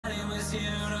you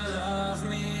to love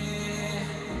me,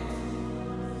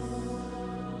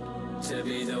 to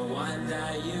be the one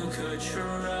that you could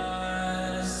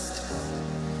trust.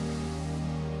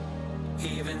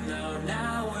 Even though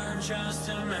now we're just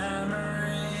a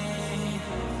memory,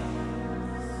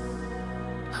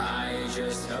 I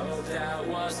just hope that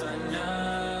was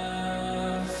enough.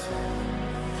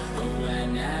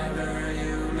 Whenever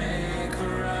you may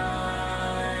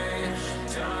cry,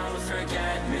 don't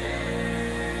forget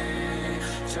me,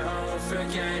 don't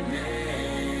forget me.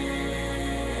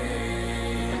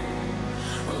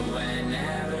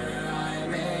 Whenever I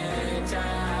may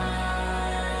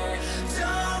die,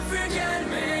 don't forget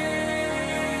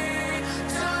me,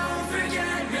 don't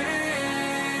forget me.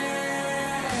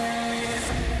 Don't forget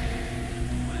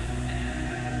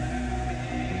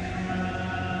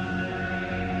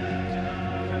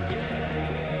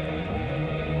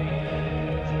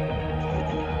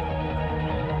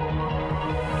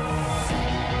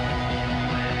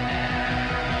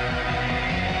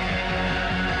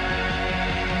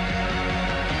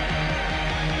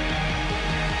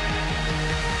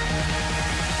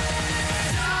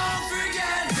me. Don't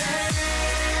forget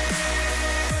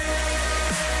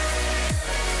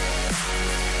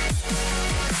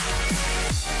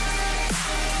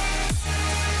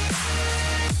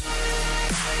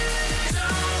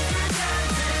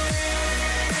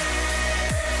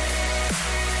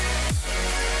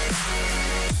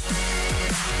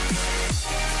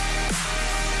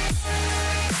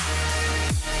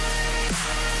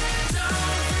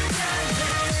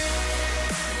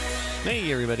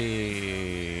Hey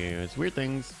everybody, it's Weird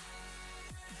Things.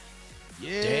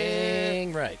 Yeah.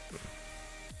 Dang right.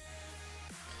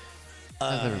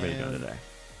 How's everybody doing today?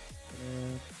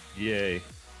 Yay.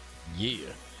 Yeah.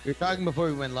 We were talking before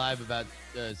we went live about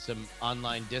some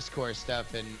online discourse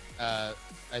stuff, and I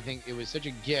think it was such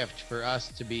a gift for us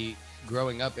to be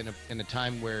growing up in a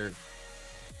time where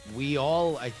we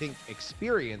all, I think,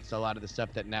 experienced a lot of the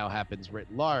stuff that now happens writ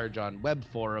large on web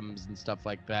forums and stuff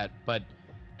like that, but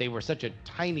they were such a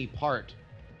tiny part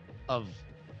of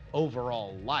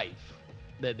overall life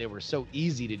that they were so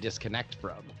easy to disconnect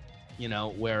from, you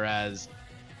know, whereas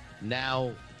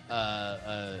now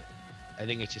I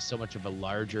think it's just so much of a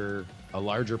larger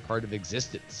part of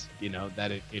existence, you know,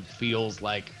 that it feels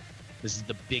like this is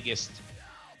the biggest.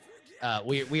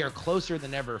 We are closer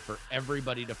than ever for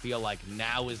everybody to feel like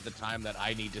now is the time that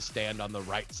I need to stand on the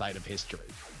right side of history.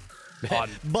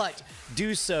 But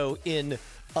do so in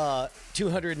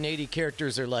 280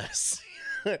 characters or less.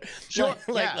 Sure,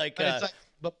 like, but it's like,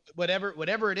 but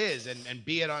whatever it is, and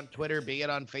be it on Twitter, be it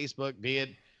on Facebook, be it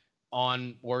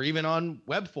on, or even on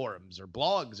web forums or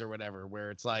blogs or whatever,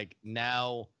 where it's like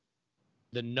now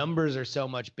the numbers are so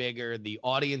much bigger, the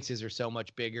audiences are so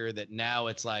much bigger that now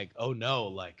it's like, oh no,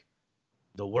 like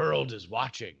the world is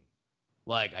watching.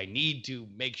 Like I need to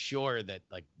make sure that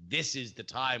like this is the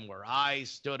time where I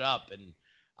stood up and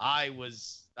I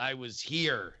was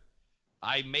here.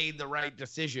 I made the right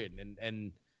decision,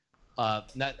 and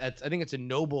that's, I think it's a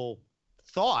noble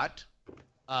thought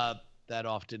that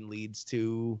often leads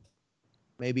to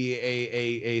maybe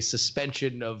a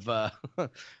suspension of some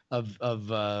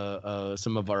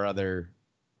of our other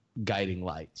guiding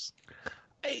lights.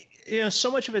 So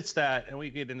much of it's that, and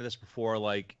we get into this before,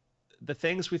 like the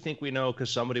things we think we know because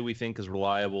somebody we think is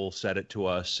reliable said it to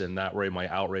us, and that way my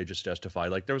outrage is justified.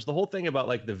 Like there was the whole thing about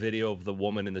like the video of the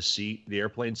woman in the seat, the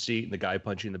airplane seat, and the guy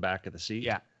punching the back of the seat.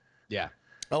 Yeah.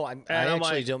 Oh, I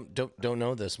actually don't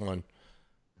know this one.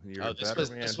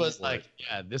 This was like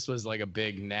a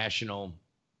big national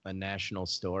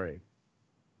story.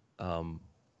 So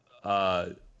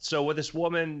with this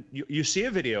woman, you see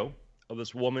a video of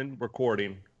this woman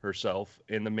recording herself,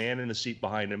 and the man in the seat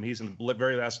behind him, he's in the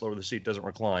very last row of the seat, doesn't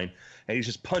recline, and he's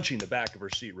just punching the back of her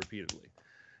seat repeatedly.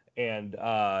 And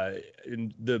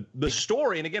in the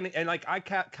story, and again, and like I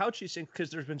couch these things because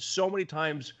there's been so many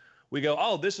times we go,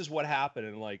 oh, this is what happened,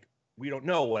 and like we don't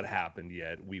know what happened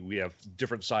yet. We have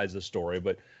different sides of the story,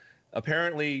 but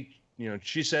apparently, you know,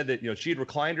 she said that, you know, she had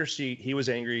reclined her seat. He was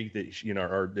angry that, you know,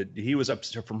 or that he was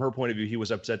upset. From her point of view, he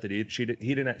was upset that she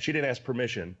didn't ask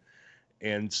permission.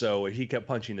 And so he kept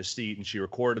punching the seat, and she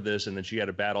recorded this, and then she had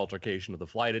a bad altercation with the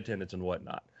flight attendants and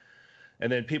whatnot.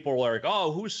 And then people were like,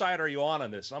 oh, whose side are you on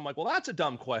this? And I'm like, well, that's a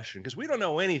dumb question because we don't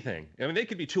know anything. I mean, they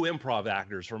could be two improv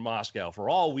actors from Moscow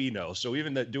for all we know. So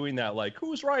even doing that, like,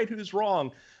 who's right, who's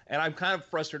wrong? And I'm kind of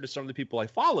frustrated with some of the people I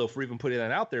follow for even putting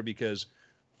that out there because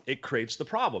it creates the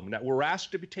problem. Now, we're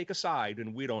asked to take a side,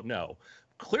 and we don't know.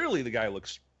 Clearly, the guy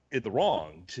looks at the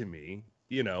wrong to me.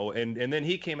 you know, and then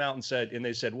he came out and said, and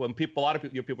they said, when people, a lot of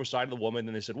people, people were siding the woman,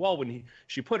 and they said, well, when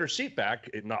she put her seat back,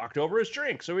 it knocked over his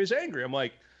drink, so he's angry. I'm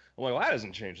like, well, that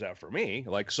doesn't change that for me.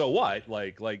 Like, so what?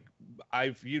 Like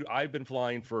I've been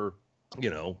flying for, you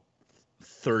know,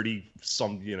 30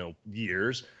 some, you know,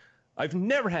 years. I've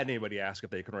never had anybody ask if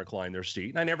they can recline their seat,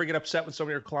 and I never get upset when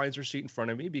somebody reclines their seat in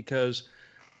front of me because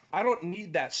I don't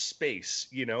need that space.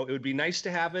 You know, it would be nice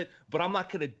to have it, but I'm not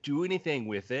going to do anything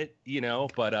with it, you know.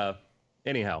 But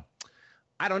anyhow,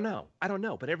 I don't know,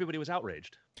 but everybody was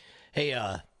outraged. Hey,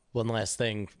 one last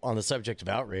thing on the subject of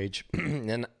outrage,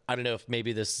 and I don't know if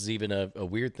maybe this is even a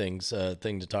weird thing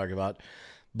to talk about,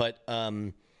 but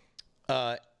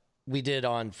we did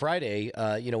on Friday.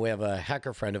 You know, we have a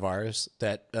hacker friend of ours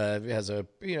that has a,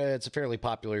 you know, it's a fairly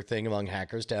popular thing among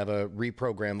hackers to have a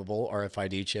reprogrammable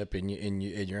RFID chip in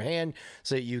your hand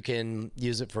so that you can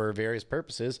use it for various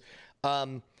purposes.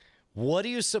 What do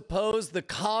you suppose the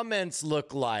comments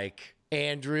look like,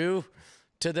 Andrew,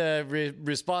 to the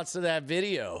response to that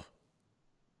video?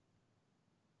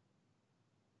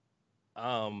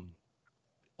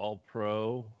 All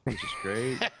pro, which is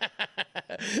great.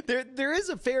 There is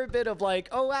a fair bit of like,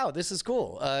 oh wow, this is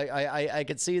cool. I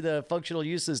could see the functional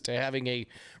uses to having a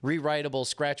rewritable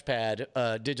scratch pad,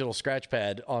 digital scratch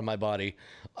pad on my body.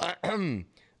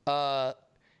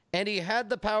 And he had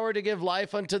the power to give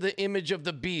life unto the image of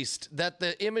the beast, that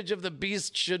the image of the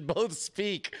beast should both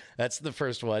speak. That's the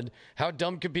first one. How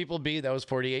dumb can people be? That was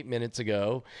 48 minutes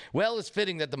ago. Well, it's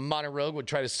fitting that the Mono-Rogue would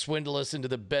try to swindle us into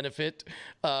the benefit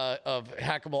of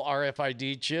hackable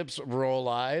RFID chips. Roll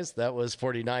eyes. That was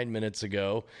 49 minutes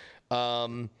ago.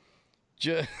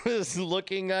 Just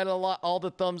looking at all the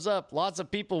thumbs up. Lots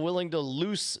of people willing to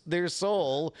loose their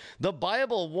soul. The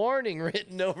Bible warning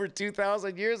written over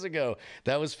 2,000 years ago.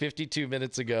 That was 52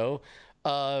 minutes ago.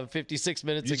 56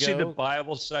 minutes ago. You see the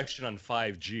Bible section on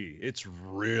 5G. It's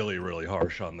really, really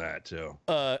harsh on that too.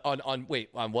 Wait,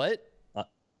 on what?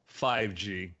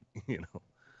 5G, you know.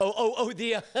 Oh,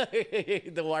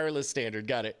 the wireless standard.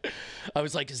 Got it. I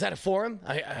was like, is that a forum?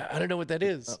 I don't know what that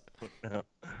is. No.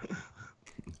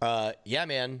 Yeah,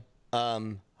 man.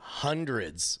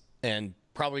 Hundreds and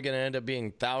probably going to end up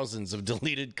being thousands of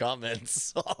deleted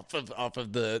comments off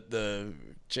of the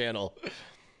channel.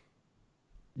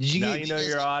 Did you now get, you know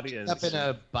your audience up in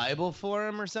a Bible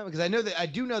forum or something? Because I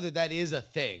do know that is a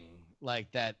thing,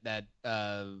 like that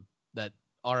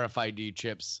RFID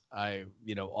chips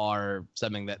are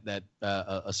something that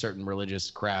a certain religious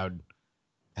crowd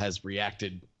has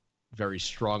reacted very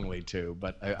strongly to.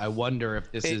 But I wonder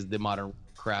if this is the modern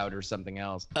crowd or something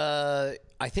else. I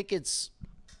think it's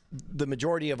the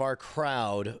majority of our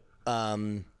crowd.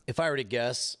 If I were to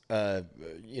guess,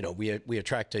 we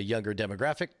attract a younger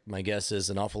demographic. My guess is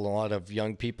an awful lot of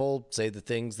young people say the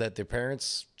things that their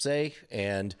parents say,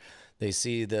 and they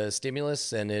see the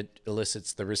stimulus and it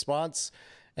elicits the response.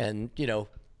 And,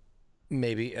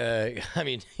 maybe,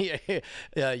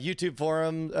 YouTube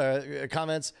forum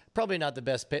comments, probably not the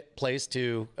best place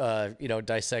to,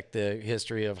 dissect the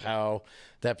history of how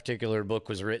that particular book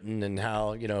was written and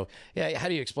how, how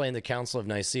do you explain the Council of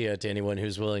Nicaea to anyone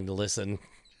who's willing to listen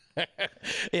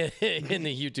in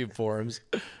the YouTube forums?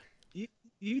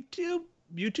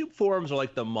 YouTube forums are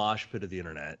like the mosh pit of the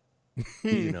internet.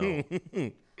 You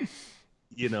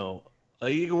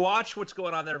can watch what's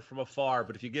going on there from afar,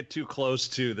 but if you get too close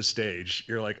to the stage,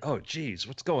 you're like, oh, geez,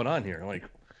 what's going on here? Like,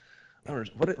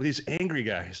 what are these angry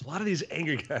guys? A lot of these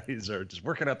angry guys are just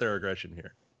working out their aggression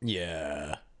here.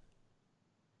 Yeah.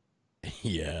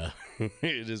 Yeah.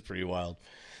 It is pretty wild.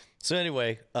 So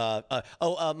anyway,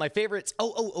 my favorites.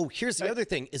 Here's the other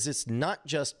thing is it's not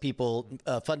just people,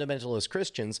 fundamentalist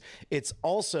Christians. It's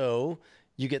also,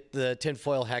 you get the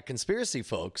tinfoil hat conspiracy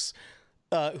folks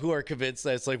who are convinced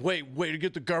that it's like, way to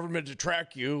get the government to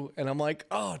track you. And I'm like,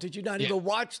 oh, did you not even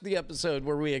watch the episode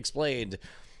where we explained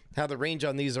how the range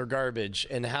on these are garbage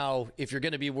and how if you're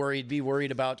going to be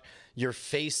worried about your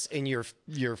face and your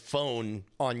phone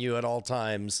on you at all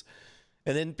times.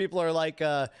 And then people are like,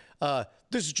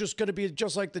 this is just going to be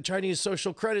just like the Chinese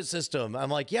social credit system.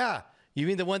 I'm like, yeah, you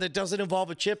mean the one that doesn't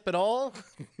involve a chip at all?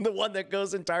 The one that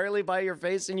goes entirely by your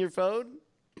face and your phone?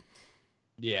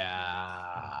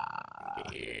 Yeah.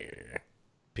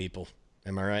 People.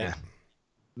 Am I right? Yeah.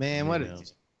 Man, what are you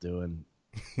doing?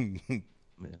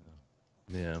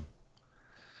 Yeah.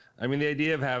 I mean, the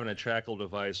idea of having a trackable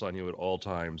device on you at all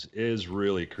times is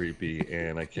really creepy,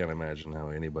 and I can't imagine how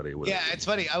anybody would. Yeah, it's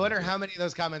funny. I wonder how many of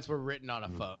those comments were written on a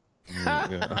phone.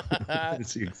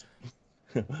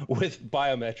 With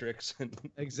biometrics.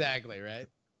 Exactly, right?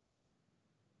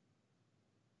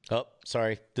 Oh,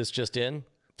 sorry. This just in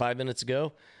 5 minutes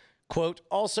ago. Quote,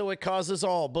 also it causes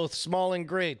all, both small and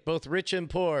great, both rich and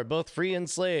poor, both free and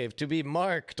slave, to be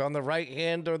marked on the right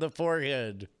hand or the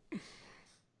forehead.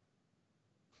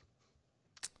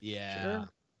 Yeah.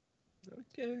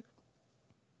 Okay.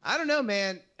 I don't know,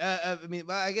 man. I mean,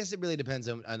 well, I guess it really depends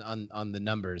on the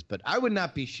numbers, but I would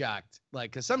not be shocked.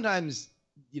 Like, because sometimes,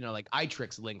 like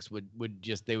iTrix links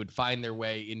they would find their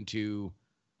way into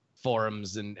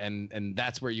forums, and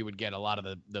that's where you would get a lot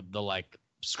of the like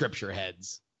scripture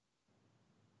heads.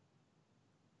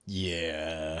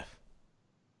 Yeah.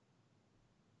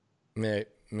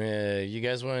 You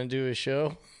guys want to do a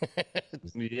show?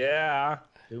 Yeah.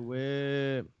 Do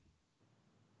it. You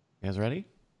guys ready?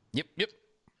 Yep.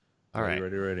 All right.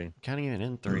 Ready. Counting it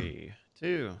in 3,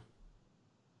 2.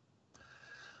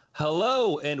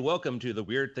 Hello and welcome to the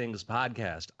Weird Things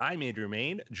podcast. I'm Andrew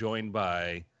Main, joined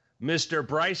by Mr.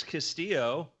 Bryce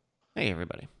Castillo, Hey,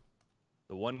 everybody.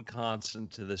 the one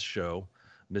constant to this show,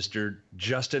 Mr.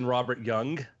 Justin Robert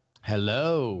Young,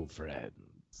 Hello,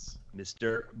 friends.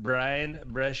 Mr. Brian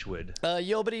Brushwood.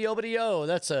 Yobity yobity yo.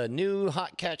 That's a new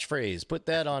hot catchphrase. Put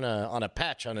that on a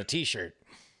patch on a t-shirt.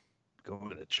 Going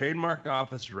to the trademark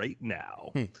office right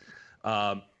now.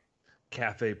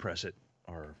 Cafe press it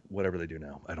or whatever they do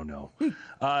now. I don't know.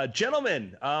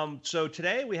 Gentlemen, so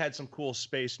today we had some cool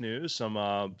space news, some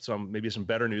maybe some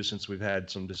better news since we've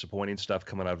had some disappointing stuff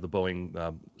coming out of the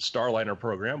Boeing Starliner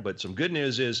program. But some good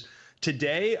news is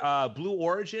today Blue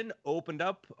Origin opened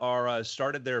up or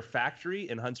started their factory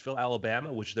in Huntsville,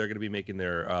 Alabama, which they're going to be making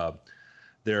their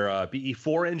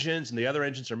BE4 engines, and the other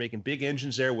engines are making big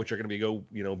engines there, which are going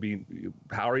to be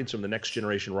powering some of the next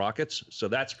generation rockets. So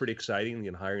that's pretty exciting.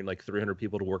 And hiring like 300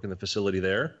 people to work in the facility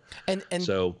there. And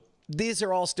so these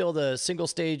are all still the single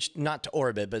stage, not to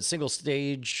orbit, but single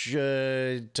stage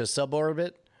to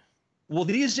suborbit. Well,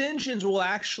 these engines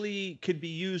could be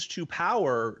used to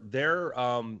power their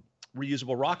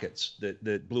reusable rockets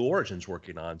that Blue Origin's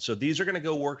working on. So these are going to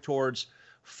go work towards.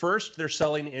 First, they're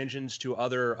selling engines to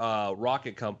other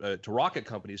rocket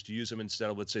companies to use them instead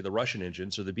of, let's say, the Russian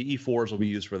engine. So the BE4s will be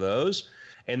used for those,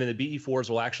 and then the BE4s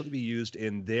will actually be used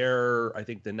in their. I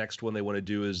think the next one they want to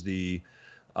do is the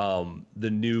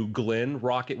new Glenn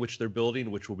rocket, which they're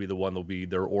building, which will be the one that'll be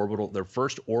their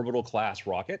first orbital class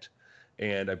rocket,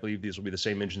 and I believe these will be the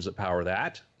same engines that power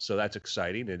that. So that's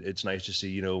exciting. It's nice to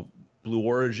see Blue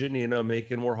Origin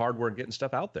making more hardware and getting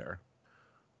stuff out there.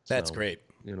 That's So, great.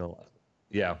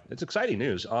 Yeah, it's exciting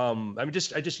news. We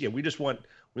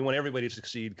want everybody to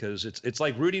succeed because it's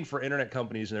like rooting for internet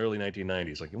companies in the early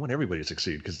 1990s. Like you want everybody to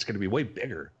succeed because it's going to be way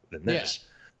bigger than this.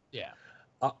 Yeah.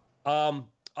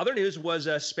 Other news was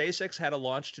SpaceX had a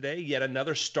launch today, yet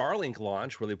another Starlink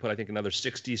launch where they put I think another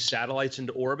 60 satellites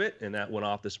into orbit, and that went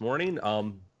off this morning.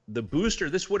 The booster,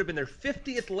 this would have been their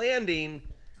 50th landing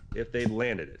if they'd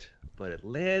landed it, but it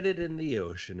landed in the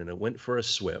ocean and it went for a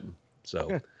swim.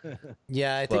 So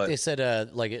Yeah, I think they said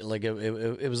it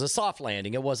was a soft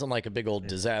landing. It wasn't like a big old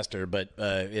disaster, but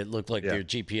it looked like their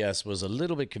GPS was a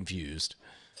little bit confused.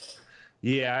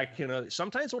 yeah, I can.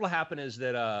 Sometimes what'll happen is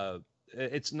that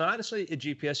it's not necessarily a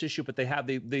GPS issue, but they have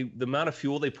the amount of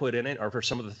fuel they put in it, or for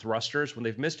some of the thrusters. When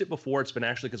they've missed it before, it's been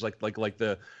actually because like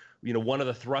the one of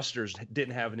the thrusters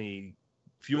didn't have any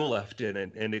fuel left in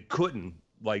it, and it couldn't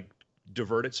like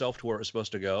divert itself to where it was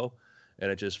supposed to go. And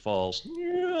it just falls,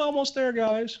 almost there,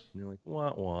 guys. And you're like,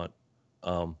 what?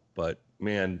 But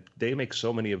man, they make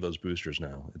so many of those boosters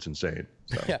now. It's insane.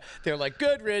 So, Yeah, they're like,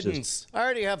 good riddance. I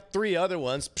already have 3 other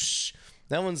ones. Psh,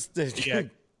 that one's. Yeah.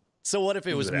 So what if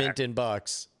it was Exact- mint in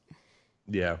box?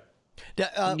 yeah.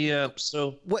 Yeah.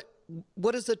 So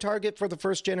What is the target for the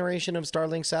first generation of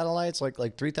Starlink satellites?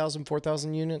 Like 3,000,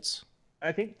 4,000 units?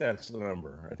 I think that's the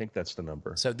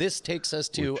number. So this takes us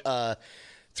to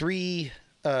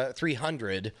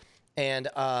 300. And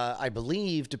I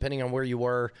believe, depending on where you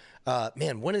were,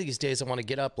 one of these days I want to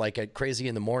get up like at crazy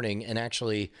in the morning and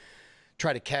actually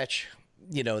try to catch,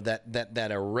 that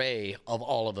array of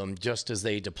all of them just as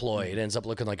they deploy. It ends up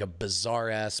looking like a bizarre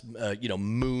ass,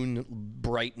 moon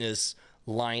brightness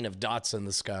line of dots in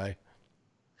the sky.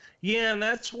 Yeah, and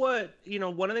that's what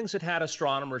one of the things that had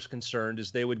astronomers concerned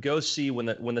is they would go see when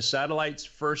the satellites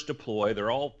first deploy, they're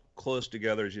all close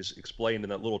together, as you explained in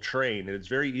that little train, and it's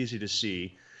very easy to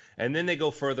see. And then they go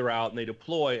further out and they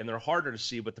deploy, and they're harder to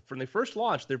see. But when they first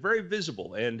launch, they're very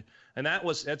visible, and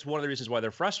that's one of the reasons why they're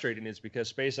frustrating is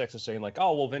because SpaceX is saying like,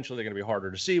 oh, well, eventually they're going to be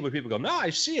harder to see. But people go, no, I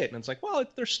see it, and it's like, well,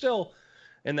 they're still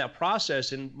in that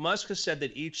process. And Musk has said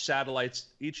that each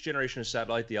generation of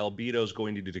satellite, the albedo is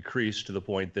going to decrease to the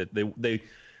point that they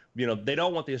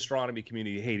don't want the astronomy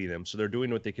community hating them, so they're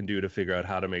doing what they can do to figure out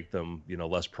how to make them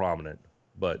less prominent.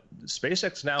 But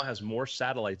SpaceX now has more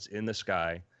satellites in the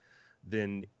sky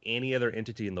than any other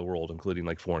entity in the world, including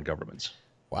like foreign governments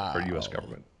or U.S.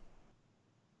 government.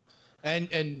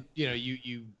 And you know,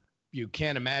 you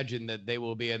can't imagine that they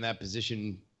will be in that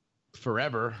position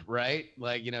forever, right?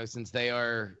 Like, you know, since they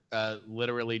are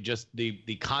literally just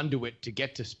the conduit to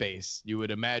get to space, you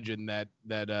would imagine that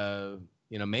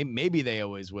you know, maybe they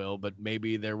always will, but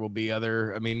maybe there will be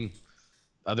other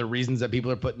reasons that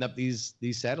people are putting up these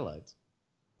satellites.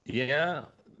 Yeah.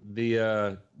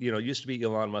 The you know, it used to be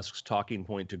Elon Musk's talking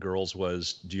point to girls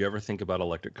was, do you ever think about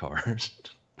electric cars?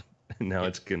 And now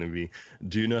it's going to be,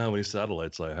 do you know how many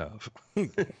satellites I have?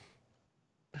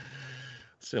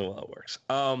 So how it works.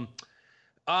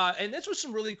 And this was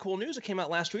some really cool news that came out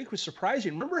last week. It was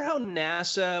surprising. Remember how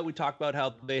NASA, we talked about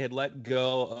how they had let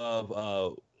go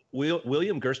of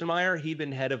William Gerstenmaier? He'd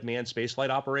been head of manned spaceflight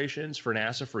operations for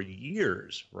NASA for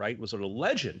years, right? Was sort of a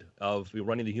legend of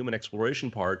running the human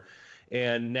exploration part.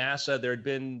 And NASA, there had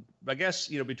been, I guess,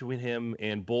 you know, between him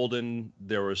and Bolden,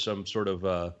 there was some sort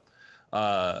of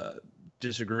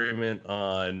disagreement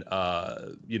on,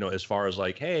 you know, as far as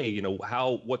like, hey, you know,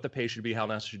 what the pay should be, how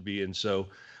NASA should be. And so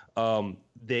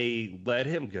they let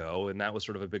him go. And that was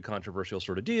sort of a big controversial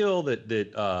sort of deal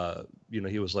that you know,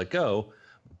 he was let go.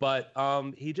 But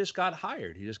he just got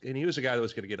hired. And he was a guy that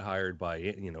was going to get hired by,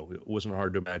 you know, it wasn't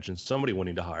hard to imagine somebody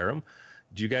wanting to hire him.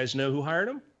 Do you guys know who hired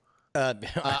him?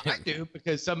 I do,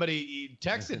 because somebody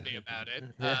texted me about it.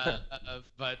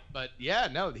 But yeah,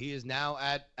 no, he is now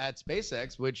at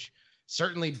SpaceX, which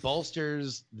certainly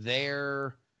bolsters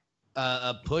their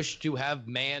push to have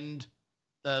manned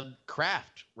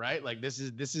craft, right? Like this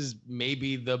is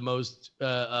maybe the most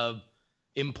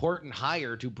important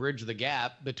hire to bridge the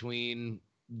gap between,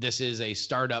 this is a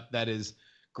startup that is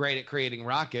great at creating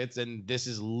rockets, and this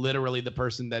is literally the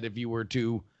person that if you were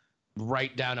to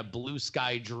write down a blue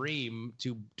sky dream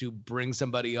to bring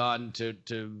somebody on to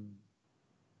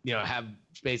you know, have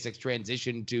SpaceX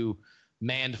transition to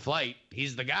manned flight,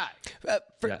 he's the guy.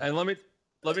 Yeah, and let me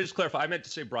just clarify. I meant to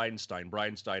say Bridenstine.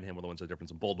 Bridenstine, him were the ones that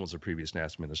difference. And Bolden was the previous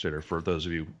NASA administrator, for those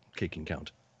of you keeping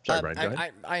count. Sorry, Brian. Go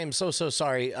ahead. I am so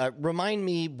sorry. Remind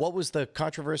me, what was the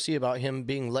controversy about him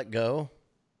being let go?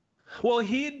 Well,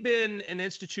 he had been an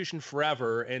institution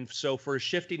forever, and so for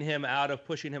pushing him out of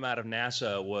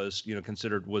NASA was, you know,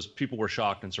 considered, was, people were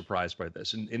shocked and surprised by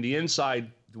this. And the inside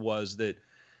was that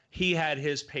he had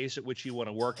his pace at which he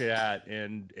wanted to work at,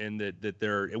 and that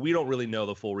there, and we don't really know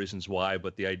the full reasons why,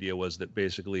 but the idea was that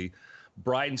basically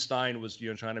Bridenstine was, you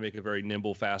know, trying to make a very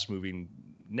nimble, fast-moving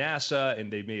NASA,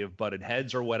 and they may have butted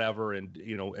heads or whatever, and,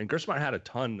 you know, and Gerstenmaier had a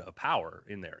ton of power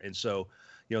in there, and so,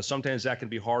 you know, sometimes that can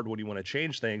be hard when you want to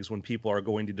change things, when people are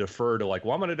going to defer to, like,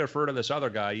 well, I'm going to defer to this other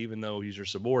guy, even though he's your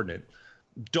subordinate.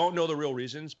 Don't know the real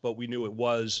reasons, but we knew it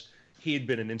was, he had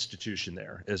been an institution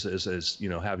there as you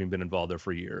know, having been involved there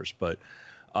for years, but,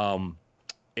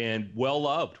 and well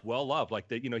loved, like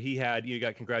that, you know, you got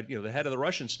you know, the head of the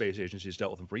Russian space agency has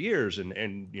dealt with him for years,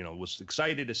 and, you know, was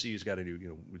excited to see he's got a new, you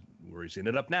know, where he's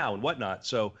ended up now and whatnot.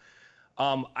 So,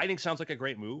 I think sounds like a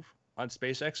great move on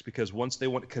SpaceX, because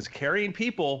because carrying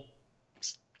people,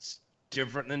 it's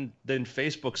different than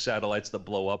Facebook satellites that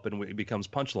blow up and it becomes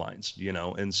punchlines, you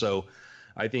know? And so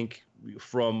I think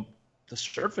from the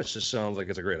surface, it sounds like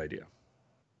it's a great idea.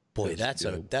 Boy, that's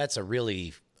a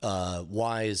really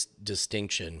wise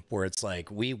distinction, where it's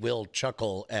like, we will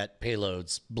chuckle at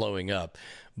payloads blowing up,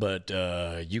 but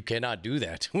you cannot do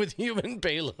that with human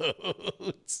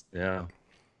payloads. Yeah.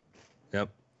 Yep.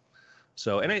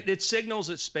 So, and it signals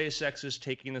that SpaceX is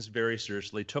taking this very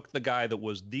seriously. Took the guy that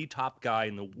was the top guy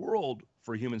in the world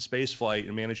for human spaceflight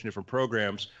and managing different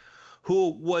programs, who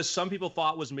was, some people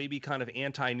thought was maybe kind of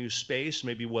anti-new space,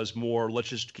 maybe was more, let's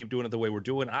just keep doing it the way we're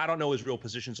doing. I don't know his real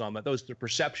positions on that. That was the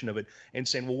perception of it, and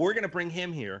saying, well, we're going to bring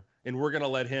him here, and we're going to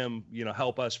let him, you know,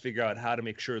 help us figure out how to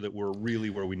make sure that we're really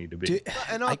where we need to be.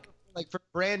 And like for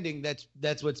branding,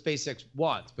 that's what SpaceX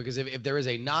wants, because if there is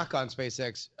a knock on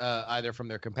SpaceX, either from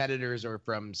their competitors or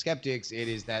from skeptics, it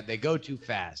is that they go too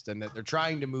fast, and that they're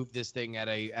trying to move this thing at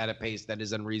a pace that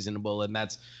is unreasonable, and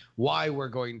that's why we're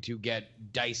going to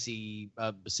get dicey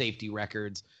safety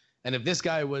records. And if this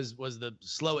guy was the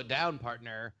slow it down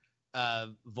partner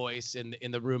voice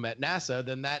in the room at NASA,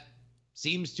 then that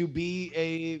seems to be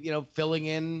a, you know, filling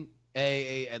in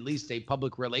at least a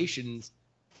public relations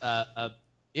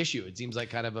issue. It seems like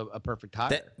kind of a perfect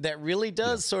hire. That really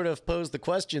does sort of pose the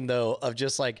question, though, of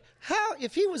just like, how,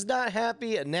 if he was not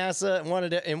happy at NASA and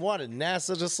wanted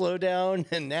NASA to slow down,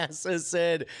 and NASA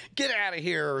said, get out of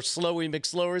here, Slowy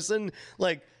McSlowerson,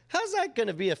 like, how's that going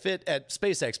to be a fit at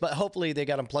SpaceX? But hopefully they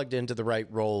got him plugged into the right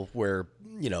role where,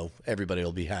 you know, everybody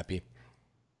will be happy.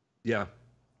 Yeah.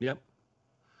 Yep.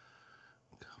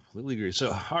 completely agree.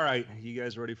 So, all right, you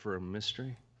guys ready for a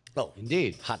mystery? Oh,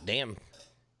 Indeed. hot damn.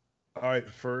 All right,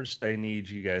 first I need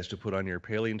you guys to put on your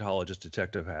paleontologist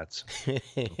detective hats.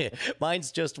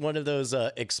 Mine's just one of those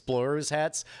explorer's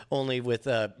hats, only with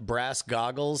brass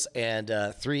goggles and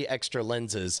 3 extra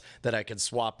lenses that I can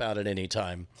swap out at any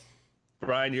time.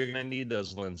 Brian, you're gonna need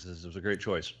those lenses. It was a great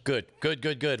choice. Good.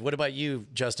 What about you,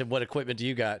 Justin? What equipment do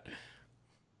you got?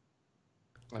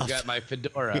 I've got my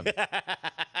fedora.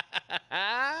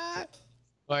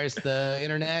 Of course, the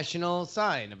international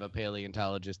sign of a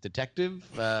paleontologist detective,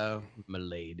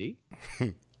 milady.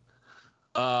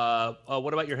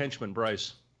 What about your henchman,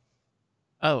 Bryce?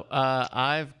 Oh,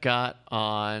 I've got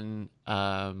on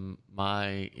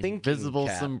my Thinking invisible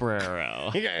cap.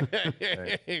 sombrero.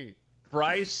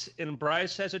 Bryce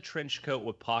has a trench coat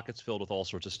with pockets filled with all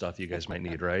sorts of stuff you guys might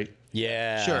need, right?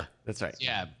 Yeah. Sure. That's right.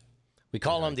 Yeah. We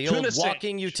call him the Tuna old sandwich.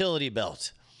 walking utility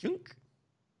belt.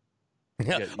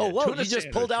 Yeah, Oh, whoa, tuna you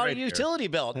just pulled sandwich out right a there. utility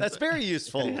belt. That's very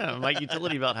useful. Yeah, my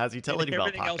utility belt has utility belt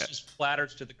Everything else pocket. just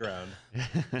flatters to the ground.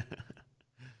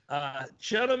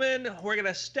 Gentlemen, we're going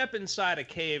to step inside a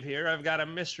cave here. I've got a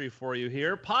mystery for you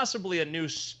here. Possibly a new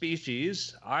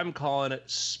species. I'm calling it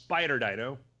Spider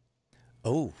Dino.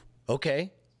 Oh,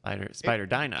 okay. Spider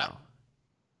Dino.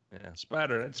 Yeah,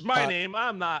 Spider. It's my name.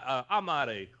 I'm not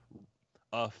a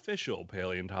official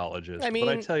paleontologist. I but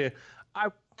I mean- tell you,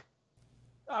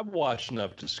 I've watched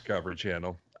enough Discovery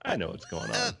Channel. I know what's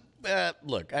going on.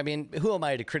 Look, I mean, who am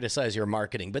I to criticize your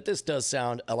marketing? But this does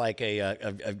sound like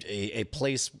a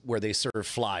place where they serve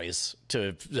flies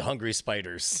to hungry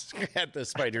spiders at the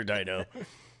Spider Dino.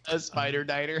 A spider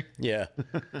diner. Yeah.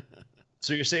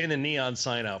 So you're saying the neon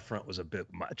sign out front was a bit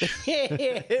much?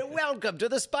 Welcome to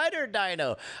the Spider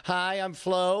Dino. Hi, I'm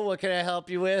Flo. What can I help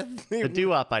you with? The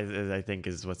doo-wop, I think,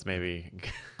 is what's maybe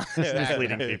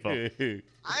misleading people.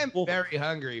 I'm very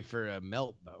hungry for a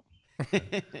melt bow.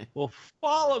 Well,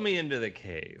 follow me into the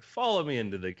cave. Follow me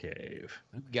into the cave.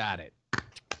 Got it.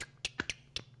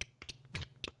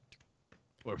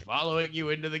 We're following you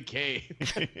into the cave.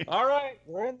 All right,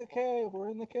 we're in the cave. We're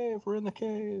in the cave. We're in the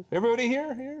cave. Everybody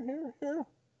here? Here.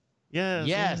 Yes.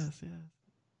 Yes.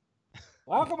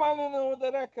 How come I'm in there with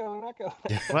that echo?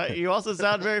 But you also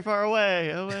sound very far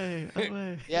away.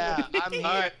 Away. Yeah, I'm here.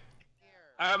 All right.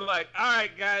 I'm like, all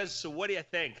right, guys. So what do you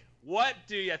think? What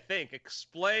do you think?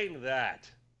 Explain that.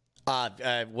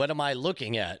 What am I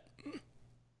looking at?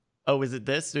 Oh, is it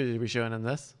this? Are we showing him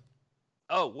this?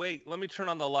 Oh, wait. Let me turn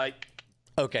on the light.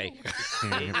 Okay.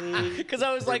 Because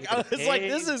I was like,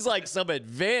 this is like some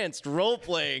advanced role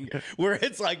playing where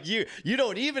it's like you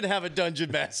don't even have a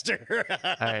dungeon master.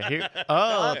 All right, here.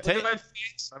 Oh, Look at my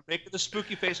face. I'm making the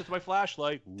spooky face with my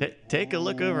flashlight. take a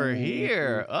look over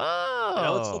here.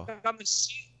 Now let's Oh, look on the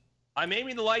ceiling. I'm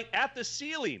aiming the light at the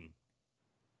ceiling.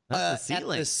 that's the At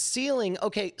ceiling. the ceiling.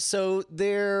 Okay, so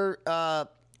there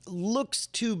looks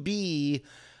to be,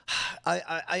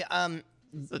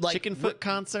 The like chicken foot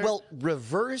concert. Well,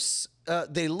 reverse.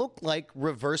 They look like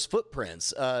reverse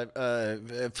footprints.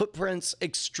 Footprints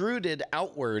extruded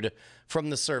outward from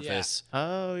the surface.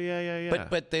 Oh yeah.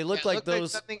 But they look Yeah, like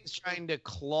those. something's trying to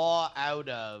claw out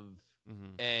of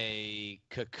Mhm. a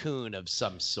cocoon of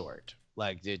some sort,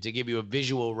 like to give you a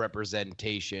visual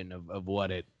representation of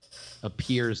what it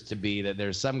appears to be. That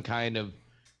there's some kind of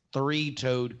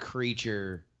 3-toed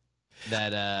creature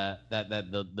that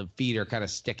the feet are kind of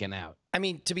sticking out. I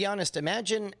mean, to be honest,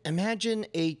 imagine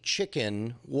a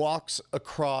chicken walks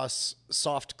across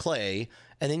soft clay,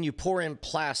 and then you pour in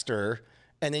plaster,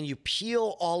 and then you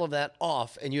peel all of that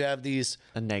off, and you have these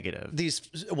A negative.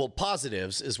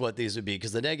 positives is what these would be,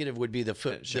 because the negative would be the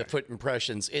foot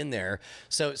impressions in there.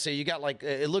 So you got like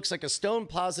it looks like a stone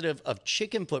positive of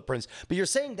chicken footprints. But you're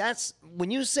saying that's when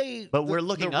you say. But we're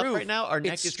looking the up roof, right now? Our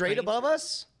neck it's is straight trained? above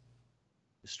us.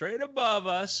 Straight above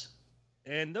us.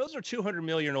 And those are 200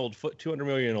 million old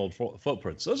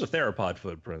footprints. Those are theropod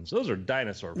footprints. Those are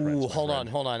dinosaur prints. Ooh, my hold friend.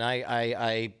 on.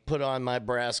 I put on my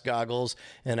brass goggles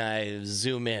and I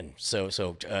zoom in.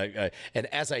 And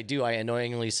as I do, I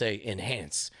annoyingly say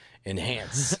enhance, and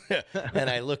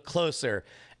I look closer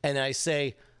and I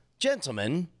say,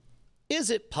 gentlemen, is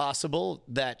it possible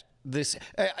that this?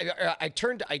 I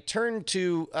turn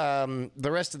to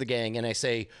the rest of the gang and I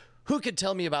say, who could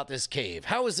tell me about this cave?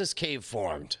 How is this cave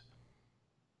formed?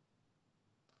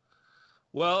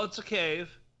 Well, it's a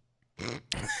cave.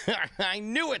 I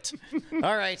knew it.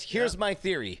 All right, here's my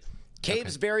theory.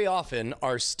 Caves very often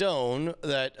are stone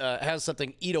that has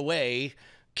something eat away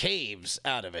caves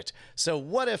out of it. So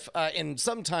what if, and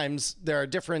sometimes there are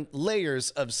different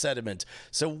layers of sediment.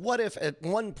 So what if at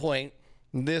one point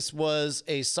this was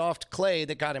a soft clay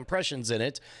that got impressions in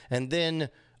it, and then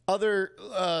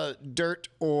other dirt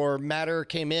or matter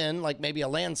came in, like maybe a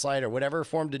landslide or whatever,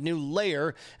 formed a new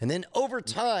layer, and then over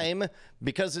time,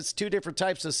 because it's two different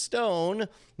types of stone,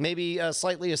 maybe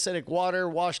slightly acidic water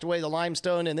washed away the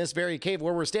limestone in this very cave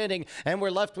where we're standing, and we're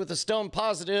left with a stone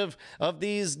positive of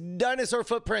these dinosaur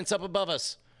footprints up above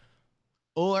us.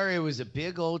 Or it was a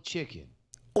big old chicken.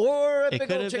 Or a It big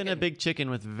could old have chicken. been a big chicken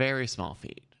with very small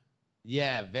feet.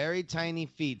 Yeah, very tiny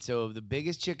feet. So the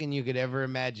biggest chicken you could ever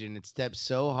imagine, it stepped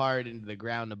so hard into the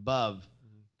ground above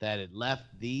that it left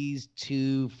these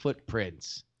two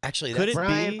footprints. Actually, Could that's it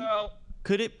Brian, be? Well,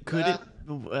 Could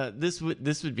it?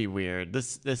 This would be weird.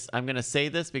 This I'm gonna say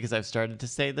this because I've started to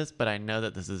say this, but I know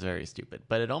that this is very stupid.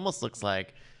 But it almost looks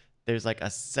like there's like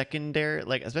a secondary,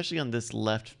 like especially on this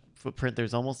left footprint,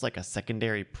 there's almost like a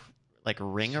secondary like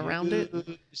ring around it.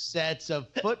 Two sets of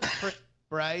footprints,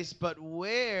 Bryce. But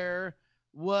where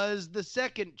was the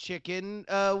second chicken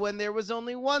when there was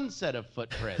only one set of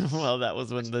footprints? Well, that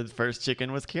was when the first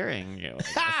chicken was carrying you.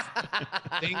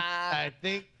 I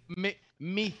think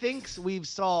me thinks we've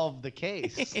solved the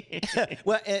case.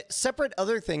 Well, a separate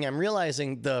other thing, I'm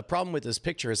realizing the problem with this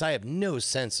picture is I have no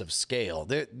sense of scale.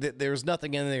 There's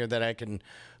nothing in there that I can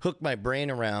hook my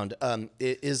brain around.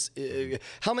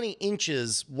 How many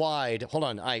inches wide? Hold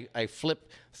on, I flip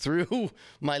through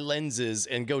my lenses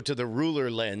and go to the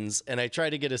ruler lens, and I try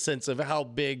to get a sense of how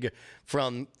big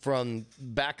from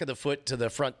back of the foot to the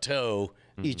front toe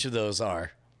each of those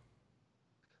are.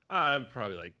 I'm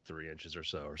probably like 3 inches or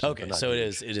so, or something. Okay, not so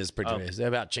huge. it is pretty it's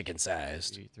about chicken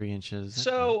sized. 3 inches.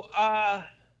 So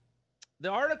the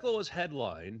article was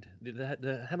headlined.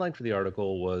 The headline for the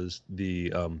article was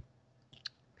the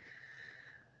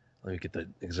let me get the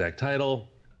exact title.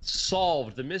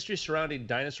 Solved the mystery surrounding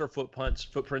dinosaur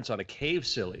footprints on a cave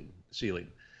ceiling.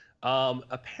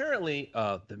 Apparently,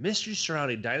 the mystery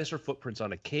surrounding dinosaur footprints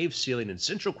on a cave ceiling in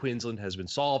central Queensland has been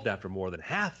solved after more than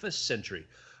half a century.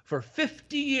 For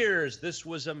 50 years, this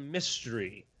was a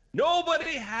mystery.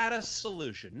 Nobody had a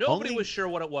solution. Nobody was sure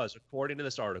what it was, according to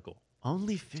this article.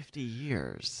 Only 50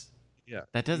 years. Yeah.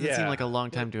 That doesn't seem Yeah. like a long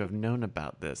time to have known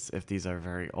about this if these are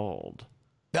very old.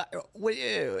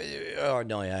 Oh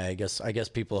no, yeah, I guess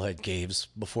people had caves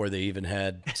before they even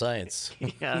had science.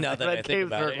 Yeah, now I've that I had think caves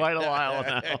about for it. quite a while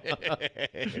now.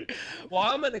 Well,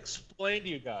 I'm going to explain to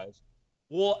you guys.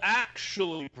 Well,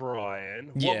 actually, Brian,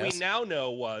 what we Yes. now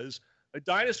know was a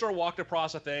dinosaur walked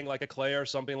across a thing like a clay or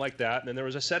something like that, and then there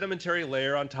was a sedimentary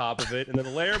layer on top of it, and then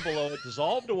the layer below it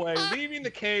dissolved away, leaving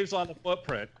the caves on the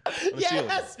footprint. On the ceiling.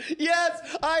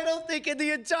 Yes. I don't think in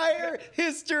the entire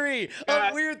history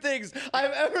of weird things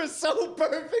I've ever so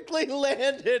perfectly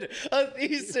landed a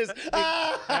thesis.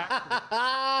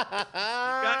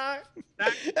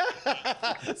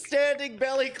 Standing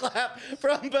belly clap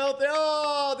from both.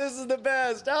 Oh, this is the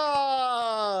best.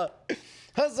 Ah.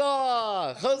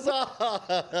 Huzzah!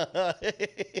 Huzzah!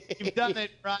 You've done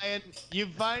it, Brian.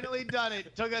 You've finally done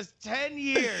it. Took us 10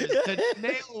 years to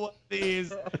nail one of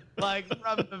these. Like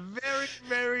from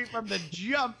the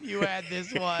jump you had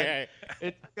this one.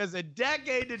 It took us a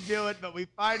decade to do it, but we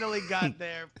finally got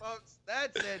there. Folks,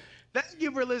 that's it. Thank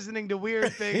you for listening to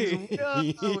Weird Things.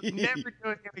 We'll never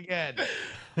doing it again.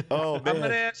 Oh, I'm going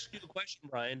to ask you a question,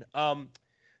 Brian.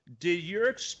 Did your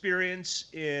experience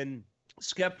in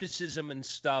skepticism and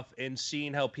stuff and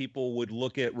seeing how people would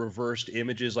look at reversed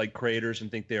images like craters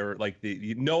and think they're like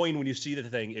knowing when you see the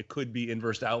thing it could be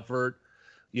invert,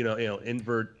 you know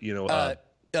invert, you know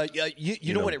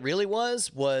what it really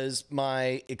was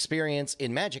my experience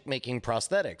in magic making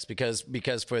prosthetics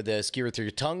because for the skewer through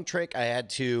your tongue trick I had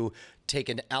to take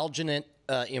an alginate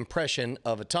impression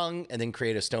of a tongue and then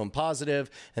create a stone positive,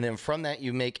 and then from that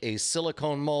you make a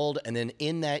silicone mold, and then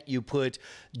in that you put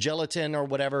gelatin or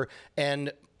whatever,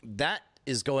 and that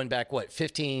is going back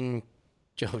 15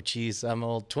 oh geez, I'm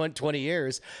old, 20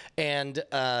 years, and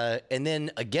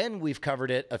then again we've covered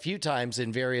it a few times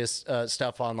in various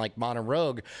stuff on like Modern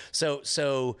Rogue.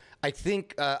 So I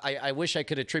think I wish I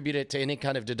could attribute it to any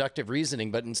kind of deductive reasoning,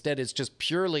 but instead it's just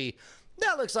purely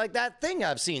that looks like that thing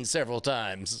I've seen several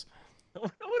times. I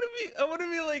want to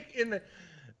be like in the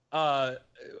I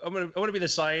want to be the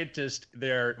scientist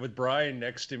there with Brian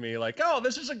next to me, like, oh,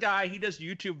 this is a guy, he does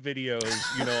YouTube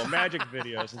videos, you know, magic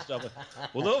videos and stuff.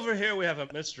 Well, over here we have a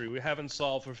mystery we haven't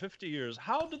solved for 50 years.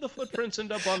 How did the footprints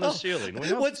end up on the ceiling?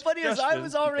 What's funny is I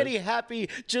was already happy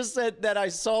just that I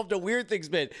solved a Weird Things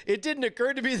bit. It didn't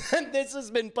occur to me that this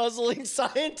has been puzzling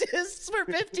scientists for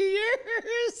 50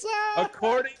 years.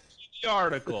 According to the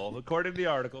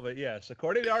article, but yes,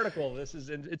 according to the article, this is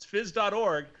it's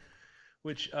phys.org,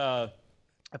 which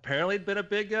apparently had been a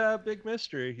big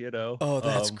mystery, you know. Oh,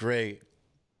 that's great.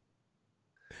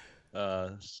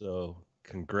 So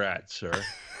Congrats, sir.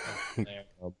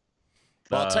 Well,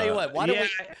 I'll tell you what. Why yeah.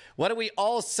 don't we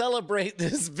all celebrate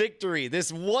this victory,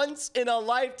 this once in a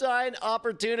lifetime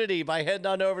opportunity, by heading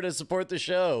on over to support the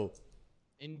show?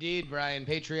 Indeed, Brian.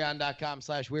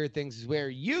 Patreon.com/WeirdThings is where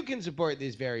you can support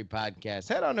this very podcast.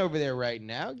 Head on over there right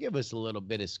now. Give us a little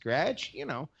bit of scratch. You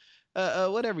know,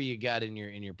 whatever you got in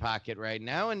your pocket right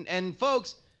now. And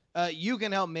folks, you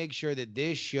can help make sure that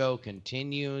this show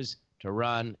continues to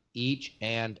run each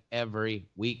and every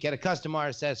week. Get a custom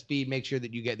RSS feed. Make sure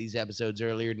that you get these episodes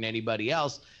earlier than anybody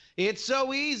else. It's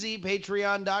so easy.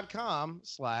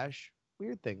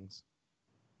 Patreon.com/WeirdThings.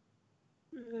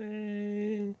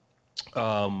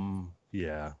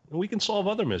 Yeah. And we can solve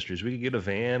other mysteries. We could get a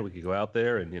van. We could go out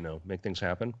there and, make things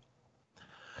happen.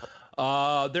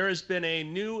 There has been a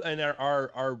new and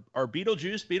our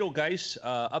Beetlegeist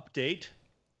update.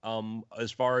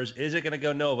 As far as is it going to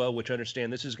go Nova, which I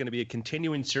understand this is going to be a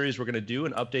continuing series we're going to do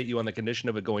and update you on the condition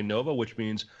of it going Nova, which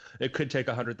means it could take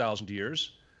 100,000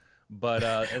 years. But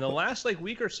in the last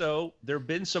week or so, there've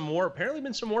been some more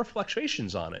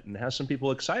fluctuations on it, and has some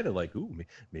people excited, like, ooh,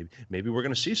 maybe we're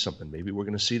going to see something. Maybe we're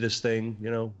going to see this thing,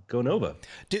 go Nova.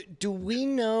 Do we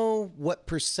know what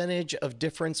percentage of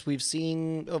difference we've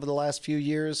seen over the last few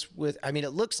years? I mean,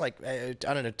 it looks like, I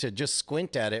don't know, to just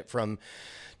squint at it from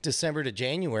December to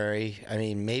January, I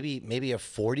mean, maybe a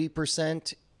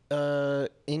 40%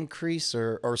 increase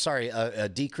or sorry, a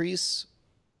decrease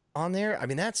on there. I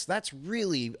mean, that's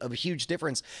really a huge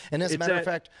difference. And as a matter of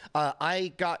fact,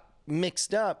 I got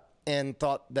mixed up and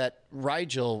thought that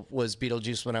Rigel was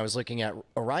Beetlejuice when I was looking at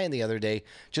Orion the other day,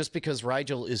 just because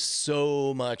Rigel is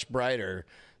so much brighter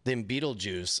than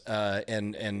Beetlejuice.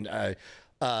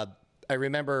 I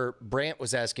remember Brant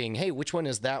was asking, hey, which one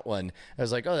is that one? I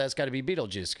was like, oh, that's got to be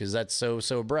Beetlejuice because that's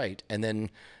so bright. And then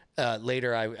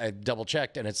later I double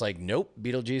checked and it's like, nope,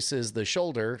 Beetlejuice is the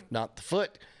shoulder, not the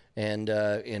foot.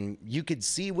 And you could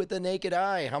see with the naked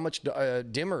eye how much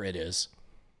dimmer it is.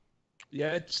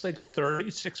 Yeah, it's like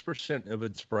 36% of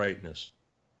its brightness.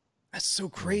 That's so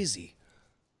crazy.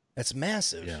 That's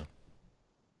massive. Yeah.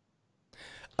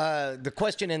 The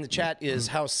question in the chat is,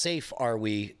 how safe are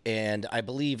we? And I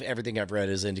believe everything I've read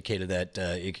has indicated that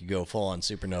it could go full on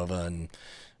supernova and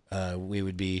we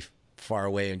would be far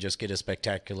away and just get a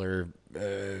spectacular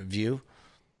view.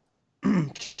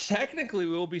 Technically,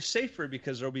 we will be safer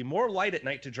because there will be more light at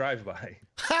night to drive by.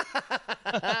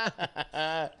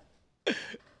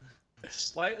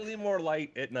 Slightly more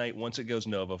light at night once it goes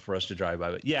Nova for us to drive by.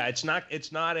 But yeah, it's not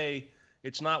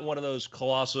one of those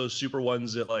colossal super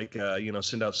ones that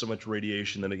send out so much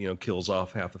radiation that it kills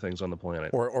off half the things on the planet.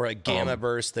 Or a gamma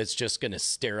burst that's just going to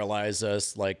sterilize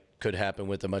us, like could happen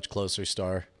with a much closer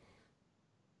star.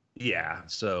 Yeah,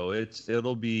 so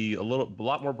it'll be a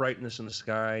lot more brightness in the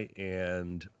sky,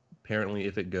 and apparently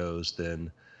if it goes, then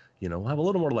we'll have a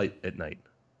little more light at night.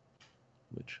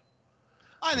 Which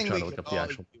I think we could all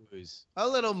use a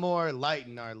little more light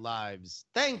in our lives.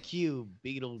 Thank you,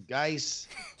 Beetlegeist.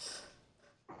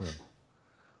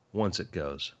 Once it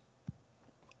goes.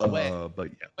 When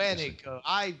it goes,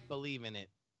 I believe in it.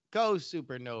 Go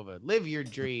supernova. Live your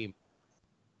dream.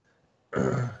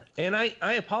 And I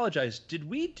apologize. Did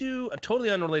we do totally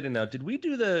unrelated now? Did we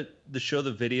do the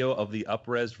video of the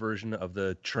up-res version of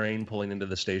the train pulling into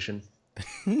the station?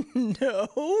 No.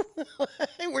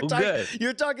 Good.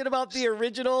 You're talking about the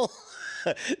original,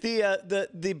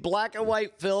 the black and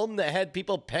white film that had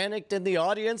people panicked in the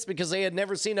audience because they had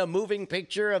never seen a moving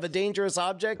picture of a dangerous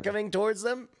object coming towards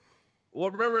them? Well,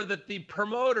 remember that the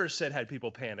promoter said had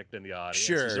people panicked in the audience.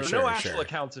 There were no actual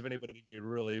accounts of anybody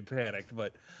really panicked,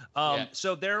 but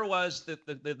so there was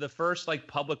the first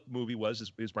public movie was, as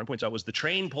Brian points out, was the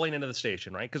train pulling into the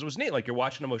station, right? Because it was neat, you're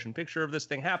watching a motion picture of this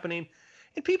thing happening,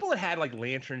 and people had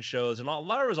lantern shows and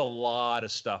there was a lot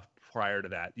of stuff prior to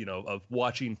that, of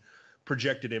watching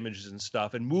projected images and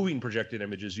stuff and moving projected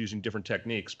images using different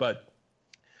techniques. But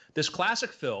this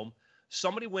classic film,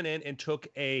 somebody went in and took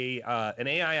an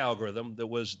AI algorithm that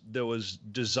was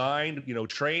designed,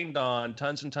 trained on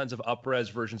tons and tons of up-res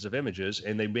versions of images,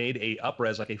 and they made a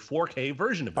up-res, a 4K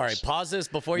version of this. All right, pause this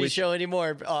before you show any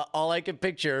more. All I can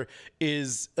picture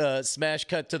is smash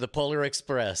cut to the Polar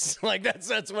Express.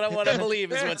 That's what I want to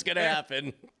believe is what's going to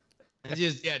happen.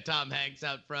 Just Tom Hanks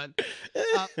out front.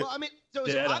 Well, I mean, so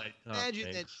I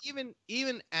imagine that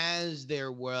even as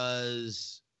there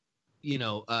was,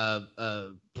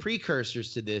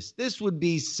 precursors to this would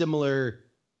be similar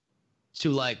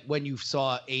to when you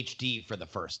saw HD for the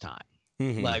first time.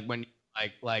 Mm-hmm. When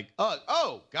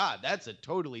oh God, that's a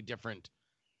totally different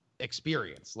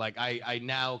experience. I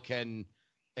now can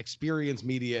experience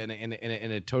media in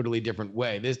a totally different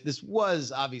way. This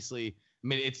was obviously I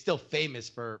mean, it's still famous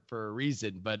for a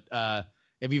reason, but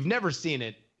if you've never seen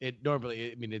it, it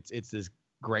normally, I mean, it's this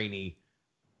grainy,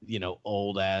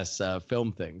 old ass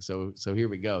film thing. So here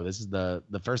we go. This is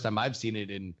the first time I've seen it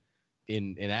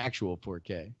in actual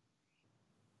 4K.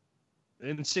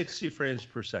 In 60 frames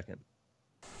per second.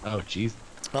 Oh, jeez.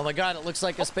 Oh my God, it looks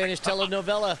like a Spanish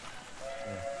telenovela.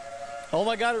 Oh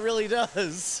my God, it really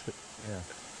does. Yeah.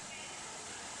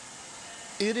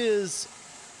 It is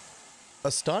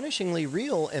astonishingly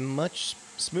real and much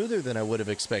smoother than I would have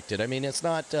expected. I mean, it's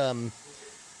not. The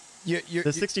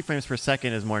 60 frames per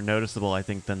second is more noticeable, I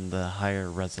think, than the higher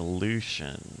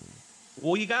resolution.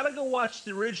 Well, you got to go watch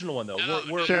the original one, though.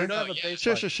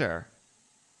 Sure.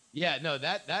 Yeah, no,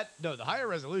 the higher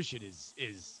resolution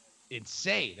is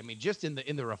insane. I mean, just in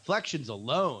the reflections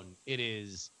alone, it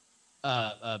is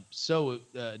so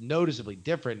noticeably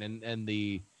different, and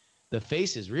the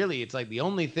faces, really, it's like the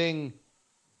only thing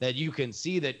that you can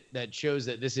see that shows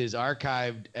that this is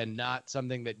archived and not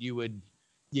something that you would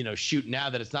shoot now,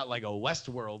 that it's not like a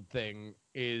Westworld thing,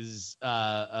 is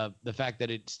the fact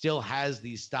that it still has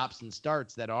these stops and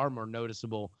starts that are more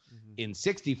noticeable in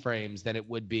 60 frames than it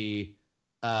would be.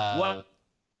 Well,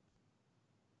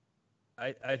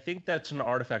 I think that's an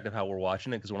artifact of how we're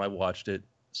watching it, because when I watched it,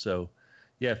 so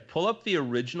yeah, pull up the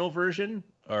original version,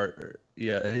 or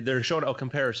they're showing a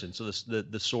comparison. So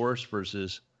the source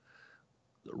versus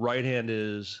the right hand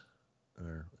is,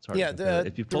 or it's hard to compare.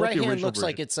 If you pull the up right the hand original looks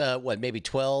like it's maybe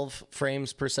 12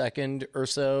 frames per second or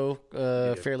so,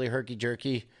 fairly herky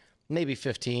jerky. Maybe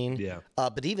 15. Yeah.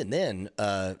 But even then,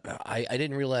 I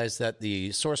didn't realize that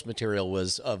the source material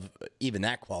was of even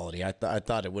that quality. I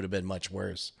thought it would have been much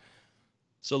worse.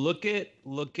 So look at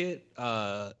and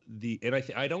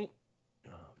I don't,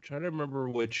 I'm trying to remember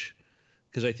which,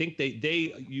 because I think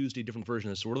they used a different version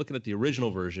of this. So we're looking at the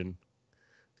original version,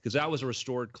 because that was a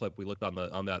restored clip we looked on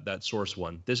that source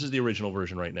one. This is the original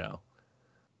version right now.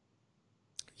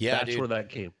 Yeah, that's where that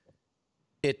came.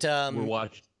 It we're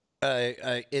watching.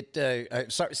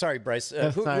 Sorry, Bryce.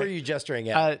 Who are you gesturing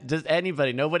at? Does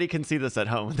anybody? Nobody can see this at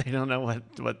home. They don't know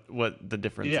what the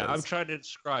difference is. Yeah, I'm trying to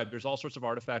describe. There's all sorts of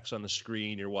artifacts on the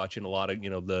screen. You're watching a lot of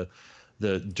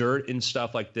the dirt and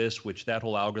stuff like this, which that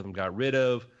whole algorithm got rid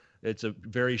of. It's a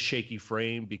very shaky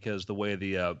frame because the way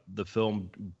the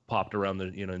film popped around the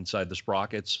inside the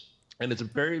sprockets, and it's a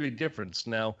very big difference.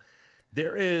 Now,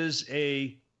 there is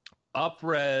a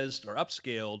up-resed or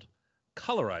upscaled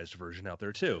colorized version out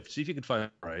there too. See if you can find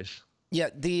it, Bryce. Yeah,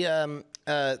 the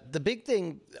big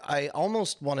thing, I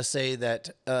almost want to say that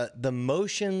the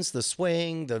motions, the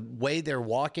swaying, the way they're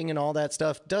walking and all that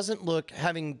stuff doesn't look,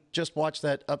 having just watched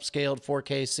that upscaled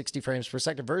 4K 60 frames per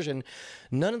second version,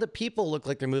 none of the people look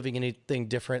like they're moving anything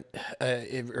different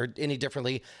or any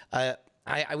differently. I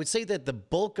would say that the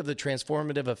bulk of the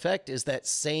transformative effect is that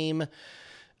same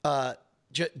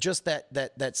just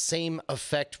that same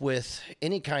effect with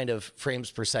any kind of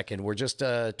frames per second. We're just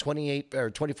 28 or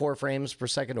 24 frames per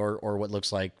second, or what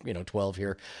looks like 12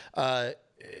 here.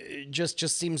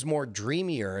 Just seems more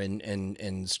dreamier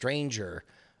and stranger.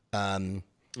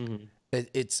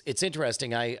 It's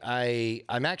interesting.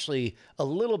 I'm actually a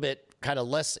little bit kind of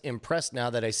less impressed now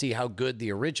that I see how good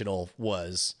the original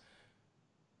was.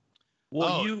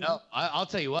 Well, I'll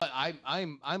tell you what,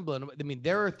 I'm blown away. I mean,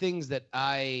 there are things that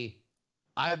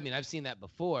I've seen that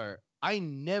before. I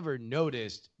never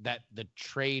noticed that the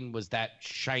train was that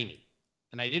shiny.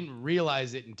 And I didn't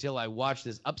realize it until I watched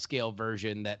this upscale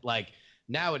version that, like,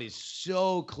 now it is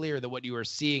so clear that what you are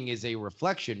seeing is a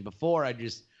reflection. Before, I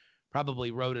just probably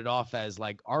wrote it off as,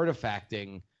 like,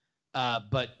 artifacting.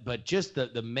 But just the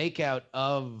makeout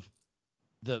of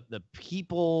the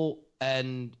people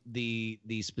and the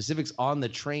specifics on the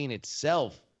train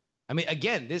itself. I mean,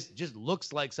 again, this just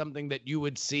looks like something that you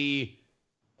would see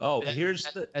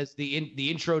as the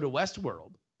intro to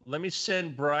Westworld. Let me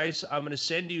send Bryce. I'm going to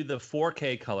send you the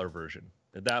 4K color version.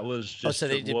 That was just so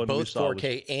they did both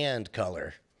 4K and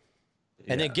color.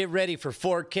 And then get ready for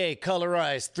 4K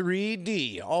colorized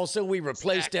 3D. Also, we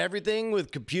replaced everything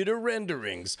with computer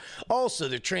renderings. Also,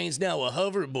 the train's now a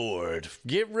hoverboard.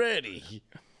 Get ready.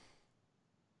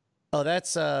 Oh,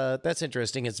 that's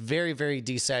interesting. It's very, very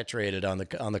desaturated on the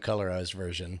colorized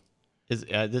version. Is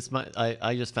I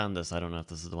just found this. I don't know if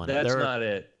this is the one. That's not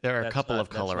it. There are a couple of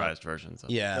colorized versions.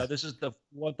 Yeah. No, this is the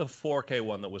 4K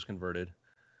one that was converted.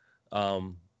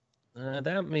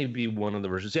 That may be one of the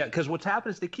versions. Yeah, because what's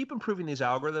happened is they keep improving these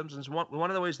algorithms, and one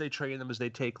of the ways they train them is they'll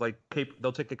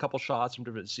take a couple shots from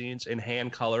different scenes and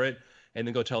hand color it, and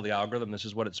then go tell the algorithm this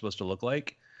is what it's supposed to look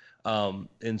like.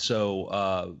 And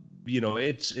so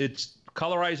it's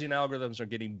colorizing algorithms are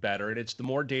getting better, and it's the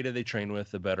more data they train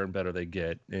with, the better and better they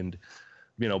get. And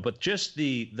but just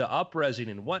the up-resing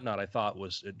and whatnot, I thought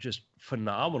was just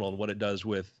phenomenal in what it does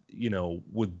with,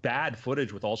 with bad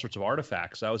footage, with all sorts of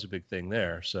artifacts. That was a big thing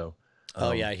there. So,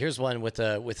 oh yeah, here's one with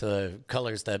the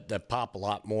colors that pop a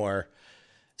lot more.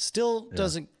 Still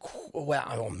doesn't. Well,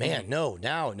 oh man, no.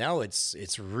 Now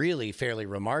it's really fairly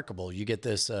remarkable. You get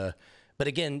this, but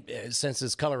again, since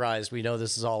it's colorized, we know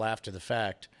this is all after the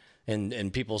fact,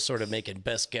 and people sort of making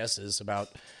best guesses about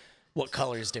what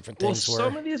colors different things were.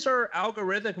 Some of these are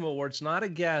algorithmic, where it's not a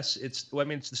guess. It's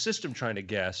the system trying to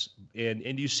guess,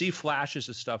 and you see flashes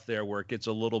of stuff there where it gets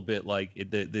a little bit like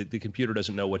the computer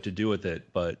doesn't know what to do with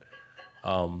it. But,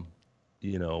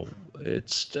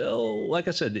 it's still, like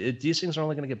I said, these things are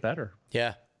only going to get better.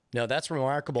 Yeah, no, that's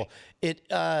remarkable.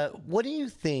 What do you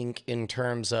think in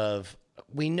terms of?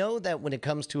 We know that when it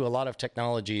comes to a lot of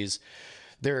technologies,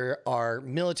 there are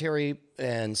military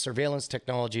and surveillance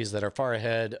technologies that are far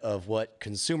ahead of what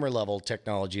consumer level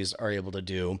technologies are able to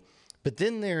do. But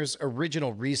then there's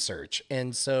original research.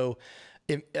 And so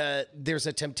there's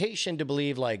a temptation to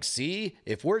believe like, see,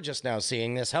 if we're just now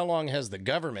seeing this, how long has the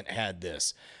government had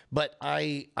this? But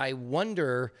I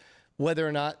wonder whether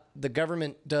or not the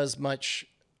government does much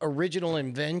original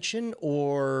invention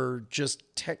or just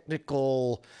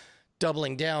technical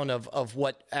doubling down of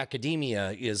what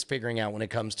academia is figuring out when it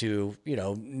comes to,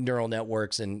 neural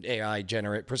networks and AI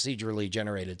procedurally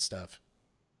generated stuff.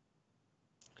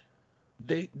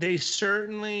 They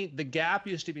certainly, the gap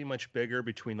used to be much bigger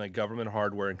between like government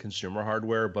hardware and consumer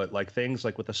hardware, but like things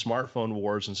like with the smartphone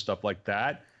wars and stuff like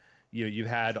that, you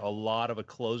had a lot of a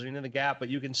closing in the gap. But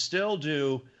you can still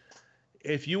do,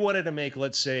 if you wanted to make,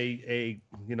 let's say, a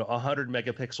 100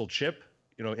 megapixel chip,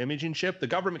 imaging chip, the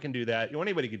government can do that.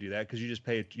 Anybody can do that because you just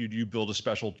pay, you build a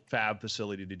special fab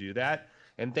facility to do that.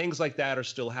 And things like that are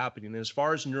still happening. And as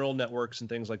far as neural networks and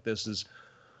things like this is,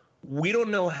 we don't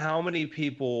know how many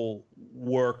people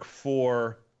work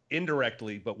for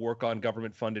indirectly, but work on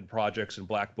government funded projects and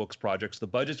black books projects. The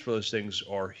budgets for those things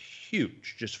are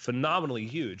huge, just phenomenally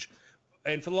huge.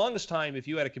 And for the longest time, if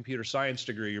you had a computer science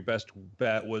degree, your best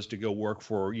bet was to go work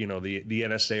for, the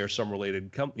NSA or some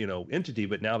related, entity.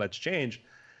 But now that's changed.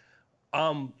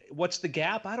 What's the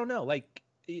gap? I don't know. Like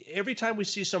every time we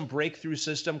see some breakthrough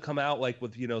system come out, like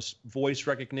with, voice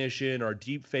recognition or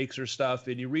deep fakes or stuff,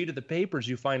 and you read the papers,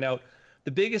 you find out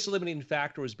the biggest limiting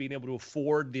factor was being able to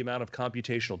afford the amount of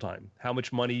computational time, how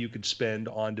much money you could spend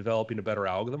on developing a better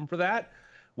algorithm for that,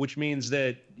 which means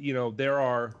that, there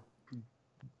are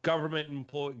government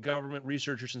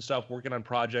researchers and stuff working on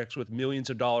projects with millions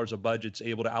of dollars of budgets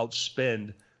able to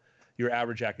outspend your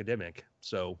average academic.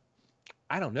 So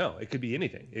I don't know. It could be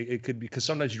anything. It could be, because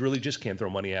sometimes you really just can't throw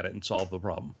money at it and solve the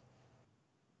problem.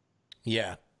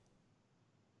 Yeah.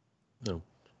 No.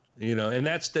 And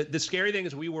that's the scary thing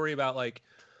is we worry about like,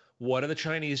 what are the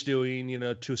Chinese doing,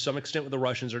 to some extent with the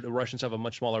Russians, or the Russians have a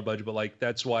much smaller budget, but like,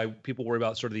 that's why people worry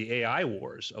about sort of the AI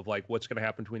wars of like, what's going to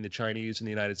happen between the Chinese and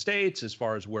the United States as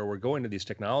far as where we're going to these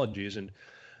technologies. And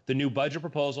the new budget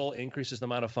proposal increases the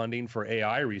amount of funding for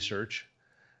AI research.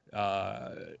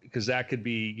 Because that could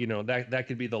be, that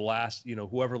could be the last,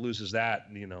 whoever loses that,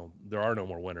 there are no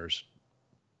more winners.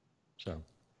 So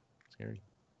scary.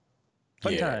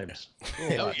 Fun times.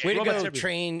 Way to go,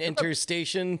 train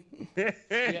interstation.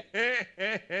 Yeah.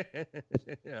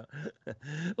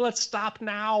 Let's stop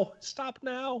now. Stop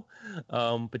now.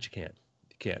 But you can't.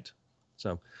 You can't.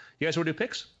 So, you guys want to do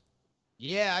picks?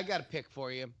 Yeah, I got a pick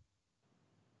for you.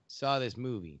 Saw this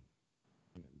movie.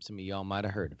 Some of y'all might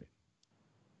have heard of it.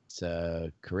 It's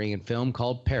a Korean film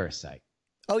called Parasite.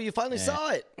 Oh, you finally saw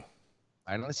it.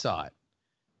 Finally saw it.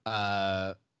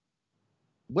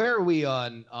 Where are we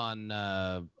on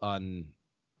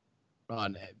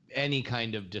any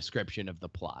kind of description of the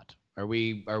plot? Are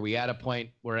we at a point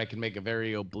where I can make a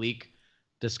very oblique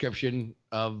description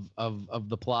of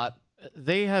the plot?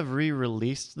 They have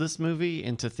re-released this movie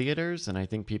into theaters, and I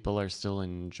think people are still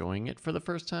enjoying it for the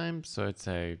first time. So I'd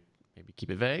say maybe keep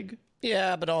it vague.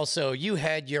 Yeah, but also you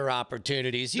had your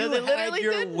opportunities. You No, they had literally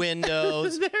your didn't.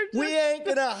 windows. We ain't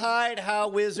gonna hide how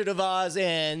Wizard of Oz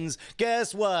ends.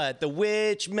 Guess what? The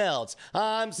witch melts.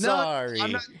 I'm sorry. No,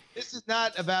 I'm not, this is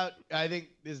not about. I think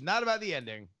this is not about the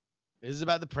ending. This is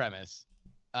about the premise,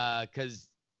 because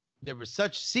there was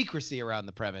such secrecy around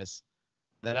the premise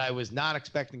that I was not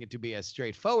expecting it to be as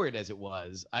straightforward as it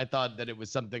was. I thought that it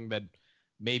was something that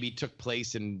maybe took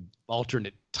place in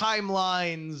alternate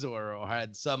timelines or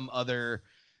had some other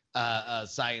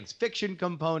science fiction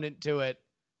component to it.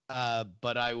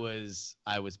 But I was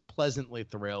pleasantly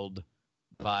thrilled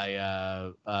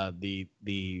by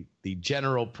the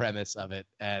general premise of it,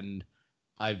 and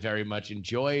I very much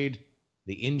enjoyed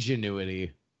the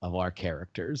ingenuity of our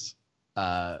characters.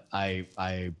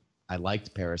 I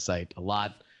liked Parasite a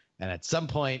lot, and at some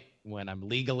point when I'm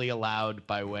legally allowed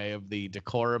by way of the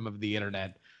decorum of the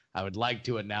internet, I would like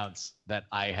to announce that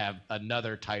I have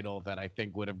another title that I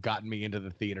think would have gotten me into the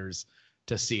theaters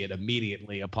to see it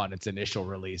immediately upon its initial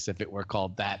release if it were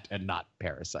called that and not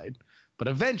Parasite. But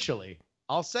eventually,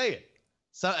 I'll say it.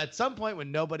 So at some point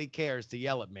when nobody cares to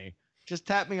yell at me, just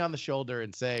tap me on the shoulder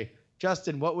and say,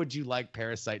 Justin, what would you like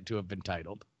Parasite to have been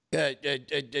titled?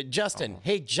 Justin,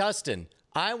 hey, Justin,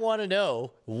 I want to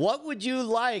know, what would you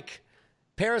like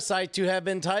Parasite to have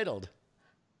been titled?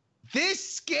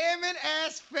 This scamming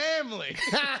ass family.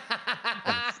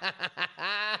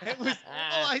 It was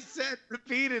all I said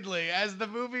repeatedly as the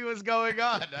movie was going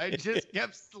on. I just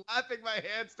kept slapping my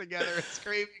hands together and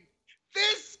screaming,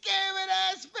 this scamming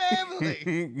ass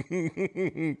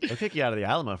family. They'll kick you out of the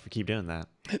Alamo if you keep doing that.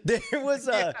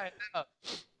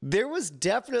 There was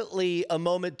definitely a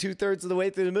moment 2/3 of the way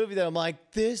through the movie that I'm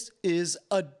like, this is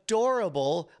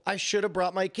adorable. I should have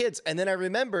brought my kids. And then I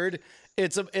remembered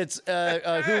it's who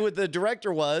the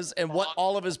director was and what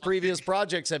all of his previous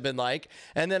projects have been like.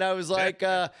 And then I was like,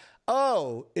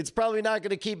 oh, it's probably not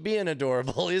going to keep being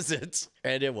adorable, is it?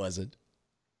 And it wasn't.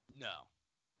 No.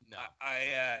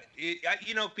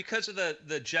 Because of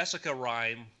the Jessica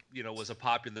rhyme, was a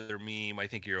popular meme. I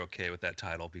think you're okay with that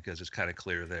title because it's kind of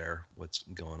clear there what's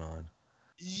going on.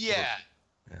 Yeah.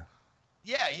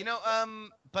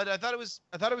 But I thought it was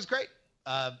great.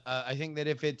 I think that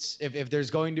if there's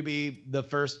going to be the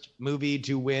first movie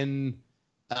to win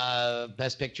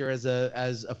Best Picture as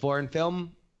a foreign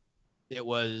film, it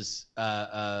was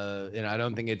I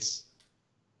don't think it's,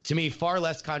 to me, far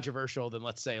less controversial than,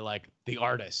 let's say, like The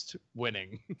Artist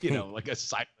winning, like a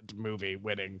silent movie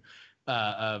winning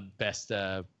best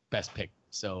pick.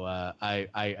 So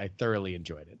I thoroughly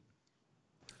enjoyed it.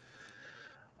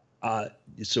 All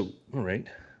right,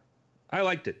 I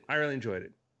liked it. I really enjoyed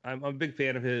it. I'm a big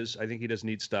fan of his. I think he does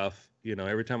neat stuff.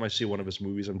 Every time I see one of his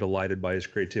movies, I'm delighted by his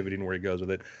creativity and where he goes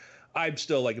with it. I'm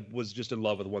still was just in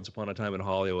love with Once Upon a Time in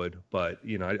Hollywood, but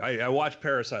I watched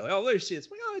Parasite. Like, oh, there you see it. It's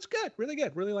like, oh, it's good,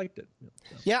 really liked it.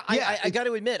 Yeah, I got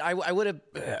to admit, I would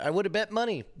have bet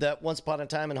money that Once Upon a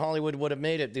Time in Hollywood would have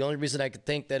made it. The only reason I could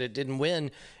think that it didn't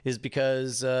win is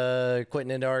because Quentin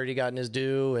had already gotten his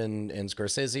due, and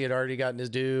Scorsese had already gotten his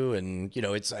due, and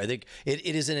I think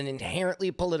it is an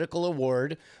inherently political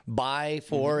award by,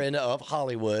 for, and of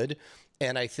Hollywood,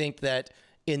 and I think that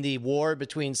in the war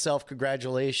between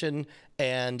self-congratulation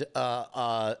and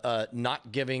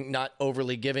not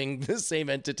overly giving the same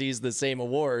entities the same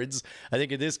awards, I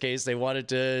think in this case they wanted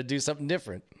to do something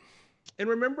different. And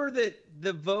remember that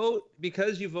the vote,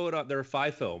 because you vote on, there are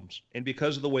 5 films, and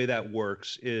because of the way that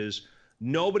works is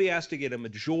nobody has to get a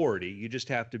majority. You just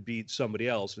have to beat somebody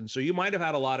else. And so you might have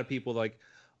had a lot of people like,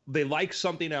 they like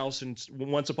something else, and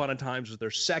Once Upon a Time was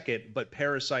their second, but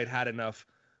Parasite had enough.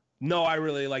 No, I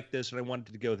really like this, and I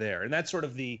wanted to go there. And that's sort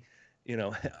of the,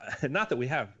 not that we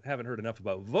haven't heard enough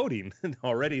about voting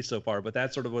already so far, but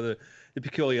that's sort of one of the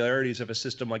peculiarities of a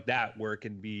system like that, where it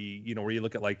can be, where you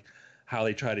look at like how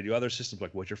they try to do other systems,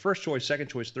 like what's your first choice, second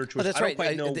choice, third choice. Oh, that's right.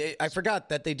 I forgot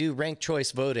that they do ranked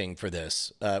choice voting for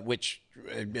this, which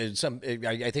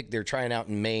I think they're trying out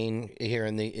in Maine here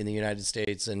in the United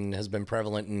States, and has been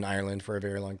prevalent in Ireland for a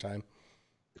very long time.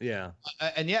 Yeah.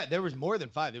 And there was more than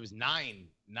 5. There was nine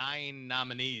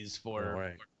nominees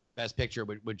for Best Picture,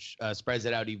 which spreads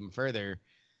it out even further.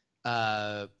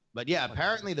 But yeah,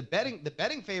 apparently the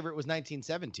betting favorite was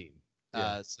 1917.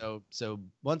 Yeah. So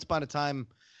Once Upon a Time,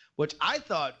 which I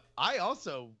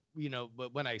also,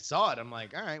 when I saw it, I'm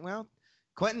like, all right, well,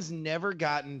 Quentin's never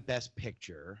gotten Best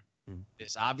Picture.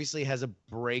 This obviously has a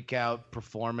breakout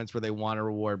performance where they want to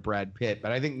reward Brad Pitt,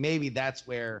 but I think maybe that's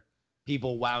where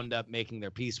people wound up making their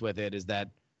peace with it, is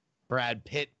that Brad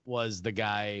Pitt was the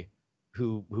guy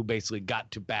who basically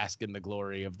got to bask in the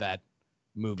glory of that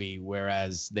movie,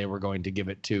 whereas they were going to give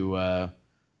it to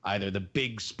either the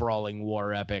big sprawling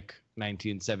war epic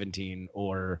 1917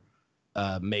 or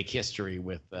make history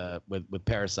with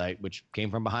Parasite, which came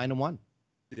from behind and won.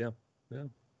 Yeah.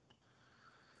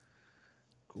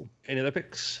 Cool. Any other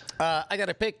picks? I got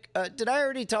a pick. Did I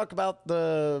already talk about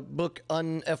the book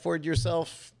Un-F-Word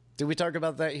Yourself? Did we talk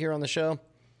about that here on the show?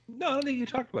 No, I don't think you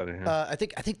talked about it. I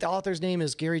think the author's name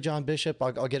is Gary John Bishop.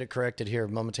 I'll get it corrected here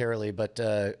momentarily, but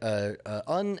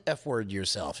Un-F-Word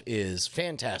Yourself is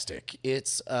fantastic.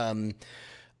 It's a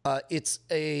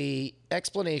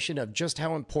explanation of just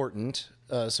how important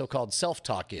so-called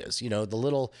self-talk is. The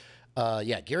little,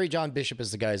 Gary John Bishop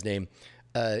is the guy's name.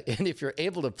 And if you're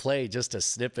able to play just a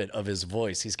snippet of his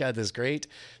voice, he's got this great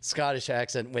Scottish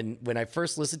accent. When I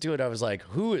first listened to it, I was like,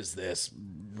 who is this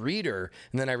reader?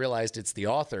 And then I realized it's the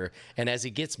author. And as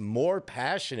he gets more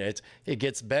passionate, it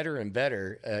gets better and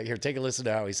better. Here, take a listen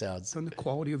to how he sounds. On the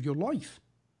quality of your life.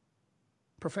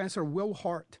 Professor Will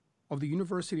Hart of the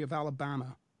University of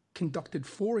Alabama conducted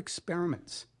 4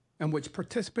 experiments in which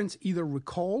participants either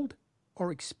recalled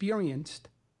or experienced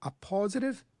a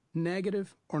positive,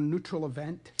 negative, or neutral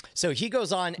event. So he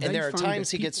goes on, and there are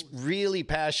times he gets really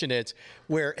passionate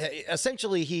where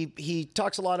essentially he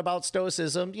talks a lot about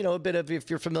Stoicism, you know, a bit of, if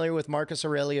you're familiar with Marcus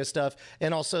Aurelius stuff,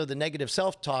 and also the negative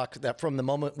self-talk that from the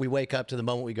moment we wake up to the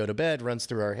moment we go to bed runs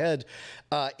through our head.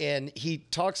 And he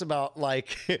talks about,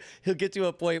 like, he'll get to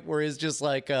a point where he's just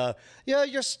like, yeah,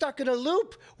 you're stuck in a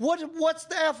loop. What's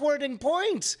the F-wording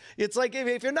point? It's like,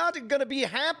 if you're not going to be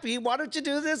happy, why don't you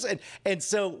do this? And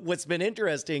so what's been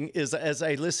interesting is, as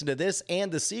I listen to this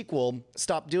and the sequel,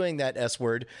 Stop Doing That S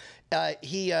Word,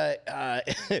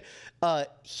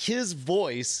 his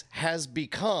voice has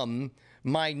become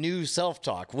my new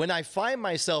self-talk. When I find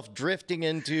myself drifting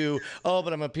into, oh,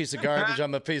 but I'm a piece of garbage,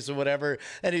 I'm a piece of whatever,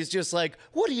 and he's just like,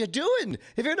 what are you doing?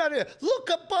 If you're not here,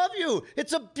 look above you.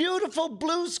 It's a beautiful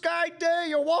blue sky day.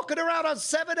 You're walking around on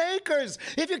 7 acres.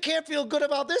 If you can't feel good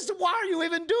about this, why are you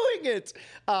even doing it?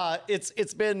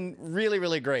 It's been really,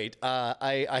 really great.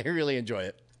 I really enjoy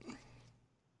it.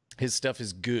 His stuff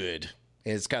is good.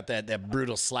 It's got that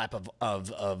brutal slap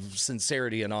of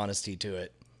sincerity and honesty to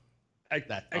it. I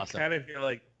kind of feel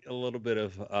like a little bit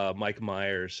of Mike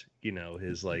Myers, you know,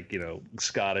 his, like, you know,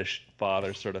 Scottish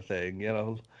father sort of thing, you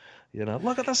know,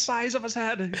 look at the size of his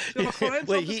head.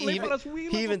 Well, he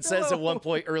even says at one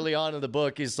point early on in the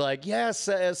book, he's like, yes,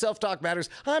 self-talk matters.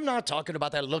 I'm not talking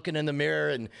about that looking in the mirror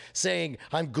and saying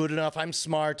I'm good enough, I'm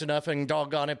smart enough, and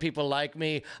doggone it, people like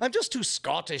me. I'm just too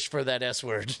Scottish for that S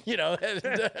word, you know.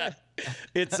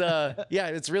 It's yeah,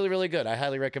 it's really, really good. I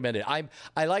highly recommend it.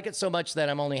 I like it so much that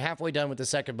I'm only halfway done with the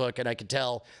second book, and I can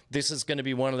tell this is going to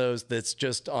be one of those that's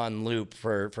just on loop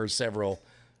for several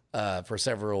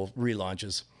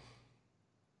relaunches.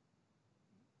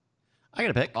 I got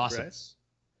to pick. Awesome.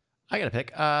 I got to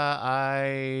pick.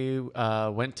 I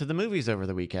went to the movies over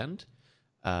the weekend.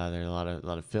 There are a lot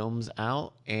of films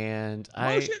out, and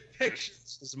Motion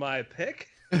Pictures is my pick.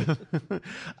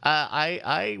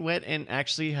 I went and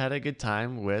actually had a good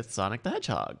time with Sonic the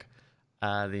Hedgehog,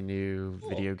 the new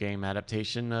video game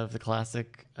adaptation of the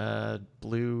classic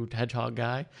blue hedgehog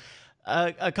guy.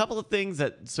 A couple of things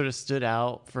that sort of stood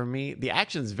out for me. The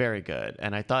action's very good,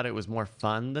 and I thought it was more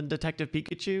fun than Detective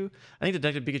Pikachu. I think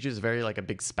Detective Pikachu is very like a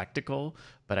big spectacle,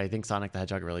 but I think Sonic the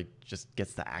Hedgehog really just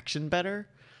gets the action better.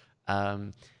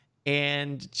 And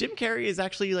Jim Carrey is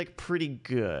actually like pretty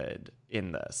good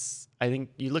in this. I think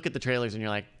you look at the trailers and you're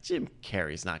like, Jim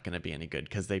Carrey's not going to be any good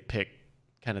because they pick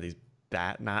kind of these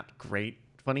not great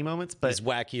funny moments, but he's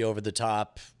wacky, over the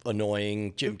top,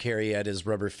 annoying. Jim Carrey at his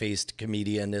rubber-faced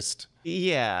comedianist.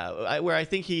 Yeah, where I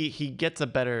think he gets a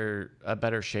better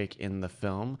shake in the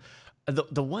film.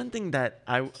 The one thing that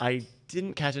I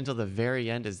didn't catch until the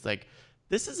very end is, like,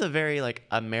 this is a very like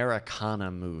Americana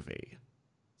movie,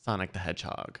 Sonic the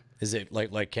Hedgehog. Is it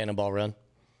like Cannonball Run?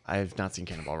 I've not seen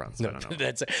Cannonball Run, so I don't know.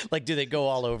 That's like, do they go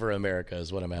all over America?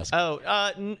 Is what I'm asking.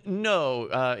 Oh,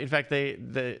 no. In fact,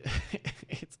 it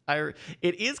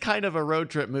is kind of a road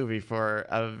trip movie for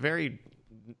a very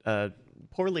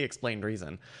poorly explained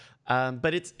reason.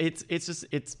 But it's I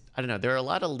don't know. There are a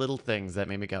lot of little things that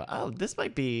made me go, oh, this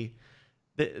might be.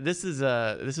 This is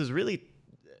really.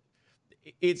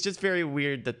 It's just very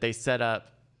weird that they set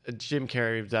up Jim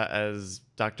Carrey as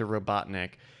Dr.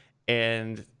 Robotnik,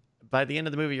 and by the end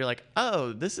of the movie, you're like,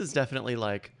 oh, this is definitely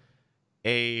like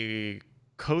a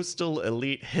coastal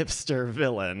elite hipster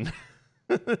villain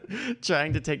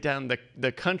trying to take down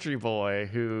the country boy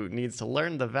who needs to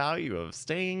learn the value of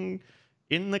staying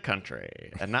in the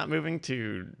country and not moving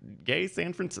to gay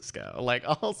San Francisco. Like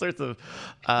all sorts of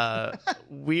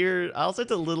all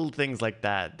sorts of little things like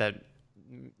that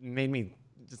made me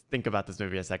just think about this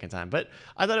movie a second time. But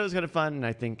I thought it was kind of fun, and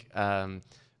I think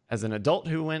as an adult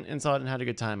who went and saw it and had a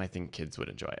good time, I think kids would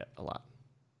enjoy it a lot.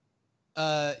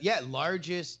 Yeah,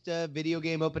 largest video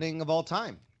game opening of all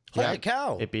time. Holy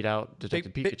cow! It beat out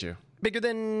Detective Pikachu. Bigger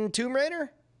than Tomb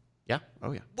Raider? Yeah.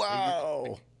 Oh, yeah.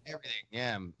 Wow. Everything.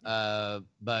 Yeah.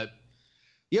 But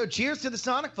cheers to the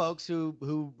Sonic folks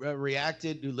who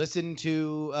reacted, who listened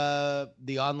to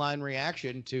the online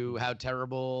reaction to how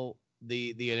terrible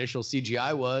the initial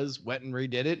CGI was, went and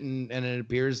redid it, and it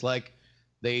appears like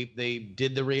they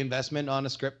did the reinvestment on a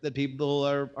script that people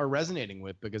are resonating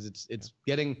with, because it's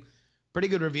getting pretty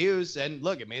good reviews, and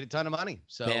look, it made a ton of money.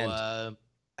 So Man.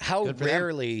 How Good for them.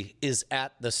 rarely is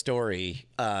at the story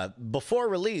before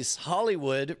release,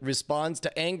 Hollywood responds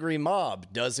to angry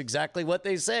mob, does exactly what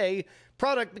they say,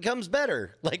 product becomes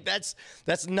better. Like that's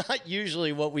not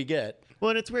usually what we get.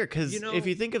 Well, and it's weird because if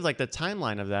you think of like the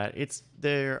timeline of that, it's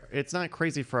not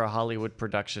crazy for a Hollywood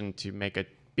production to make a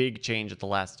big change at the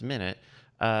last minute.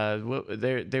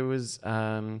 There was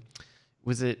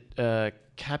it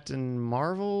Captain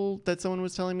Marvel that someone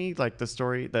was telling me, like the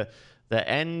story, the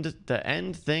end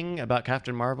thing about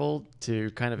Captain Marvel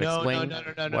to kind of explain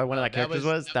why one of that characters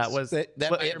was.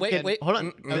 Wait, hold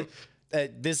on.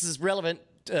 This is relevant.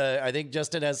 I think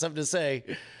Justin has something to say.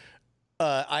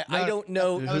 I don't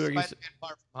know. That was Spider-Man Far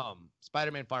From Home.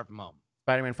 Spider-Man Far From Home.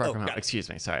 Spider-Man Far From Home. got it. Excuse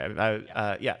me. Sorry.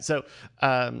 Yeah. So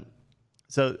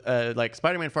like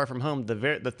Spider-Man Far From Home,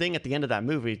 the thing at the end of that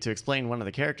movie to explain one of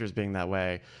the characters being that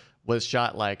way was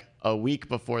shot like a week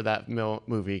before that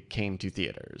movie came to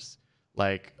theaters.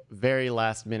 Like very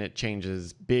last minute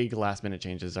changes, big last minute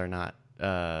changes are not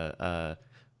rare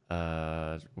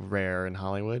in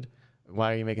Hollywood.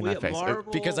 Why are you making that face?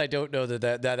 Because I don't know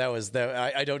that was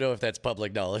I don't know if that's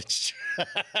public knowledge.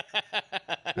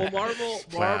 Well, Marvel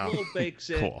bakes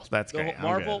it. Cool. That's great.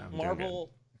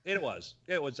 Marvel. It was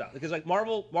out because like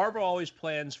Marvel always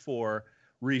plans for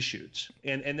reshoots,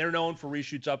 and they're known for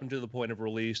reshoots up until the point of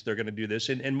release. They're going to do this,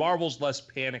 and Marvel's less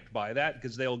panicked by that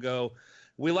because they'll go,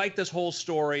 we like this whole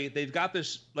story. They've got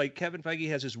this, like Kevin Feige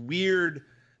has this weird.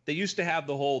 They used to have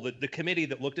the committee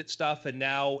that looked at stuff, and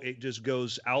now it just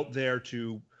goes out there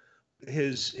to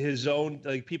his own,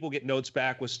 like people get notes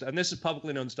back with stuff, and this is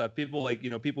publicly known stuff. People like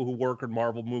people who work on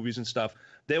Marvel movies and stuff,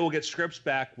 they will get scripts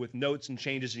back with notes and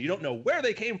changes, and you don't know where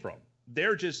they came from.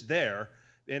 They're just there,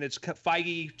 and it's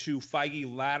Feige to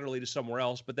Feige laterally to somewhere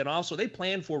else. But then also they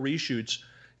plan for reshoots.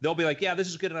 They'll be like, yeah, this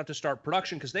is good enough to start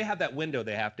production because they have that window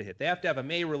they have to hit. They have to have a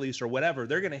May release or whatever.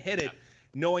 They're going to hit it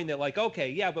knowing that like,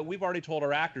 okay, yeah, but we've already told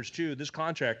our actors too, this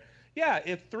contract, yeah,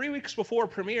 if 3 weeks before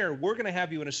premiere, we're going to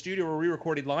have you in a studio or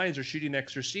re-recorded lines or shooting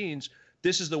extra scenes,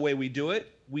 this is the way we do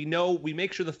it. We know, we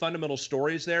make sure the fundamental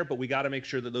story is there, but we got to make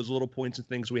sure that those little points and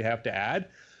things we have to add.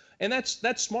 And that's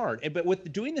smart. But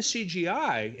with doing the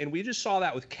CGI, and we just saw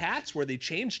that with Cats where they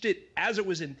changed it as it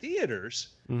was in theaters,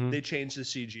 they changed the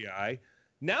CGI.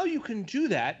 Now you can do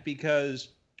that because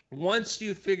once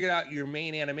you've figured out your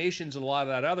main animations and a lot of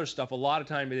that other stuff, a lot of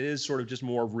time it is sort of just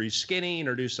more of reskinning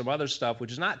or do some other stuff,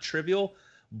 which is not trivial,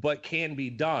 but can be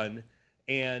done.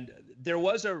 And there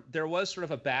was sort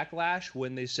of a backlash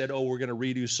when they said, oh, we're going to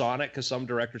redo Sonic, because some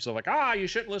directors are like, you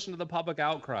shouldn't listen to the public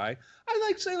outcry. I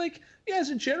like to say, like, yes,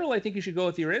 in general, I think you should go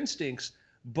with your instincts.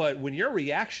 But when your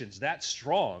reaction's that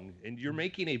strong and you're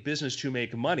making a business to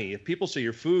make money, if people say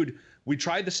your food, we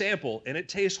tried the sample and it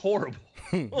tastes horrible.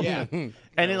 Yeah. And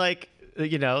it, like,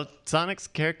 Sonic's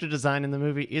character design in the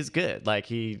movie is good. Like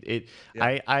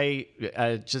I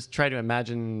just try to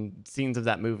imagine scenes of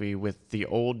that movie with the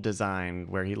old design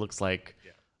where he looks like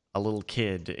a little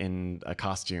kid in a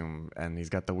costume and he's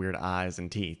got the weird eyes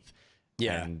and teeth.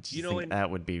 Yeah. And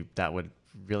that would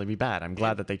really be bad. I'm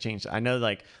glad that they changed it. I know,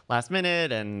 like, last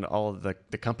minute and all of the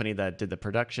company that did the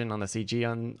production on the CG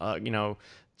on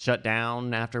shut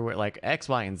down after like X,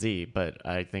 Y, and Z, but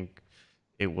I think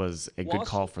it was a good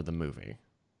call for the movie.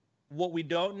 What we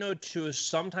don't know too is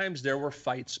sometimes there were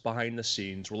fights behind the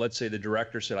scenes where, let's say, the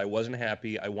director said, I wasn't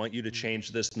happy, I want you to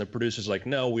change this, and the producer's like,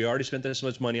 no, we already spent this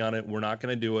much money on it, we're not going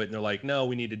to do it. And they're like, no,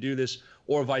 we need to do this,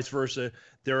 or vice versa.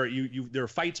 There are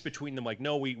fights between them, like,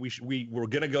 no, we're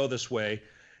going to go this way.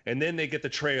 And then they get the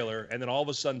trailer, and then all of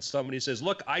a sudden somebody says,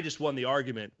 look, I just won the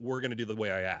argument, we're going to do the way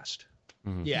I asked.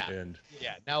 Yeah. And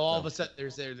Now all of a sudden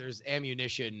there's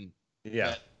ammunition.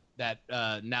 Yeah. That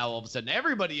now all of a sudden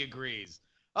everybody agrees.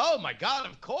 Oh my God!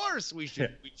 Of course we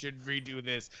should redo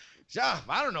this.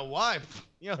 I don't know why.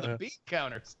 The beat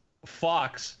counters.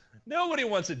 Fox. Nobody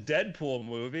wants a Deadpool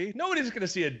movie. Nobody's going to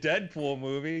see a Deadpool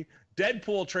movie.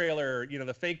 Deadpool trailer.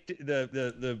 The fake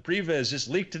the previs just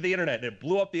leaked to the internet and it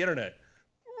blew up the internet.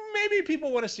 Maybe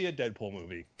people want to see a Deadpool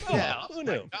movie. Who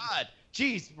knew? My God.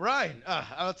 Jeez, Ryan,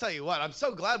 I'll tell you what, I'm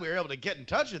so glad we were able to get in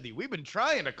touch with you. We've been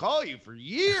trying to call you for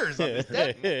years on this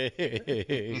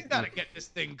Deadpool. You got to get this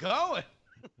thing going.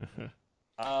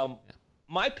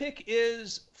 My pick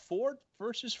is Ford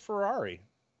versus Ferrari.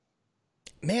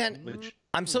 Man,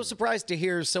 I'm so surprised to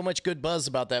hear so much good buzz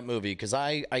about that movie because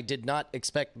I did not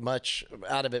expect much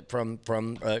out of it from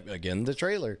again, the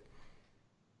trailer.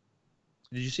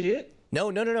 Did you see it?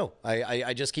 No.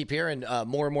 I just keep hearing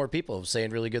more and more people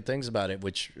saying really good things about it,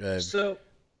 which... So,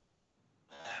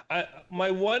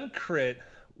 my one crit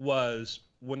was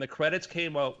when the credits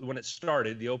came up, when it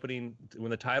started, the opening, when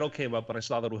the title came up, and I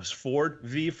saw that it was Ford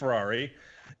v Ferrari,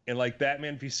 and like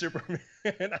Batman v Superman,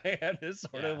 I had this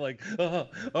sort of like, oh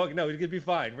no, we're gonna be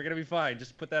fine. We're gonna be fine.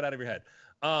 Just put that out of your head.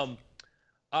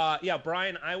 Yeah,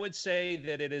 Brian, I would say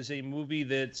that it is a movie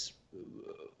that's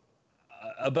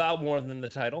about more than the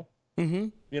title. Mm-hmm.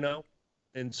 You know,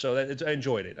 and so I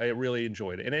enjoyed it. I really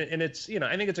enjoyed it, and it's, you know,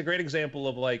 I think it's a great example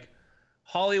of like,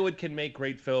 Hollywood can make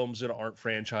great films that aren't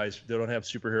franchised. They don't have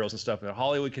superheroes and stuff. And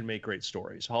Hollywood can make great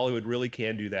stories. Hollywood really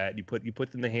can do that. You put them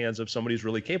in the hands of somebody who's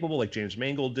really capable, like James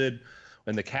Mangold did,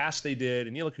 and the cast they did.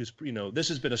 And you look who's, you know, this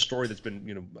has been a story that's been,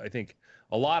 you know, I think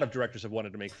a lot of directors have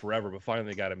wanted to make forever, but finally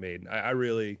they got it made. I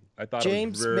thought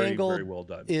James it was very, Mangold very well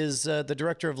done. is the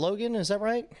director of Logan. Is that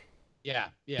right? Yeah.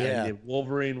 And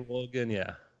Wolverine, Logan,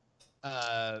 yeah.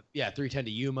 310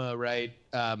 to Yuma, right?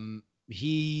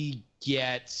 He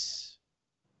gets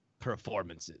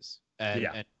performances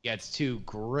and gets two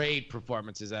great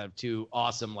performances out of two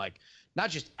awesome, like,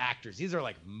 not just actors, these are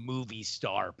like movie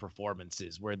star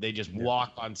performances where they just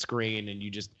walk on screen and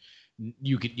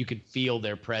you can feel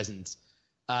their presence.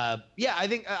 I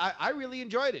think I really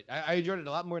enjoyed it. I enjoyed it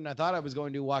a lot more than I thought I was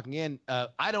going to walking in.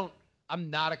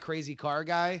 I'm not a crazy car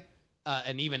guy,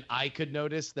 and even I could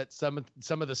notice that some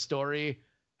of the story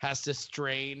has to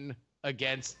strain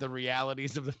against the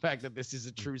realities of the fact that this is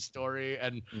a true story,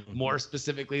 and more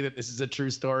specifically that this is a true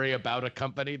story about a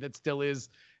company that still is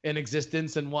in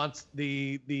existence and wants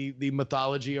the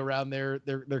mythology around their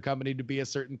company to be a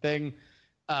certain thing.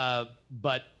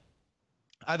 But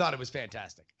I thought it was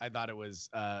fantastic. I thought it was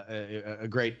a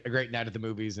great night at the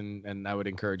movies, and I would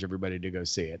encourage everybody to go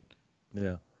see it.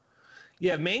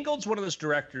 Yeah, Mangold's one of those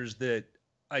directors that,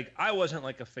 like, I wasn't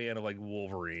like a fan of like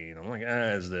Wolverine. I'm like,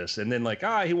 is this? And then like,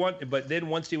 but then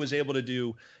once he was able to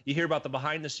do, you hear about the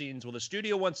behind the scenes. Well, the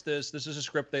studio wants this. This is a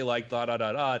script they like.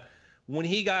 When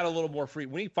he got a little more free,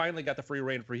 when he finally got the free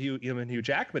reign for him and Hugh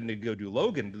Jackman to go do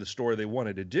Logan, to the story they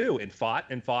wanted to do, and fought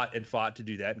to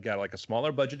do that, and got like a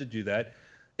smaller budget to do that.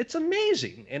 It's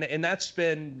amazing, and that's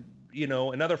been, you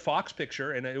know, another Fox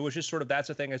picture, and it was just sort of, that's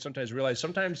the thing I sometimes realize.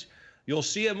 Sometimes you'll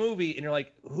see a movie and you're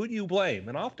like, who do you blame?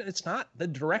 And often it's not the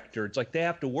director. It's like they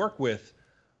have to work with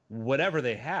whatever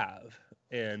they have.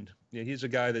 And he's a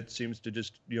guy that seems to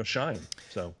just, you know, shine.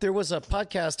 So there was a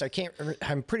podcast,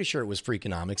 I'm pretty sure it was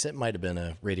Freakonomics. It might have been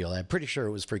a Radio Lab. Pretty sure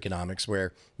it was Freakonomics,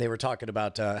 where they were talking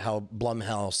about how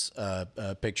Blumhouse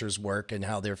pictures work and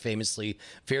how they're famously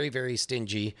very, very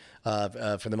stingy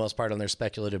for the most part on their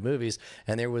speculative movies.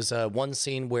 And there was one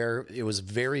scene where it was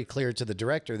very clear to the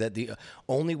director that the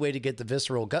only way to get the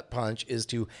visceral gut punch is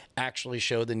to actually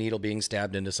show the needle being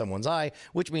stabbed into someone's eye,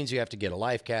 which means you have to get a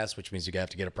life cast, which means you have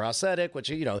to get a prosthetic, which,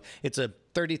 you know, it's a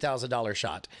 $30,000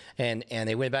 shot. And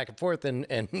they went back and forth, and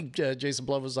Jason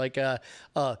Blum was like,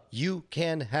 you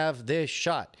can have this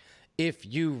shot if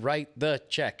you write the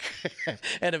check.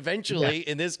 And eventually,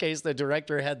 in this case, the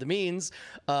director had the means,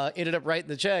 ended up writing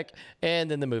the check, and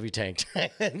then the movie tanked.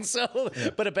 And so,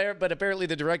 but apparently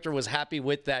the director was happy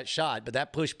with that shot. But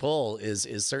that push-pull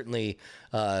is certainly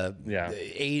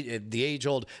the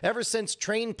age-old. Ever since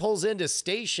Train pulls into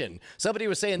station, somebody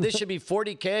was saying this should be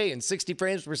 40K and 60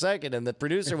 frames per second, and the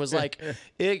producer was like,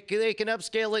 they can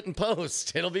upscale it in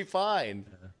post. It'll be fine.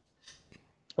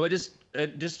 Well, just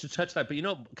to touch that, but you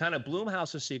know, kind of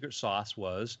Blumhouse's secret sauce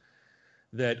was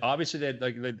that obviously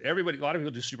everybody, a lot of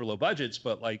people do super low budgets,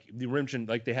 but like the mentioned,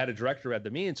 like they had a director at the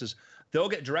means, is they'll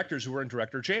get directors who were in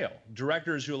director jail,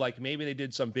 directors who like maybe they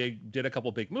did a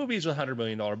couple big movies with $100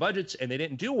 million budgets and they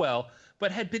didn't do well,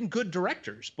 but had been good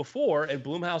directors before, and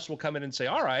Blumhouse will come in and say,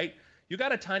 all right, you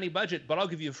got a tiny budget, but I'll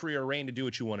give you a freer reign to do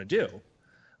what you want to do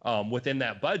within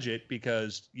that budget,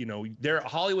 because you know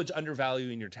Hollywood's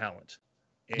undervaluing your talent.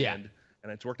 And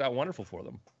it's worked out wonderful for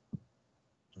them.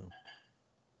 So.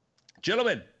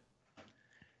 Gentlemen,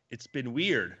 it's been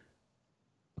weird.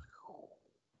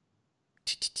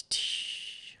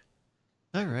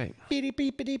 All right. Okay.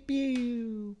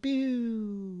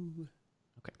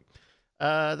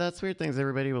 That's Weird Things,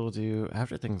 everybody. We'll do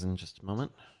After Things in just a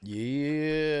moment.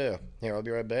 Yeah. Here, I'll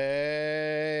be right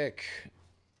back.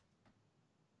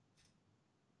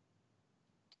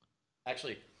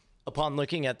 Actually, upon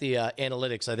looking at the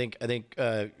analytics, I think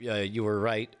you were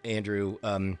right, Andrew.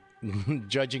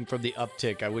 Judging from the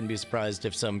uptick, I wouldn't be surprised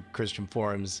if some Christian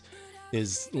forums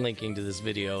is linking to this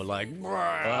video. Like,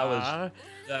 that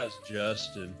was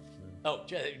Justin. Oh,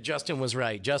 Justin was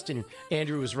right.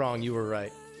 Andrew was wrong. You were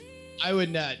right. I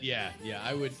would not. Yeah.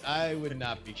 I would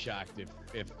not be shocked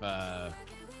if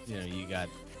you got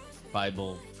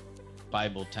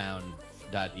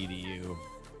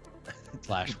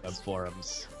bibletown.edu/web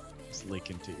forums. It's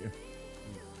leaking to you.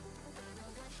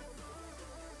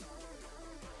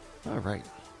 All right.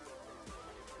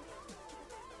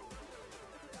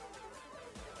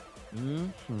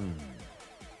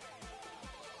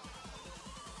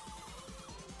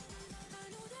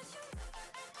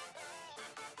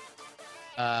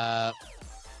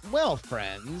 Well,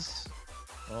 friends.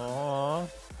 Aww.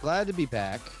 Glad to be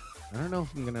back. I don't know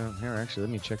if I'm gonna. Here, actually, let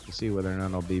me check to see whether or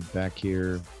not I'll be back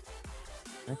here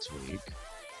next week.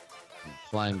 I'm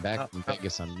flying back from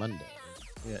Vegas on Monday.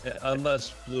 Yeah,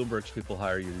 unless Bloomberg's people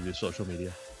hire you to do social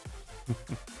media.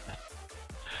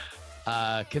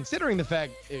 Considering the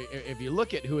fact, if you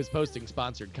look at who is posting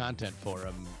sponsored content for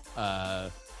them,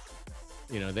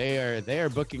 they are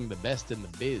booking the best in the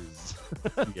biz.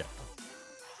 Yeah.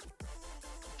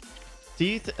 Do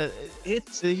you?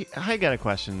 I got a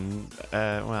question.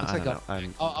 Well, I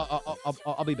don't know.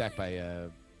 I'll be back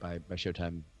by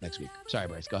showtime next week. Sorry,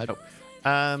 Bryce. Go ahead.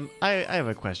 I have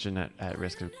a question at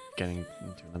risk of getting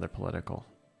into another political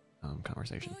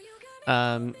conversation.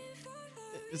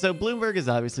 So Bloomberg is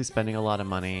obviously spending a lot of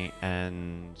money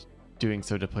and doing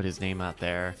so to put his name out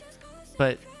there.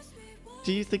 But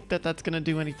do you think that that's going to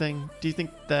do anything? Do you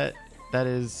think that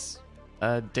is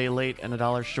a day late and a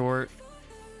dollar short?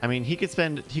 I mean, he could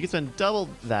spend double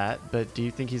that, but do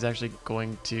you think he's actually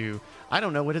going to? I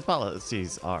don't know what his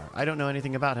policies are. I don't know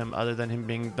anything about him other than him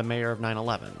being the mayor of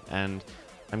 9/11, and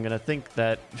I'm gonna think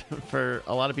that for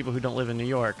a lot of people who don't live in New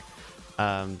York,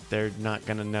 they're not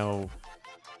gonna know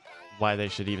why they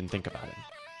should even think about it.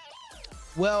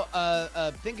 Well,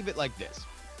 think of it like this: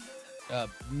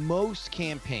 most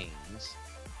campaigns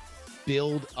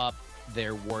build up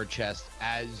their war chest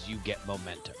as you get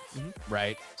momentum,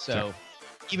 right? So. Sure.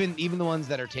 Even the ones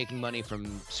that are taking money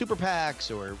from super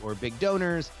PACs or big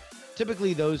donors,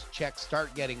 typically those checks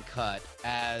start getting cut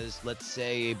as, let's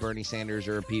say, a Bernie Sanders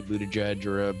or a Pete Buttigieg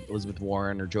or a Elizabeth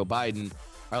Warren or Joe Biden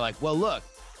are like, well, look,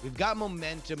 we've got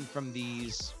momentum from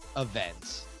these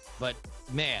events, but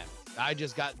man, I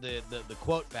just got the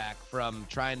quote back from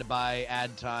trying to buy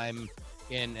ad time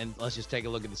and let's just take a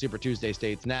look at the Super Tuesday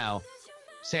states now: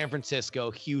 San Francisco,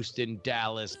 Houston,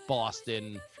 Dallas,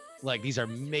 Boston. Like, these are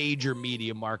major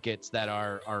media markets that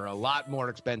are a lot more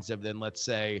expensive than, let's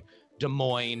say, Des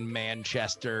Moines,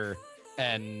 Manchester,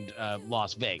 and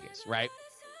Las Vegas, right?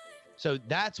 So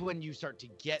that's when you start to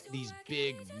get these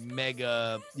big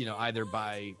mega, either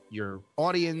by your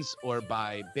audience or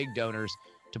by big donors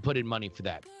to put in money for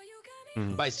that.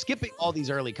 By skipping all these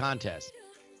early contests,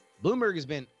 Bloomberg has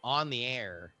been on the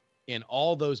air in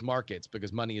all those markets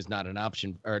because money is not an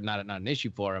option or not an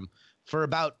issue for him for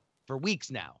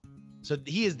weeks now. So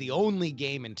he is the only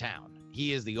game in town.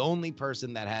 He is the only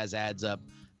person that has ads up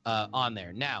on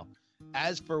there. Now,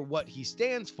 as for what he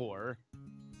stands for,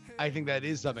 I think that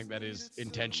is something that is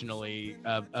intentionally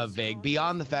vague,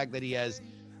 beyond the fact that he has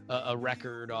a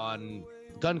record on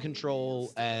gun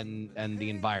control and the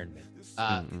environment.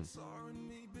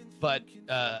 But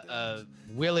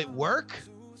will it work?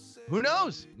 Who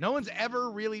knows? No one's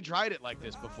ever really tried it like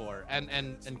this before.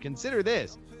 And consider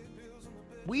this.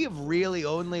 We have really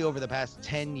only over the past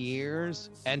 10 years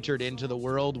entered into the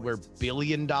world where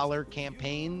billion-dollar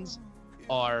campaigns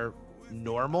are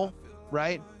normal,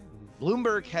 right?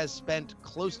 Bloomberg has spent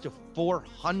close to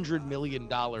 $400 million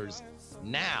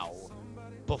now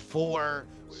before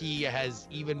he has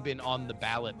even been on the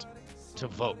ballot to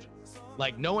vote.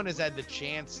 Like, no one has had the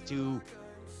chance to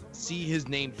see his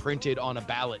name printed on a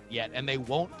ballot yet, and they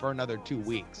won't for another 2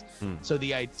 weeks. So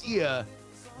the idea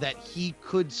that he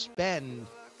could spend,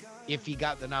 if he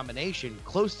got the nomination,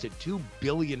 close to $2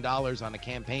 billion on a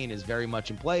campaign is very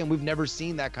much in play, and we've never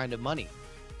seen that kind of money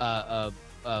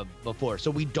before,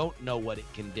 so we don't know what it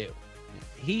can do.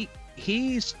 I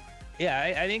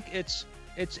think it's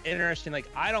interesting. Like,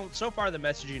 so far the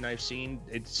messaging I've seen,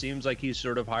 it seems like he's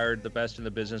sort of hired the best in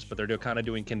the business, but they're kind of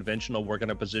doing conventional work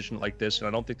in a position like this, and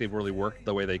I don't think they've really worked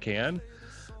the way they can.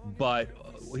 But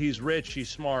he's rich, he's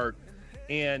smart,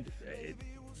 and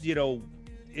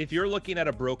if you're looking at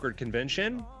a brokered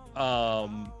convention,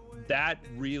 that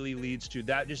really leads to,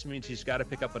 that just means he's got to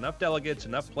pick up enough delegates,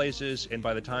 enough places, and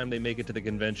by the time they make it to the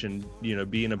convention,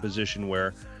 be in a position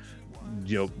where,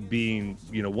 being,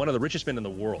 one of the richest men in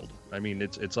the world. I mean,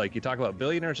 it's like, you talk about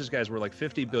billionaires, this guy's worth like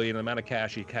 50 billion, the amount of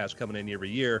cash he has coming in every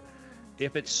year.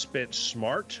 If it's spent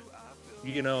smart,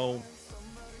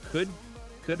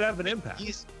 could have an impact.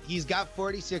 He's got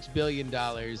 $46 billion,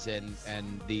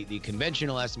 and the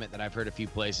conventional estimate that I've heard a few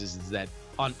places is that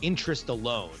on interest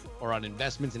alone, or on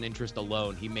investments and interest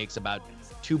alone, he makes about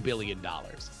 $2 billion.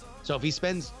 So if he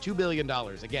spends $2 billion,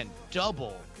 again,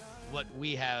 double what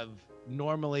we have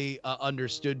normally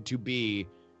understood to be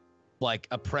like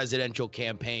a presidential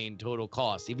campaign total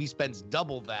cost. If he spends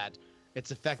double that,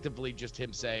 It's effectively just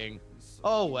him saying,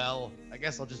 "Oh well, I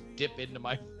guess I'll just dip into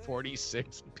my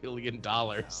 $46 billion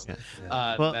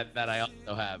Well- that I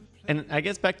also have." And I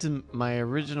guess back to my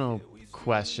original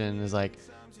question is like,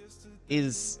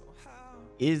 is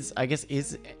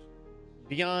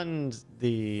beyond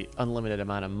the unlimited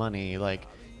amount of money, like,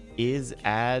 is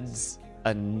ads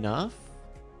enough?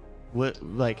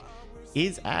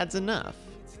 Is ads enough?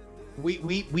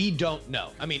 We don't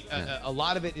know. I mean, a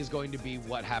lot of it is going to be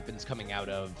what happens coming out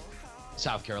of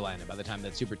South Carolina. By the time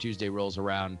that Super Tuesday rolls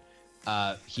around,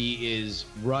 he is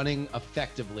running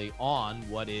effectively on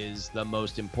what is the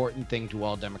most important thing to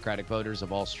all Democratic voters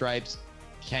of all stripes.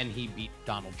 Can he beat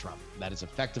Donald Trump? That is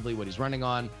effectively what he's running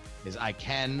on.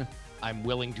 I'm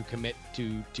willing to commit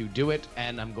to do it,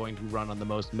 and I'm going to run on the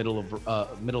most middle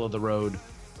of the road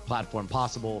platform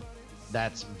possible.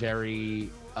 That's very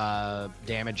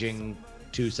damaging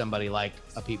to somebody like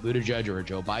a Pete Buttigieg or a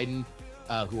Joe Biden,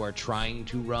 who are trying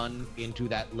to run into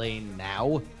that lane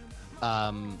now.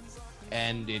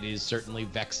 And it is certainly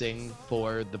vexing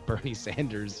for the Bernie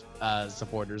Sanders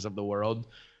supporters of the world,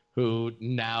 who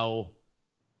now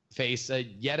face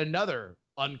yet another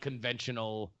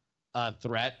unconventional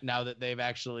threat, now that they've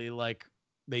actually,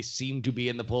 they seem to be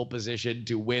in the pole position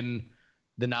to win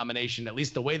the nomination, at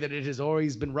least the way that it has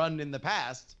always been run in the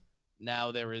past.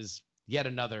 Now there is yet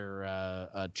another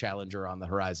challenger on the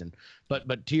horizon.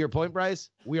 But to your point, Bryce,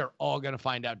 we are all going to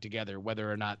find out together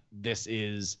whether or not this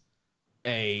is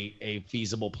a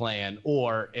feasible plan,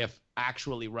 or if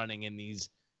actually running in these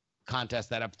contests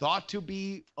that have thought to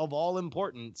be of all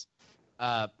importance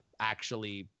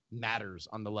actually matters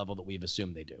on the level that we've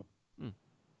assumed they do.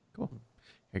 Cool.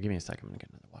 Here, give me a second. I'm gonna get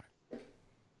another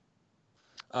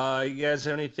water. You guys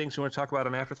have any things you want to talk about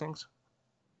on After Things?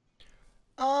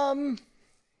 I mean,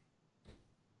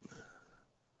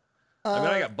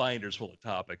 I got binders full of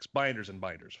topics, binders and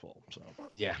binders full. So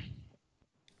Yeah.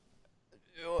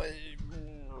 I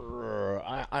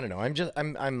don't know.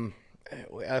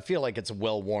 I feel like it's a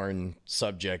well-worn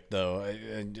subject, though.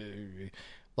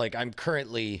 I'm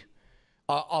currently,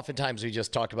 oftentimes we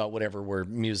just talk about whatever we're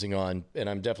musing on, and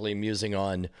I'm definitely musing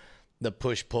on the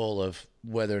push-pull of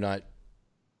whether or not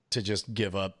to just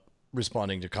give up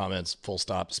responding to comments full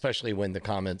stop, especially when the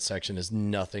comment section is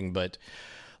nothing but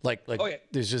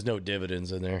there's just no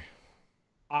dividends in there.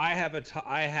 I have an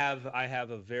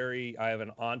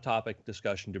on-topic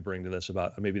discussion to bring to this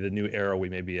about maybe the new era we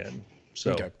may be in.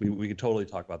 So Okay. we could totally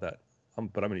talk about that.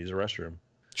 But I'm going to use the restroom.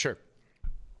 Sure.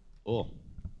 Cool.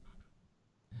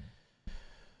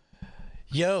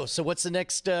 Yo, so what's the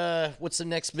next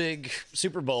big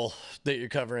Super Bowl that you're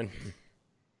covering?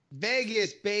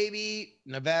 Vegas, baby.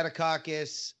 Nevada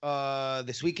caucus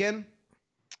this weekend.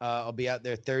 I'll be out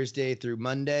there Thursday through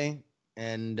Monday.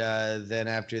 And then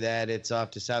after that, it's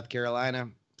off to South Carolina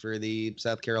for the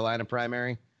South Carolina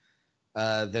primary.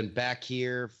 Then back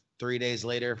here 3 days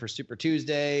later for Super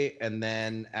Tuesday. And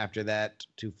then after that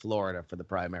to Florida for the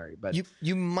primary. But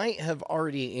You might have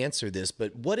already answered this,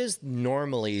 but what is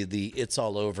normally the it's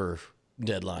all over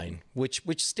deadline?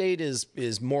 Which state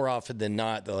is more often than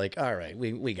not, they're like, all right,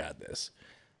 we got this.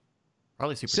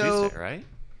 Probably Super Tuesday, right?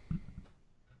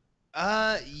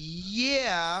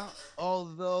 Yeah,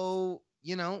 although,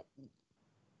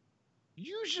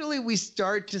 usually we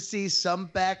start to see some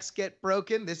backs get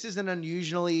broken. This is an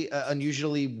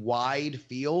unusually wide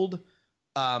field.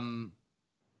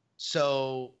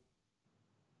 So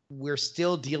we're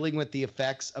still dealing with the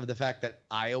effects of the fact that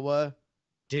Iowa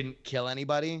didn't kill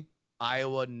anybody.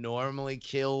 Iowa normally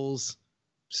kills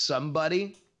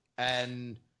somebody,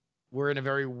 and we're in a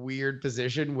very weird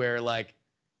position where,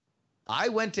 I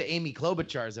went to Amy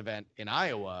Klobuchar's event in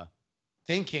Iowa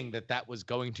thinking that was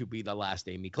going to be the last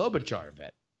Amy Klobuchar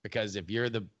event, because if you're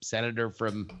the senator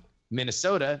from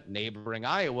Minnesota, neighboring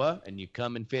Iowa, and you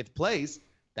come in 5th place,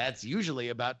 that's usually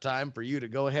about time for you to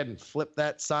go ahead and flip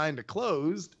that sign to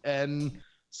closed and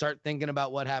start thinking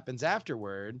about what happens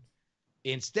afterward.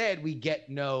 Instead, we get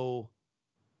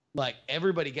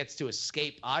everybody gets to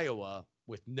escape Iowa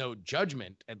with no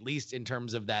judgment, at least in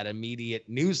terms of that immediate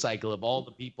news cycle of all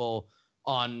the people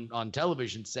on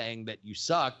television saying that you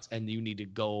sucked and you need to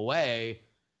go away.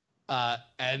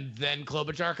 And then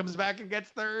Klobuchar comes back and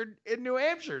gets 3rd in New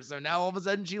Hampshire. So now all of a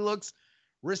sudden she looks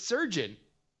resurgent.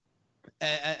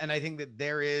 And I think that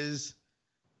there is,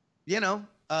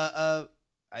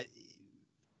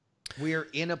 we're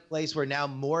in a place where now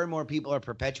more and more people are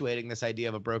perpetuating this idea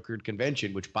of a brokered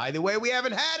convention, which, by the way, we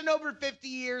haven't had in over 50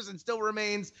 years and still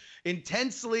remains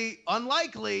intensely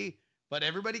unlikely. But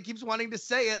everybody keeps wanting to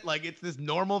say it like it's this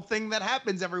normal thing that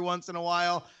happens every once in a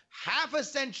while. Half a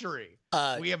century.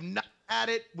 We have not had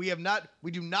it. We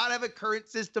do not have a current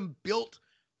system built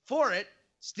for it.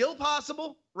 Still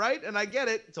possible, right? And I get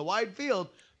it. It's a wide field.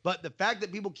 But the fact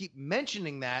that people keep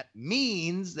mentioning that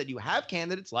means that you have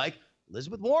candidates like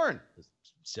Elizabeth Warren,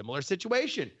 similar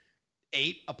situation,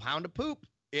 ate a pound of poop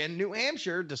in New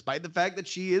Hampshire, despite the fact that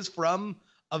she is from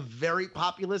a very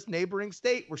populous neighboring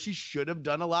state where she should have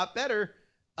done a lot better.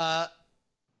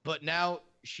 But now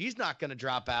she's not going to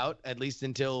drop out, at least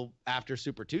until after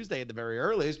Super Tuesday at the very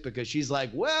earliest, because she's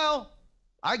like, well,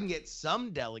 I can get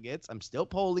some delegates. I'm still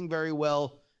polling very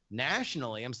well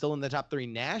nationally. I'm still in the top 3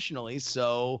 nationally.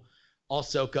 So I'll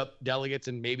soak up delegates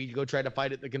and maybe go try to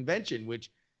fight at the convention,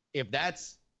 which if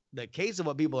that's the case of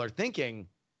what people are thinking,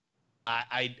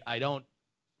 I don't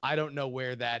know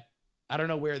where that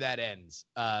ends.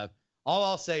 All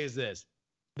I'll say is this: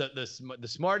 the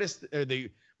smartest or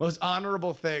the most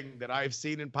honorable thing that I've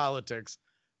seen in politics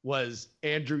was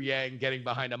Andrew Yang getting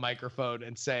behind a microphone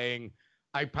and saying,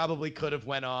 I probably could have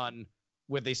went on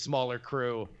with a smaller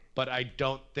crew, but I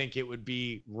don't think it would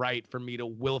be right for me to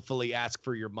willfully ask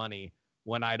for your money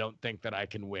when I don't think that I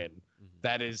can win. Mm-hmm.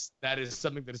 That is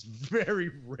something that is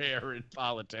very rare in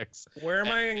politics. Where am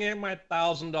I going to get my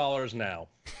 $1,000 now?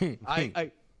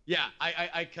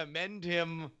 I commend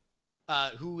him,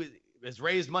 who has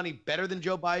raised money better than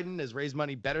Joe Biden, has raised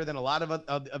money better than a lot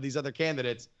of these other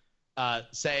candidates,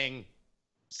 saying,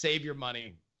 save your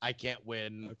money. I can't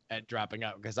win at dropping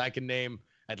out, because I can name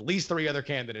at least 3 other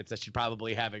candidates that should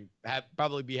probably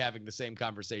be having the same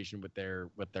conversation with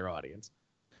their audience.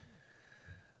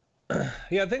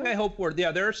 Yeah, I hope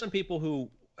there are some people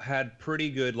who had pretty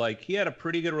good, he had a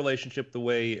pretty good relationship the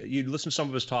way you listen to some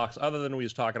of his talks, other than when he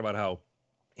was talking about how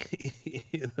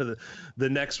the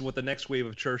next wave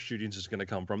of church shootings is going to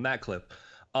come from, that clip.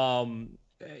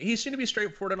 He seemed to be a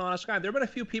straightforward and honest guy. There have been a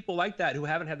few people like that who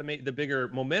haven't had the bigger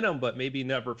momentum, but maybe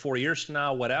never 4 years from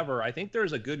now, whatever. I think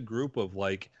there's a good group of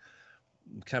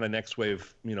kind of next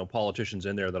wave, politicians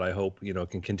in there that I hope,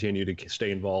 can continue to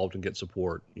stay involved and get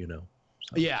support, So.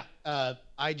 Yeah.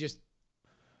 I just,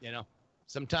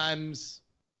 sometimes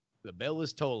the bell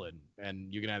is tolling,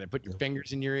 and you can either put your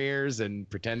fingers in your ears and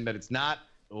pretend that it's not,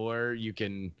 or you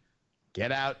can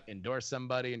get out, endorse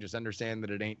somebody, and just understand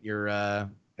that it ain't your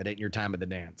time of the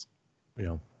dance.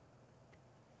 So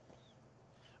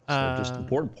just the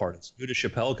important part is, who does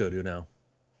Chappelle go to now?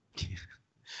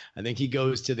 I think he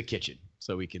goes to the kitchen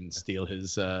so we can steal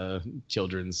his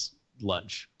children's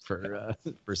lunch for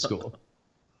school.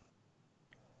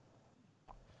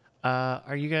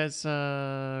 Are you guys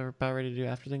about ready to do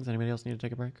after things? Anybody else need to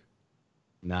take a break?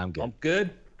 No, I'm good. I'm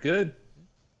good. Good.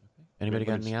 Anybody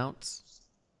got any outs?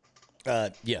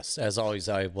 Yes, as always,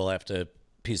 I will have to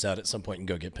peace out at some point and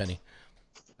go get Penny.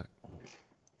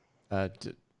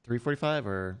 3:45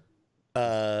 or?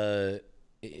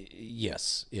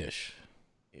 Yes, ish.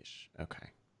 Okay.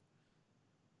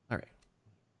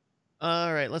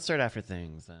 All right. Let's start after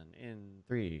things then. In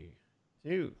 3,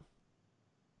 2.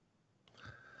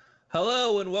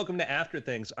 Hello and welcome to After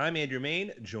Things. I'm Andrew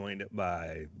Main, joined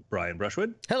by Brian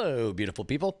Brushwood. Hello, beautiful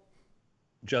people.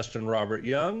 Justin Robert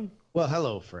Young. Well,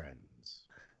 hello, friends.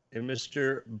 And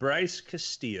Mr. Bryce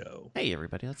Castillo. Hey,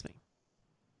 everybody. That's me.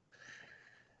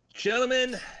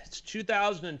 Gentlemen, it's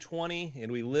 2020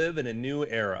 and we live in a new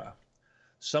era.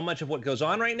 So much of what goes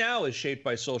on right now is shaped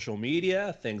by social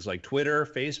media, things like Twitter,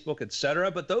 Facebook,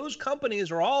 etc. But those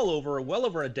companies are well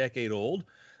over a decade old.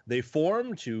 They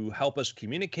formed to help us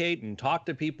communicate and talk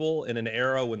to people in an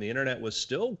era when the internet was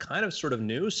still kind of sort of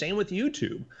new. Same with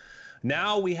YouTube.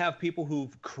 Now we have people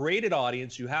who've created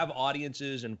audience. You have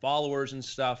audiences and followers and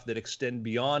stuff that extend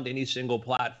beyond any single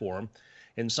platform.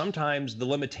 And sometimes the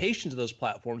limitations of those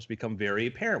platforms become very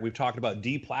apparent. We've talked about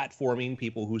deplatforming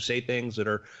people who say things that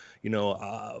are,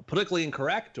 politically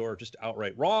incorrect or just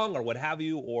outright wrong or what have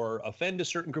you, or offend a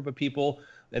certain group of people,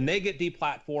 and they get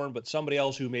deplatformed, but somebody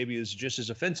else who maybe is just as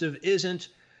offensive isn't.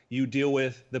 You deal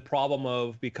with the problem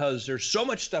of, because there's so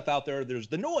much stuff out there, there's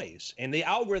the noise and the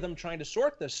algorithm trying to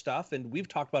sort this stuff. And we've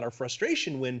talked about our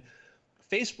frustration when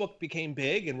Facebook became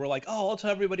big and we're like, oh, I'll tell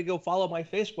everybody to go follow my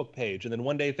Facebook page. And then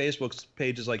one day Facebook's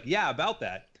page is like, yeah, about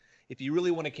that. If you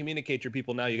really want to communicate to your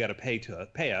people now, you got to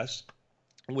pay us,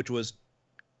 which was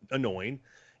annoying.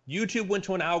 YouTube went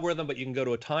to an algorithm, but you can go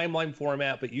to a timeline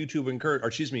format, but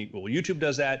YouTube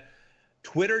does that.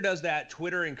 Twitter does that.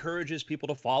 Twitter encourages people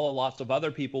to follow lots of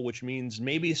other people, which means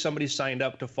maybe somebody signed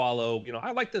up to follow,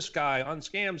 I like this guy on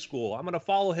Scam School. I'm going to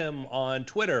follow him on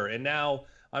Twitter. And now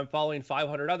I'm following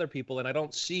 500 other people and I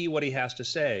don't see what he has to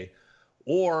say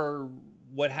or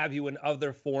what have you in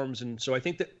other forms. And so I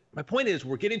think that my point is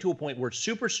we're getting to a point where it's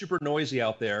super, super noisy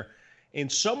out there. And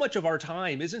so much of our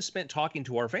time isn't spent talking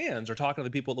to our fans or talking to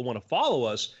the people that want to follow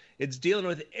us. It's dealing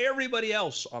with everybody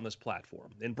else on this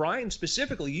platform. And Brian,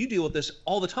 specifically, you deal with this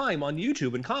all the time on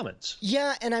YouTube and comments.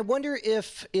 Yeah, and I wonder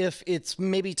if it's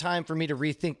maybe time for me to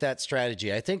rethink that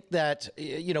strategy. I think that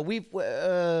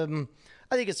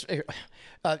I think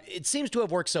it seems to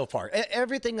have worked so far.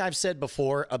 Everything I've said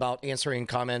before about answering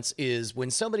comments is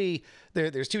when somebody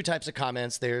there's two types of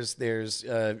comments. There's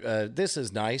this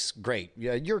is nice, great,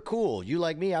 yeah, you're cool, you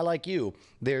like me, I like you.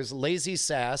 There's lazy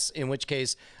sass, in which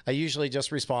case I usually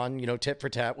just respond, tit for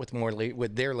tat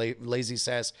with their lazy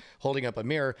sass holding up a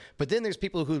mirror. But then there's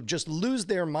people who just lose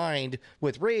their mind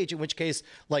with rage, in which case,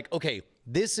 like, okay,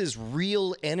 this is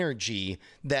real energy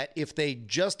that if they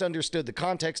just understood the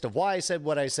context of why I said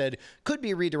what I said, could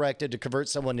be redirected to convert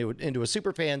someone into a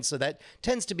super fan. So that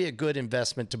tends to be a good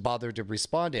investment to bother to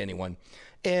respond to anyone.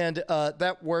 And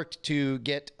that worked to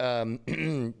get,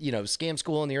 Scam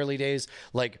School in the early days.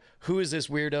 Like, who is this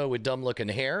weirdo with dumb looking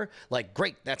hair? Like,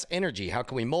 great, that's energy. How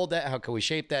can we mold that? How can we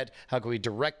shape that? How can we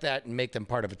direct that and make them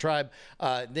part of a tribe?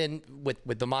 Then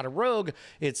with the Modern Rogue,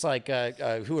 it's like,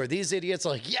 who are these idiots?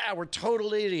 Like, yeah, we're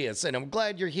total idiots, and I'm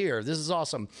glad you're here. This is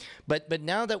awesome. But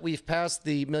now that we've passed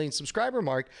the 1 million subscriber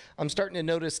mark, I'm starting to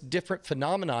notice different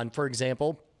phenomenon. For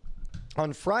example,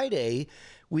 on Friday,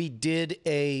 we did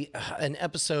an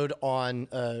episode on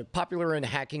popular in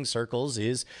hacking circles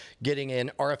is getting an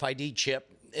RFID chip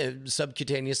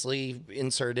subcutaneously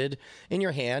inserted in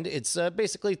your hand. It's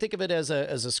basically, think of it as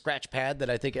a scratch pad that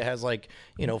I think it has like,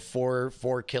 4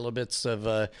 kilobits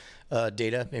of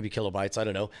data, maybe kilobytes, I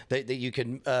don't know, that you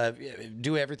can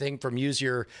do everything from use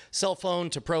your cell phone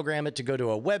to program it to go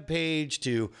to a web page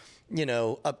to,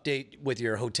 update with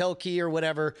your hotel key or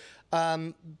whatever.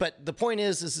 But the point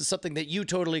is, this is something that you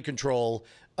totally control.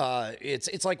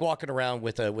 It's like walking around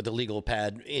with a legal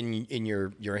pad in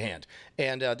your hand.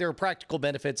 And there are practical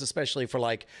benefits, especially for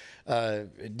like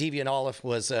Deviant Olaf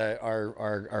was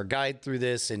our guide through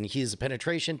this, and he's a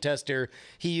penetration tester.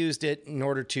 He used it in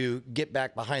order to get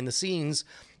back behind the scenes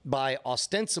by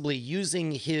ostensibly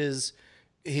using his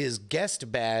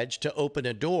guest badge to open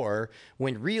a door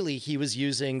when really he was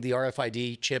using the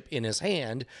RFID chip in his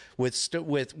hand with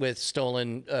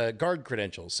stolen guard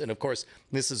credentials. And of course,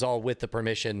 this is all with the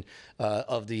permission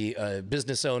of the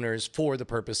business owners for the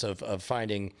purpose of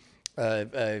finding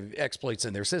exploits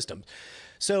in their system.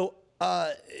 So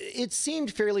it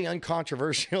seemed fairly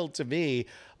uncontroversial to me,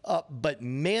 but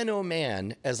man, oh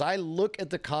man, as I look at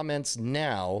the comments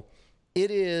now, it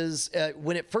is,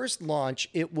 when it first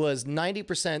launched, it was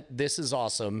 90% this is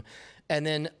awesome, and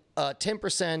then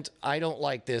 10% I don't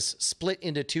like this, split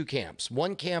into two camps.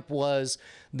 One camp was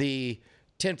the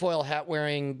tinfoil hat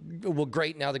wearing, well,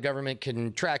 great, now the government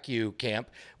can track you camp,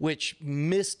 which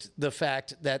missed the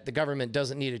fact that the government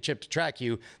doesn't need a chip to track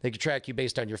you. They can track you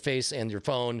based on your face and your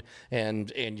phone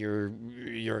and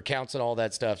your accounts and all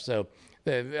that stuff. So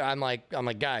I'm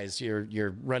like, guys,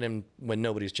 you're running when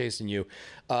nobody's chasing you.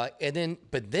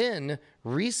 But then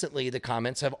recently the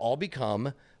comments have all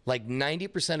become like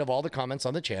 90% of all the comments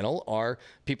on the channel are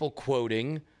people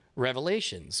quoting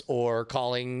Revelations or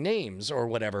calling names or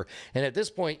whatever. And at this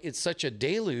point, it's such a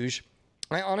deluge.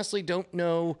 I honestly don't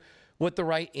know what the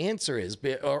right answer is,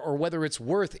 or whether it's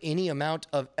worth any amount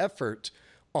of effort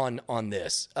on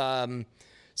this.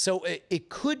 So it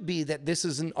could be that this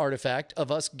is an artifact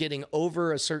of us getting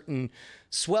over a certain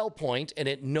swell point and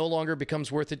it no longer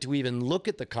becomes worth it to even look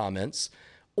at the comments.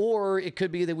 Or it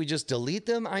could be that we just delete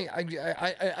them.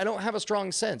 I don't have a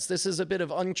strong sense. This is a bit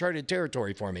of uncharted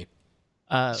territory for me.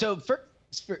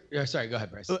 Sorry, go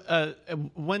ahead, Bryce.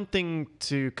 One thing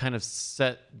to kind of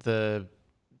set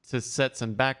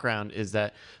some background is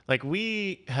that, like,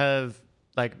 we have,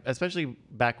 like, especially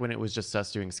back when it was just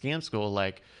us doing Scam School,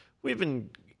 like, we've been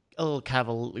a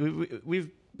little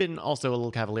we've been also a little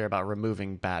cavalier about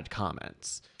removing bad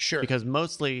comments. Sure. Because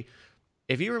mostly,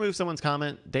 if you remove someone's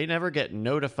comment, they never get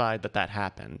notified that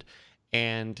happened.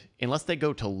 And unless they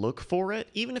go to look for it,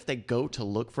 even if they go to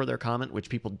look for their comment, which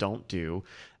people don't do,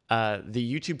 the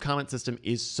YouTube comment system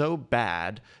is so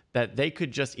bad that they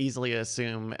could just easily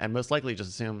assume, and most likely just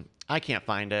assume, I can't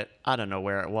find it. I don't know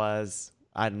where it was.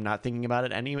 I'm not thinking about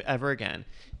it ever again.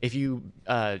 If you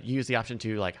use the option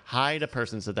to like hide a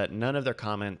person so that none of their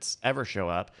comments ever show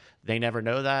up, they never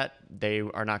know that. They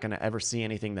are not going to ever see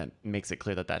anything that makes it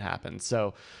clear that happened.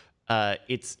 So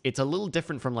it's a little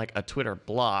different from like a Twitter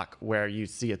block where you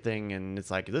see a thing and it's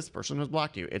like, this person has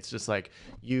blocked you. It's just like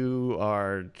you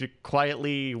are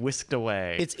quietly whisked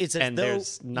away. It's as and though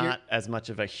there's not as much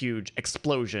of a huge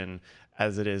explosion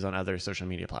as it is on other social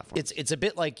media platforms. It's a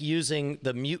bit like using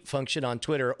the mute function on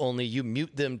Twitter, only you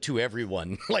mute them to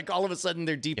everyone. Like all of a sudden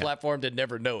they're deplatformed and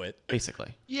never know it.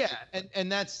 Basically. Yeah,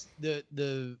 and that's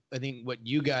the I think what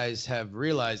you guys have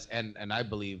realized, and I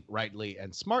believe rightly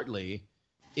and smartly,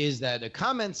 is that a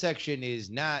comment section is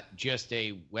not just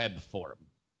a web forum,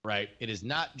 right? It is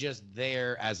not just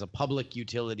there as a public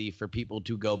utility for people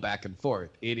to go back and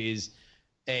forth. It is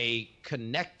a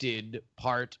connected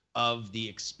part of the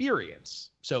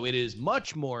experience. So it is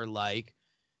much more like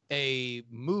a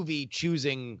movie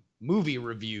choosing movie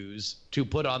reviews to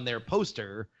put on their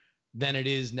poster than it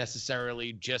is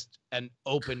necessarily just an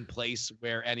open place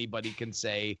where anybody can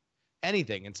say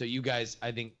anything. And so you guys,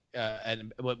 I think,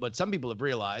 and what some people have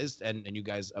realized, and you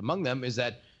guys among them, is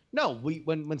that no,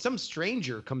 when some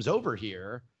stranger comes over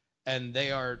here and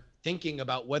they are thinking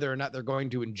about whether or not they're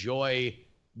going to enjoy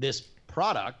this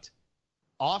product,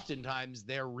 oftentimes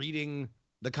they're reading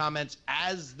the comments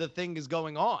as the thing is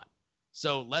going on.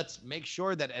 So let's make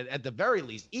sure that at the very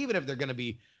least, even if they're going to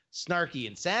be snarky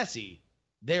and sassy,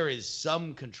 there is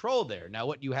some control there. Now,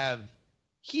 what you have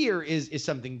here is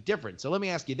something different. So let me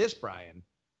ask you this, Brian.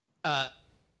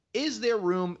 Is there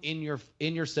room in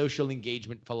your social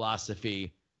engagement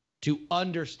philosophy to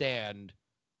understand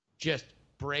just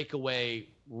breakaway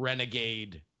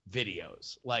renegade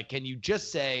videos? Like, can you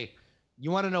just say, you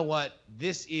want to know what?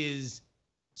 This is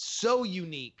so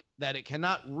unique that it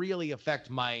cannot really affect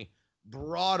my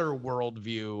broader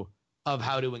worldview of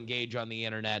how to engage on the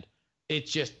internet.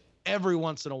 It's just every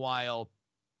once in a while,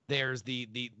 there's the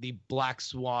black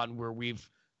swan where we've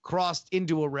crossed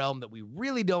into a realm that we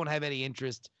really don't have any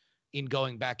interest in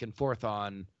going back and forth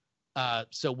on.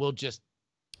 So we'll just,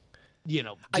 do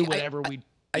whatever we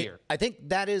hear. I think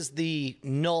that is the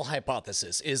null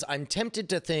hypothesis. Is I'm tempted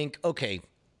to think, okay,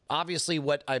 obviously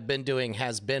what I've been doing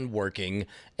has been working,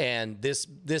 and this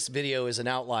video is an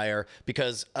outlier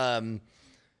because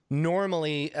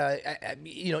normally,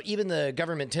 even the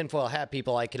government tinfoil hat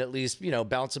people, I could at least,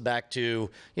 bounce it back to,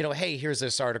 hey, here's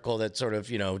this article that sort of,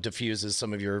 diffuses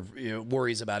some of your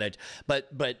worries about it.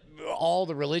 But all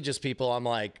the religious people, I'm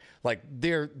like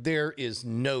there is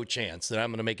no chance that I'm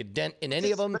going to make a dent in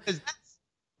any of them.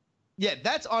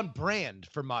 That's on brand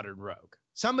for Modern Rogue.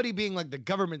 Somebody being like, the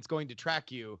government's going to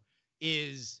track you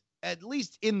is, at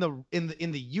least in the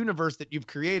universe that you've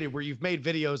created, where you've made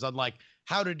videos on like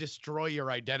how to destroy your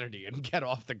identity and get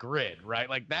off the grid, right?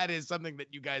 Like that is something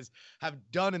that you guys have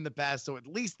done in the past. So at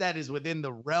least that is within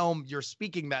the realm. You're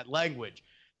speaking that language.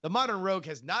 The Modern Rogue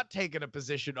has not taken a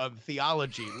position on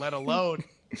theology, let alone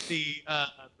the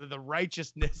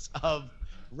righteousness of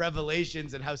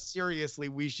Revelations and how seriously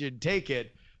we should take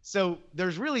it. So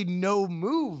there's really no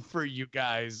move for you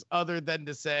guys other than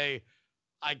to say,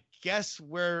 I guess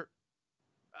we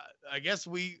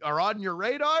are on your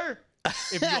radar.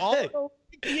 If you all,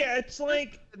 yeah, it's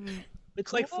like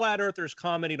flat earthers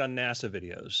commenting on NASA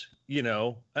videos.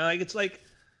 Like it's like,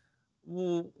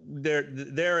 well,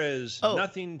 there is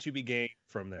nothing to be gained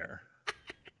from there.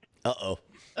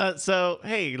 So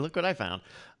hey, look what I found.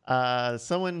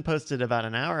 Someone posted about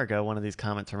an hour ago. One of these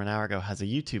comments from an hour ago has a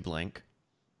YouTube link.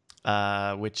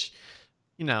 Which,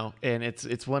 and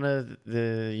it's one of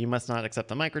the, you must not accept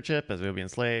the microchip as we will be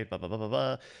enslaved, blah, blah, blah,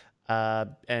 blah, blah,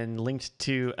 and linked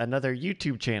to another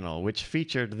YouTube channel, which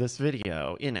featured this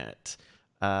video in it.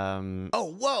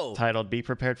 Whoa. Titled, "Be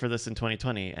Prepared for This in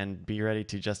 2020 and Be Ready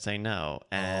to Just Say No."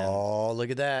 And look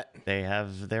at that. they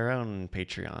have their own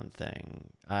Patreon thing.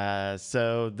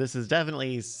 So this is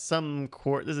definitely this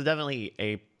is definitely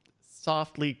a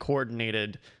softly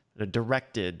coordinated,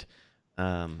 directed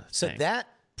So thing. that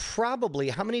probably,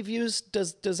 how many views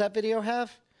does that video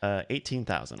have?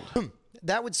 18,000.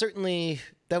 That would certainly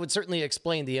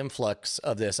explain the influx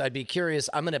of this. I'd be curious.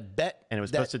 I'm going to bet. And it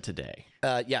was posted today.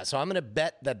 So I'm going to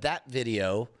bet that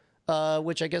video,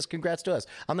 which I guess congrats to us.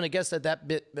 I'm going to guess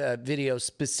that video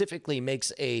specifically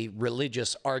makes a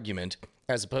religious argument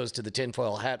as opposed to the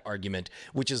tinfoil hat argument,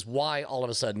 which is why all of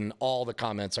a sudden all the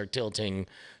comments are tilting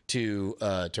to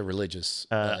religious.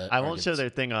 I won't show their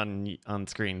thing on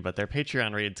screen, but their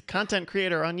Patreon reads: "Content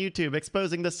creator on YouTube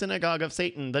exposing the synagogue of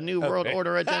Satan, the New World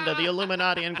Order agenda, the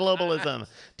Illuminati, and globalism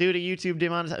due to YouTube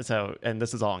demonetization." So, and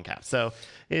this is all in caps. So,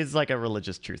 it's like a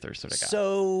religious truther sort of guy.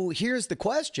 So here's the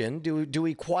question: Do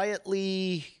we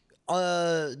quietly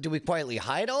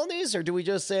hide all these, or do we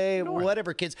just say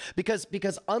whatever, kids?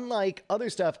 Because unlike other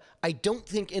stuff, I don't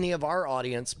think any of our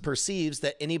audience perceives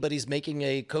that anybody's making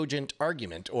a cogent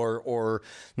argument or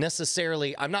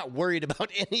necessarily. I'm not worried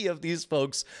about any of these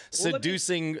folks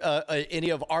seducing any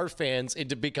of our fans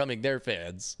into becoming their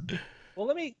fans. Well,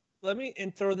 let me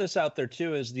and throw this out there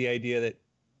too, is the idea that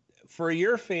for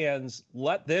your fans,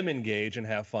 let them engage and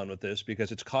have fun with this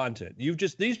because it's content.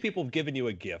 These people have given you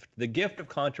a gift, the gift of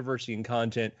controversy and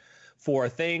content for a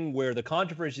thing where the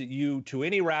controversy to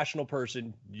any rational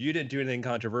person, you didn't do anything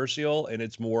controversial, and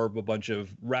it's more of a bunch of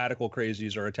radical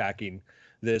crazies are attacking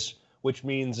this, which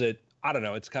means that, I don't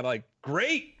know, it's kind of like,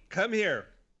 great, come here.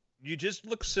 You just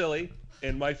look silly,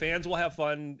 and my fans will have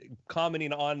fun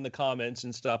commenting on the comments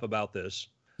and stuff about this.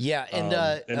 Yeah, and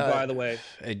by the way,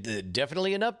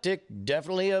 definitely an uptick.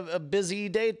 Definitely a busy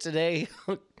day today.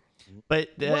 But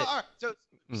well, all right,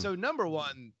 so number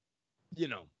one, you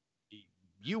know,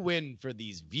 you win for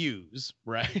these views,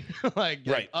 right?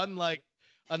 Right. Unlike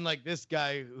this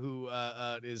guy who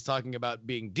is talking about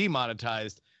being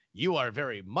demonetized, you are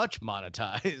very much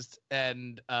monetized,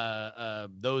 and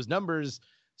those numbers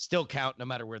still count no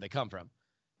matter where they come from.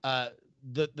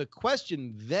 The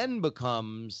question then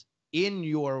becomes, in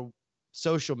your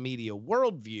social media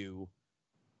worldview,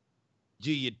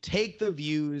 do you take the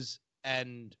views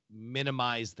and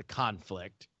minimize the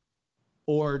conflict,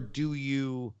 or do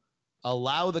you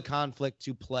allow the conflict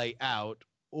to play out,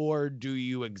 or do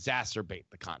you exacerbate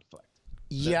the conflict?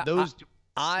 Yeah, those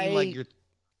seem like you're...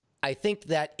 I think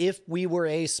that if we were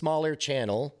a smaller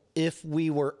channel, if we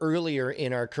were earlier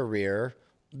in our career,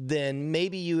 then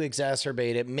maybe you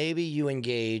exacerbate it, maybe you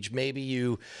engage, maybe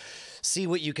you see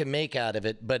what you can make out of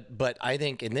it. But I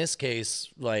think in this case,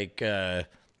 like,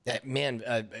 that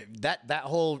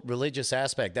whole religious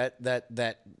aspect,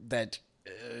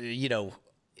 you know,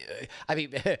 I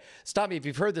mean, stop me if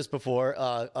you've heard this before.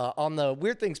 On the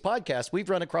Weird Things podcast, we've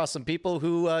run across some people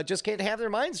who just can't have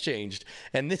their minds changed.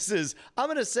 And this is, I'm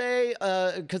going to say,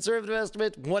 conservative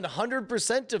estimate,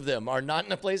 100% of them are not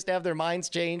in a place to have their minds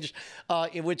changed,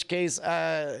 in which case,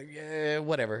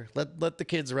 whatever. Let the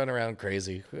kids run around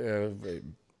crazy.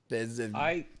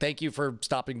 Thank you for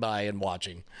stopping by and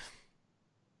watching.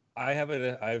 I have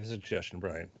a suggestion,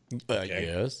 Brian. Okay.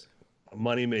 Yes. A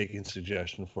money-making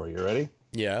suggestion for you. Ready?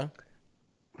 Yeah.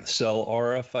 Sell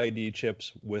RFID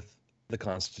chips with the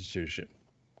Constitution.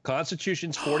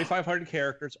 Constitution's 4,500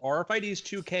 characters. RFID is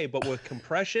 2K, but with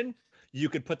compression, you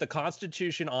could put the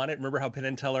Constitution on it. Remember how Penn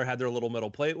and Teller had their little metal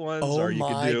plate ones? Oh, or you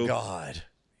my could do... God.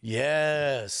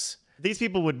 Yes. these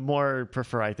people would more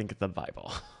prefer, I think, the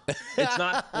Bible. It's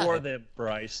not for them,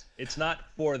 Bryce. It's not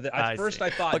for the. At first, I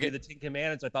thought the Ten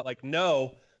Commandments. I thought like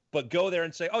no, but go there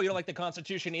and say, oh, you don't like the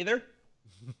Constitution either.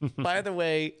 By the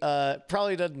way,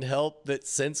 probably doesn't help that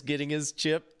since getting his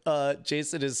chip,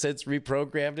 Jason has since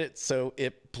reprogrammed it so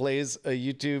it plays a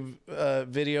YouTube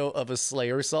video of a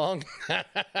Slayer song.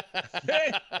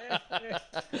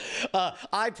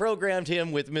 I programmed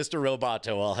him with Mr.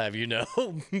 Roboto, I'll have you know.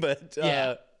 But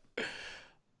yeah.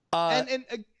 And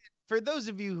for those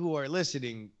of you who are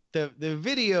listening, the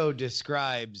video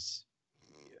describes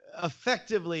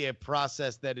effectively a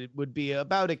process that it would be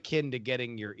about akin to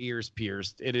getting your ears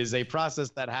pierced. It is a process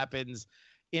that happens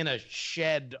in a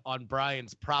shed on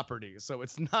Brian's property. So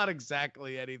it's not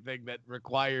exactly anything that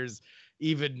requires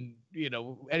even,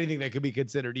 anything that could be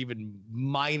considered even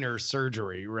minor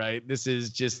surgery, right? This is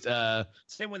just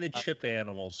same with the chip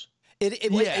animals.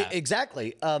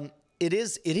 Exactly. It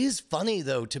is funny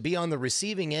though to be on the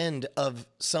receiving end of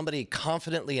somebody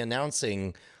confidently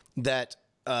announcing that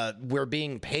we're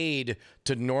being paid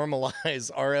to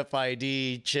normalize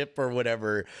RFID chip or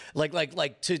whatever. Like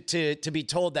to be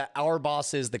told that our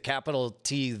boss is the capital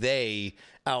T they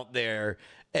out there.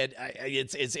 And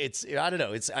it's I don't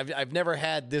know. I've never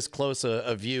had this close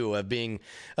a view of being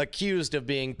accused of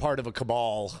being part of a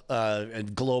cabal, a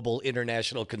global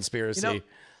international conspiracy.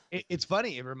 It's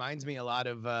funny. It reminds me a lot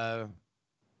of,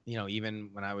 even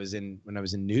when I was in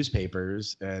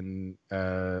newspapers and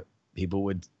people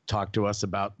would talk to us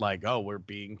about like, oh, we're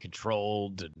being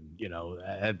controlled.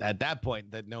 And, at that point,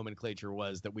 the nomenclature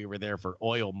was that we were there for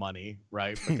oil money,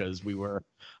 right? Because we were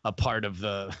a part of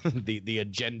the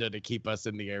agenda to keep us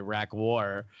in the Iraq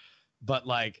war. But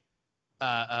like,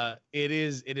 it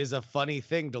is a funny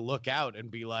thing to look out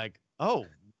and be like, oh,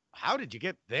 how did you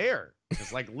get there?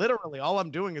 It's like literally all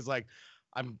I'm doing is like,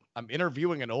 I'm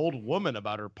interviewing an old woman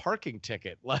about her parking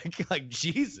ticket. Like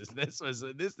Jesus, this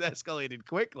escalated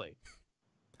quickly.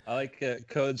 I like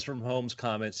Codes from Home's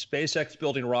comments. SpaceX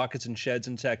building rockets in sheds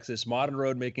in Texas. Modern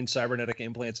Road making cybernetic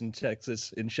implants in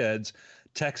Texas in sheds.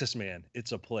 Texas, man,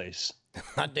 it's a place.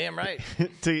 Damn right.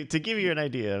 to give you an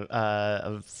idea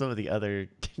of some of the other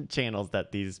channels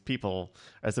that these people,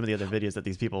 or some of the other videos that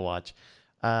these people watch.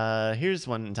 Here's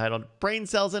one entitled "Brain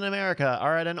Cells in America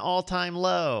Are at an All-Time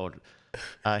Low."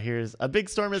 Here's "A big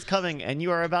storm is coming and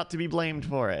you are about to be blamed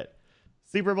for it."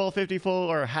 Super Bowl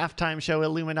 54 halftime show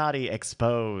Illuminati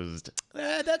exposed.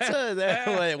 That's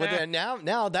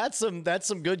now that's some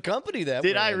good company. That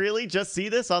Did we're I in. really just see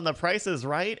this on The Price is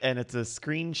Right? And it's a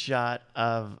screenshot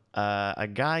of a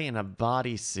guy in a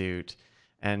bodysuit,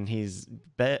 and he's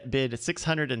bid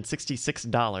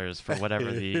 $666 for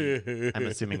whatever the I'm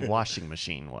assuming washing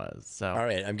machine was. So All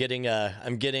right, I'm getting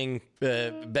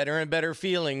better and better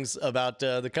feelings about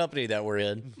the company that we're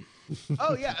in.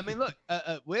 Oh yeah, I mean, look,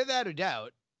 without a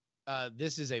doubt,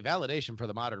 this is a validation for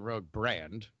the Modern Rogue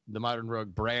brand. The Modern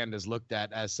Rogue brand is looked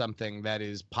at as something that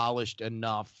is polished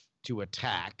enough to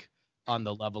attack on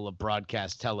the level of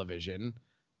broadcast television.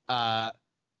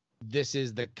 This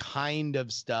is the kind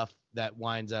of stuff that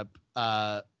winds up.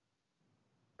 I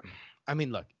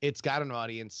mean, look, it's got an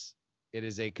audience. It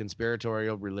is a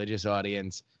conspiratorial religious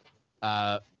audience.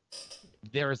 There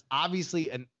is obviously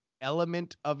an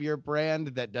element of your brand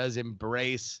that does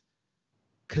embrace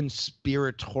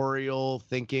conspiratorial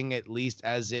thinking, at least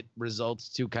as it results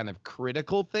to kind of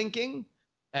critical thinking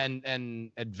and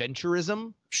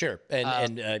adventurism. Sure,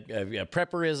 and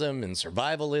prepperism and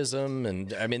survivalism,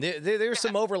 and I mean there's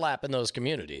some overlap in those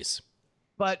communities.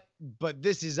 But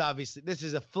this is a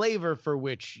flavor for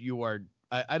which you are.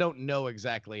 I don't know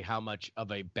exactly how much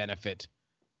of a benefit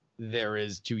there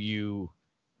is to you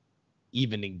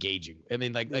even engaging. I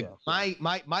mean, like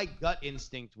my gut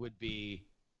instinct would be,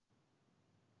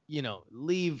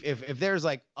 leave if there's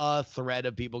like a thread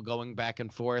of people going back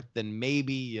and forth, then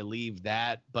maybe you leave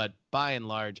that. But by and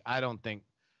large, I don't think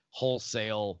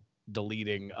wholesale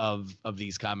deleting of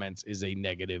these comments is a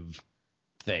negative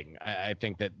thing. I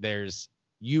think that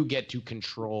you get to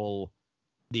control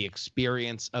the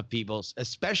experience of people,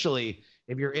 especially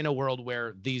if you're in a world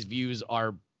where these views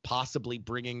are possibly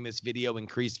bringing this video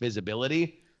increased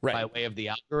visibility by way of the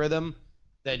algorithm.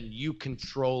 Then you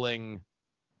controlling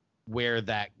where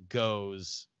that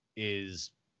goes is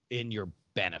in your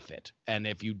benefit. And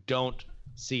if you don't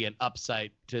see an upside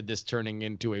to this turning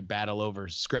into a battle over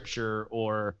scripture,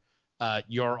 or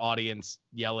your audience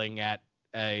yelling at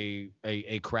a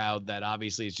crowd that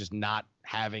obviously is just not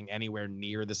having anywhere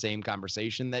near the same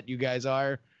conversation that you guys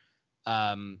are,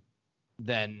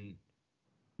 then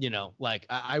like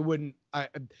I wouldn't.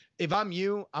 If I'm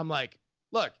you, I'm like,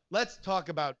 look, let's talk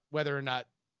about whether or not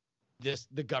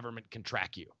the government can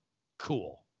track you.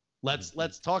 Cool.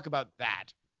 Let's talk about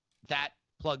that. That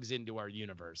plugs into our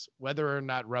universe. Whether or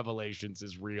not Revelations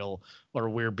is real or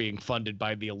we're being funded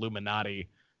by the Illuminati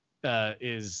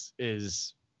is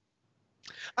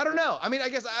I don't know. I mean, I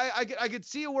guess I could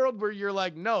see a world where you're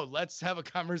like, no, let's have a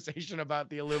conversation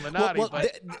about the Illuminati.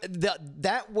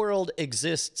 That world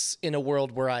exists in a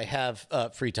world where I have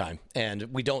free time, and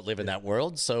we don't live in that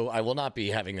world, so I will not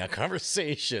be having that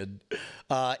conversation.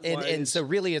 And so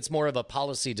really it's more of a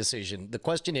policy decision. The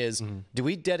question is, do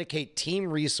we dedicate team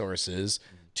resources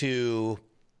to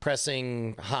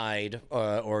pressing hide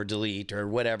or delete or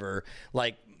whatever,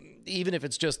 like, even if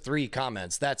it's just 3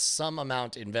 comments, that's some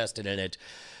amount invested in it.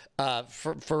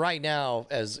 For right now,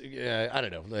 as I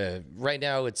don't know, right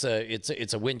now it's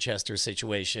a Winchester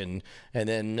situation, and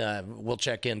then we'll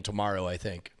check in tomorrow, I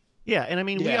think. Yeah, and I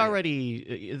mean we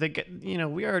already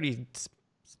we already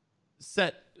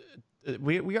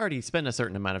spend a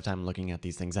certain amount of time looking at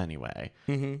these things anyway.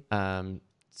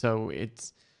 So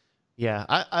it's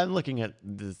I'm looking at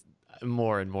this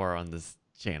more and more on this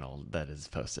channel that is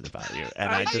posted about you,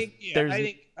 and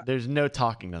there's no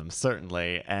talking to them,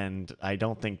 certainly, and I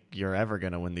don't think you're ever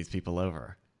going to win these people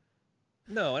over.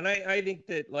 No, and I think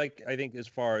that, as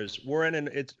far as we're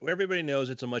everybody knows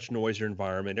it's a much noisier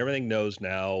environment. Everything knows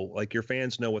now, like, your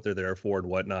fans know what they're there for and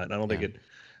whatnot, and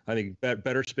I think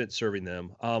better spent serving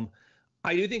them.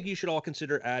 I do think you should all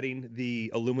consider adding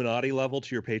the Illuminati level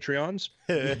to your Patreons,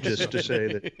 just to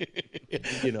say that,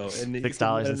 and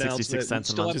 $6.66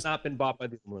 still have not been bought by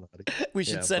the Illuminati. We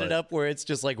should set it up where it's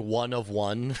just like one of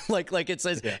one, like it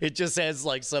says, it just says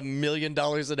like some $1 million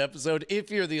an episode if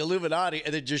you're the Illuminati,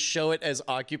 and then just show it as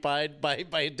occupied by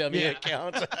a dummy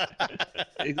account.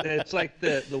 It's like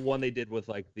the one they did with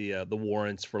like the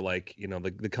warrants for, like,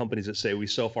 the companies that say we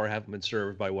so far haven't been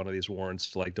served by one of these warrants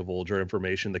to like divulge our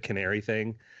information, the canary thing,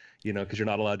 because you're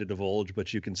not allowed to divulge,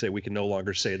 but you can say we can no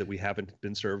longer say that we haven't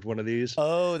been served one of these.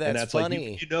 Oh, that's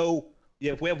funny. Like,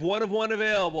 if we have one of one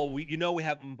available, we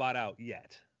haven't been bought out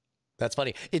yet. That's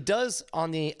funny. It does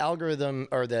on the algorithm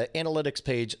or the analytics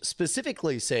page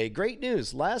specifically say, great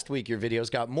news. Last week, your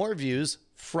videos got more views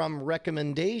from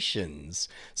recommendations.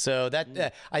 So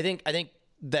that I think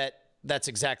that that's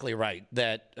exactly right.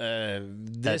 That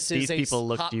this is these people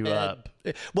looked you up.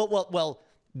 Well,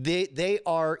 They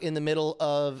are in the middle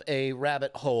of a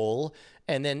rabbit hole,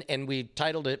 and we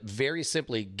titled it very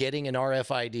simply, "Getting an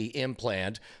RFID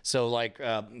Implant." So like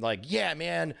yeah,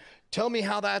 man, tell me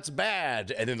how that's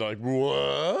bad, and then like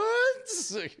what?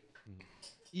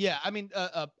 Yeah, I mean,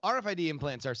 RFID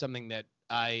implants are something that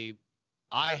I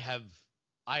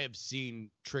have seen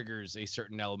triggers a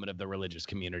certain element of the religious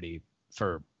community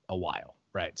for a while,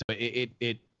 right? So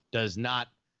it does not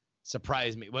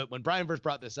surprise me. When Brian first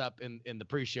brought this up in the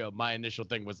pre-show, my initial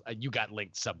thing was you got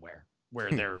linked somewhere where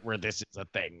this is a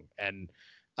thing, and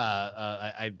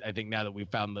I think now that we've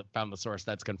found the source,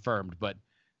 that's confirmed. But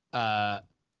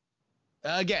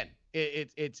again,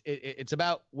 it's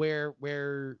about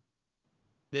where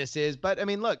this is. But I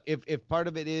mean, look, if part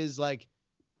of it is like,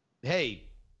 hey,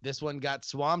 this one got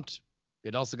swamped,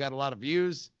 it also got a lot of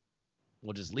views,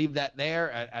 we'll just leave that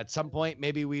there. At some point,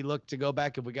 maybe we look to go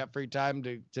back if we got free time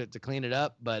to clean it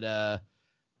up. But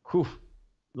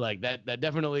like that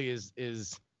definitely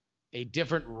is a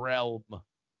different realm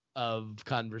of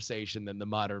conversation than the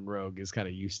modern rogue is kind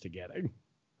of used to getting.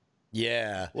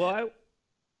 Yeah. Well, I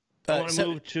want to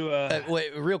move to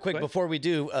wait, real quick before we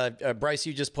do, Bryce,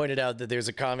 you just pointed out that there's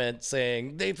a comment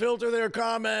saying they filter their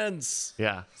comments.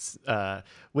 Yeah,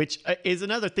 which is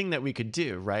another thing that we could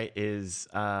do, right? Is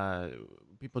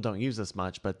people don't use this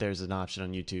much, but there's an option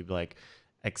on YouTube like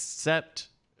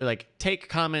take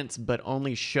comments, but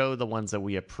only show the ones that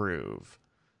we approve,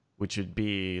 which would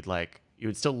be like you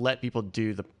would still let people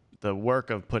do the work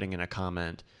of putting in a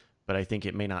comment, but I think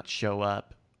it may not show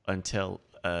up until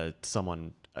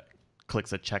someone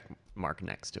clicks a check mark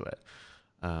next to it.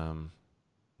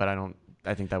 But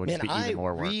I think that would just be even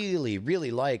more work. I really,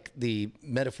 really like the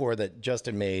metaphor that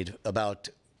Justin made about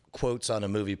quotes on a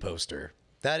movie poster.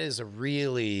 That is a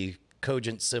really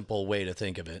cogent, simple way to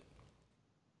think of it.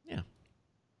 Yeah.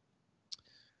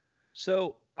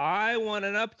 So I want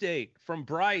an update from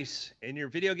Bryce in your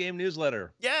video game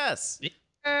newsletter. Yes.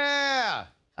 Yeah.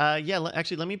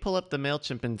 Actually, let me pull up the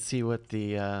MailChimp and see what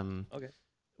the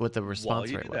what the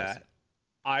response rate was.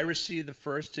 I received the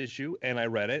first issue and I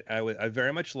read it. I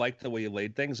very much liked the way you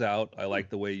laid things out. I liked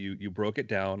the way you broke it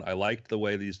down. I liked the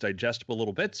way these digestible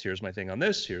little bits. Here's my thing on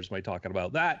this. Here's my talking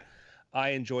about that. I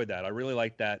enjoyed that. I really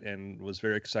liked that and was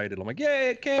very excited. I'm like, yay,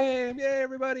 it came! Yay,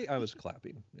 everybody! I was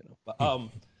clapping,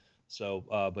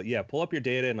 But yeah, pull up your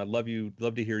data, and I'd love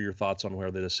to hear your thoughts on where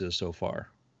this is so far.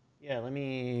 Yeah, let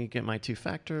me get my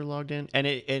two-factor logged in.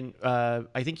 And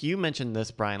I think you mentioned this,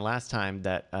 Brian, last time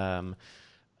that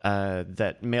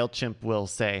that MailChimp will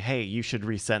say, hey, you should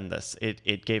resend this.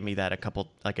 It gave me that a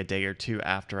day or two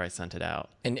after I sent it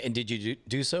out. And did you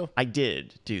do so? I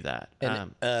did do that.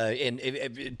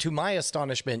 And to my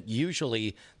astonishment,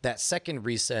 usually that second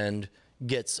resend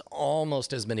gets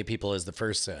almost as many people as the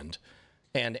first send,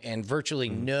 and virtually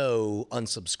no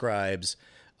unsubscribes.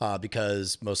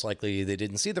 Because most likely they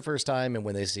didn't see the first time, and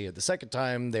when they see it the second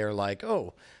time, they're like,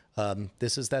 oh,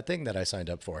 this is that thing that I signed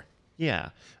up for. Yeah.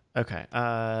 Okay.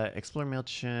 Explore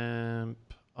MailChimp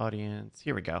audience.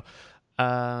 Here we go.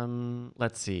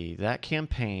 Let's see. That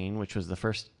campaign, which was the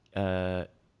first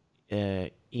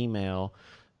email,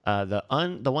 the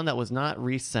one that was not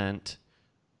resent,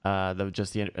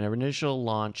 the initial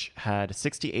launch had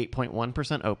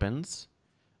 68.1% opens,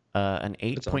 an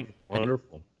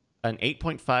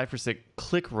 8.5%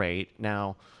 click rate.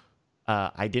 Now,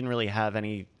 I didn't really have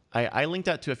any. I linked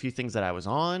out to a few things that I was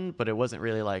on, but it wasn't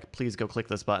really like, please go click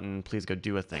this button, please go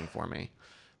do a thing for me.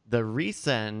 The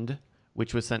resend,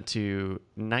 which was sent to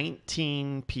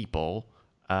 19 people,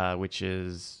 which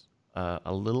is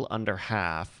a little under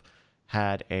half,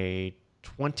 had a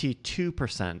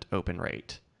 22% open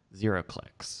rate, 0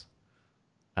 clicks.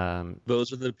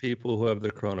 Those are the people who have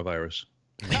the coronavirus.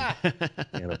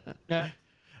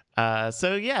 By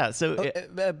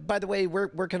the way,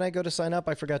 where can I go to sign up?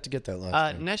 I forgot to get that last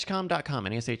time. Neshcom.com,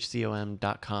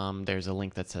 NESHCOM.com. There's a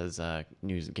link that says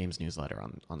games newsletter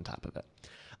on top of it.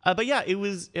 But yeah, it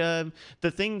was the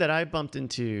thing that I bumped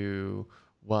into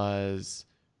was,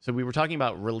 so we were talking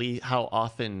about how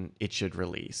often it should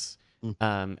release.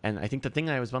 And I think the thing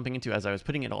that I was bumping into as I was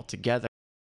putting it all together,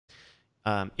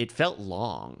 it felt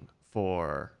long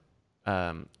for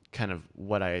kind of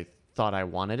what I thought I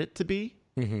wanted it to be.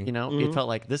 It felt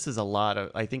like this is a lot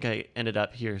of, I think I ended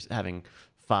up here having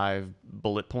 5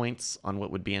 bullet points on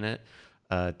what would be in it,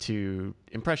 2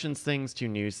 impressions things, 2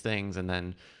 news things, and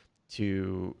then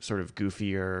 2 sort of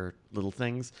goofier little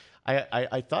things.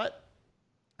 I kind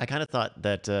of thought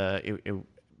that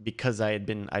because I'd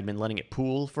been letting it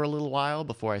pool for a little while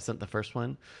before I sent the first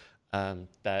one,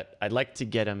 that I'd like to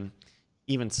get them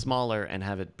even smaller and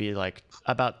have it be like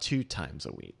about 2 times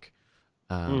a week.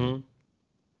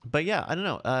 But yeah, I don't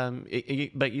know.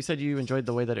 But you said you enjoyed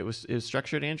the way that it was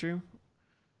structured, Andrew.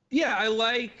 Yeah,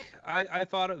 I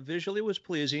thought it visually was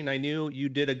pleasing. I knew you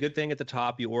did a good thing at the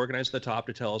top. You organized the top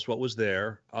to tell us what was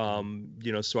there.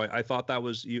 So I thought that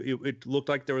was it looked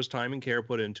like there was time and care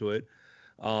put into it.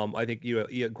 I think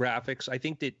graphics. I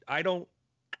think that I don't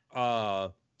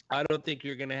think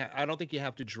I don't think you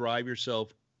have to drive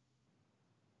yourself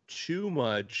too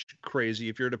much crazy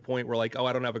if you're at a point where like, oh,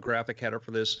 I don't have a graphic header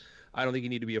for this. I don't think you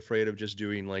need to be afraid of just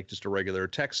doing like just a regular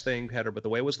text thing header, but the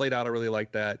way it was laid out, I really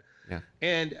liked that. Yeah.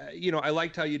 And I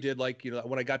liked how you did, like,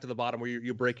 when I got to the bottom where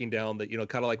you're breaking down that,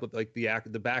 kind of like with like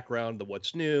the background, the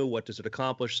what's new, what does it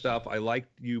accomplish stuff. I liked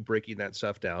you breaking that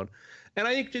stuff down. And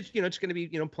I think just, it's going to be,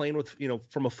 playing with,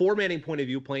 from a formatting point of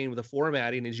view, playing with the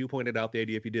formatting, as you pointed out, the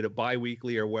idea if you did it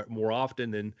bi-weekly or more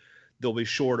often, then they'll be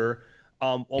shorter.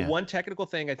 One technical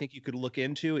thing I think you could look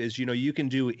into is, you can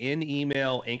do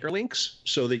in-email anchor links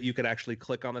so that you could actually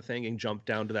click on the thing and jump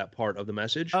down to that part of the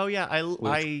message. Oh yeah,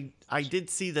 I did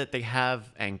see that they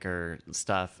have anchor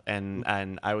stuff, and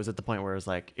I was at the point where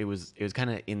it was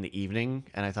kind of in the evening,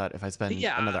 and I thought if I spend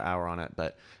another hour on it,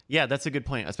 but yeah, that's a good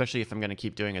point, especially if I'm going to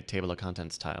keep doing a table of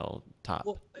contents style top.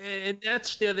 Well, and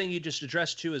that's the other thing you just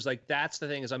addressed too, is like that's the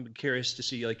thing is I'm curious to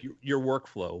see like your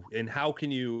workflow and how can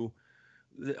you.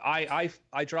 I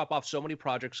drop off so many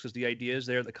projects because the idea is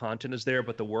there, the content is there,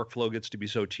 but the workflow gets to be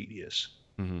so tedious.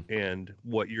 And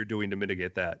what you're doing to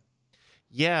mitigate that.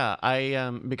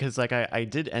 Yeah, because like I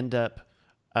did end up,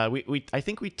 I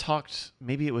think we talked,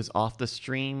 maybe it was off the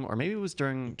stream or maybe it was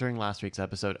during last week's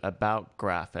episode about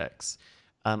graphics.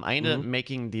 I ended up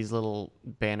making these little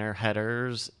banner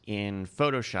headers in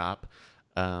Photoshop,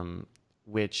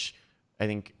 which I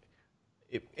think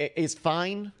is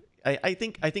fine. I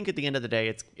think at the end of the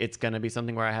day, it's going to be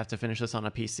something where I have to finish this on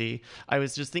a PC. I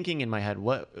was just thinking in my head,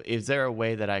 what is there a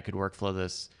way that I could workflow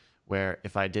this where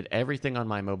if I did everything on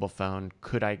my mobile phone,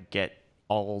 could I get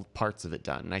all parts of it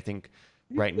done? And I think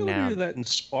right now do that in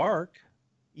Spark.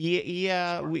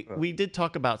 Yeah, we did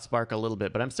talk about Spark a little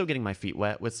bit, but I'm still getting my feet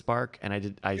wet with Spark, and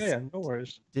I no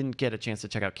worries. Didn't get a chance to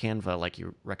check out Canva like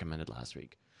you recommended last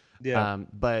week. Yeah.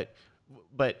 But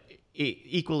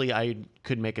equally, I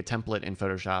could make a template in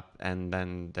Photoshop, and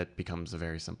then that becomes a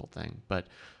very simple thing. But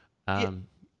I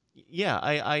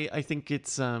think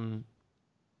it's I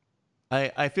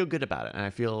feel good about it, and I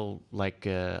feel like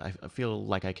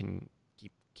I can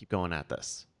keep going at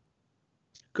this.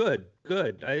 Good.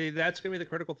 That's gonna be the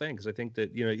critical thing, because I think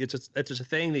that it's a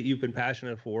thing that you've been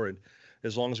passionate for, and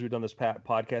as long as we've done this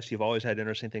podcast, you've always had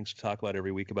interesting things to talk about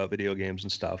every week about video games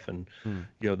and stuff, and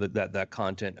that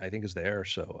content I think is there.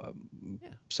 So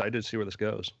excited to see where this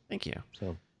goes. Thank you.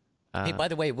 So, hey, by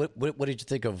the way, what did you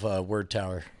think of Word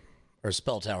Tower or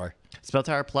Spell Tower? Spell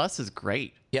Tower Plus is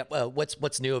great. Yep.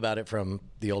 What's new about it from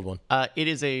the old one? It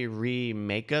is a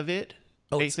remake of it.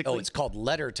 Basically. It's called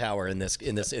Letter Tower in this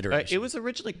iteration. It was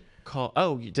originally called.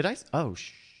 Oh, did I? Oh,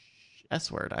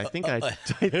 S word. I think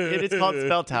it is called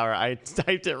Spell Tower. I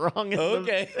typed it wrong in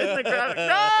the graphic.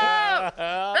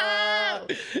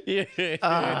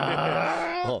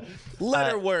 No!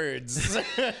 Letter words.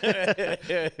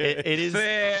 It is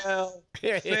fail.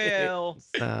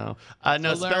 So, no, it's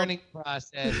a learning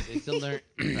process. It's a learning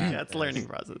process. Yeah, it's a learning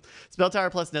process. Spell Tower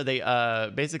Plus. No, they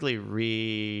basically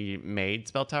remade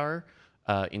Spell Tower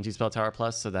into Spell Tower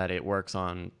Plus so that it works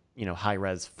on high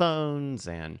res phones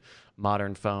and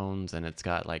modern phones, and it's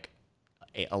got like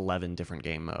 11 different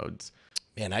game modes.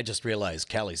 Man, I just realized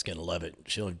Callie's gonna love it.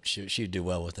 She'd do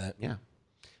well with that.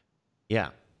 Yeah.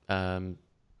 I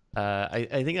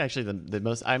think actually the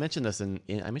most I mentioned this in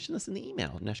the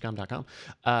email neshcom.com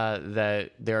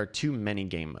that there are too many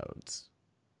game modes.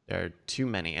 There are too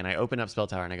many, and I open up Spell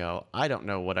Tower and I go, I don't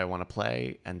know what I want to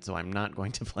play, and so I'm not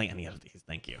going to play any of these.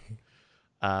 Thank you.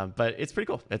 But it's pretty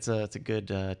cool. It's a good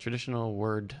traditional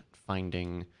word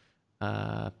finding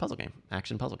puzzle game,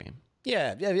 action puzzle game.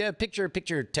 Yeah. Picture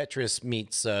Tetris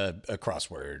meets a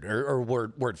crossword or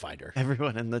word finder.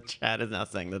 Everyone in the chat is now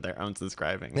saying that they're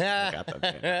unsubscribing.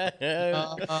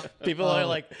 People are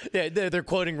like, they're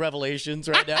quoting Revelations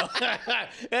right now.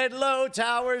 And low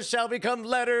towers shall become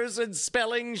letters, and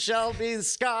spelling shall be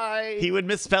sky. He would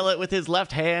misspell it with his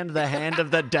left hand, the hand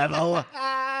of the devil.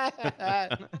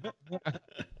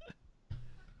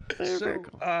 So,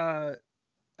 cool.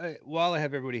 While I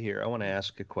have everybody here, I want to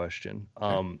ask a question.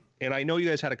 And I know you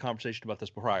guys had a conversation about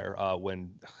this prior when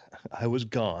I was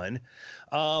gone.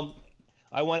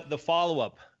 I want the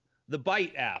follow-up, the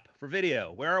Byte app for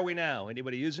video. Where are we now?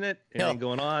 Anybody using it? Anything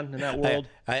going on in that world?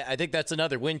 I think that's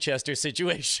another Winchester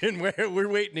situation where we're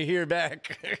waiting to hear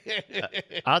back.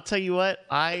 I'll tell you what,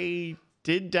 I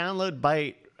did download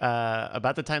Byte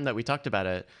about the time that we talked about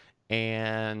it,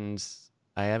 and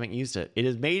I haven't used it. It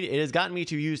has gotten me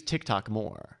to use TikTok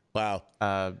more. Wow.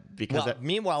 Because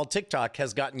Meanwhile, TikTok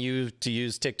has gotten you to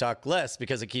use TikTok less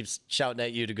because it keeps shouting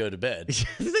at you to go to bed.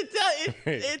 I'm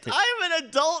an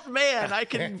adult man. I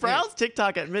can browse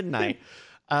TikTok at midnight.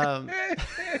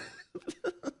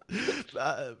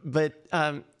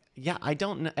 Yeah, I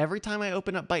don't know. Every time I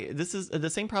open up Byte, this is the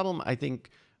same problem. I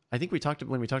think we talked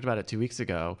about it 2 weeks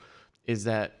ago, is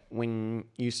that when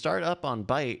you start up on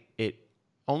Byte, it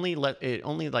only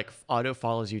like auto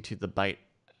follows you to the Byte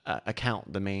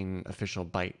account, the main official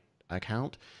Byte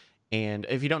account. And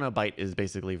if you don't know, Byte is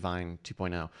basically Vine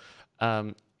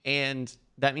 2.0. And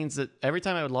that means that every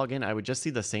time I would log in, I would just see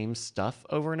the same stuff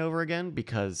over and over again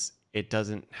because it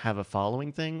doesn't have a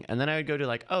following thing. And then I would go to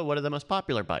like, oh, what are the most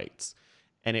popular Bytes?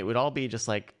 And it would all be just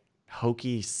like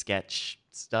hokey sketch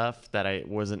stuff that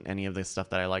wasn't any of the stuff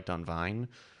that I liked on Vine.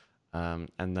 And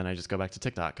then I just go back to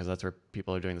TikTok because that's where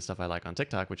people are doing the stuff I like on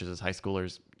TikTok, which is high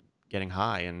schoolers getting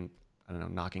high and, I don't know,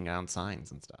 knocking down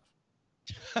signs and stuff.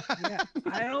 Yeah,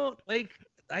 I don't like.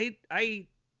 I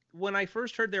when I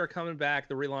first heard they were coming back,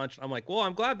 the relaunch, I'm like, well,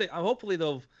 I'm glad hopefully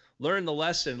they'll learn the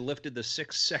lesson, lifted the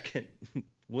 6-second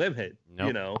limit. Nope.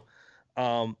 You know,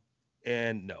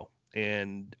 and no.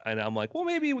 And I'm like, well,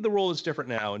 maybe the role is different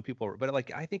now, and people are, but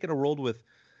like, I think in a world with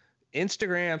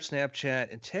Instagram,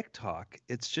 Snapchat, and TikTok,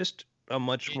 it's just a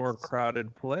much more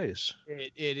crowded place.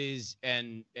 It is,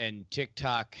 and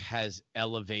TikTok has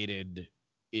elevated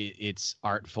its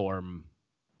art form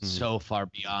so far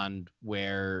beyond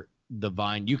where the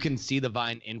Vine. You can see the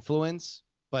Vine influence,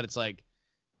 but it's like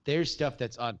there's stuff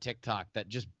that's on TikTok that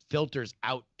just filters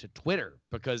out to Twitter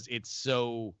because it's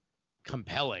so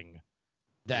compelling.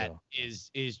 That is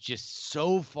just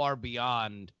so far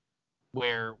beyond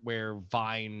where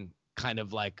Vine kind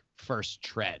of like first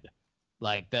tread,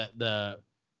 like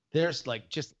there's like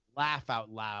just laugh out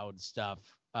loud stuff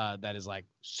that is like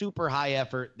super high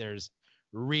effort. There's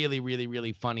really, really,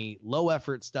 really funny low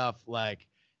effort stuff, like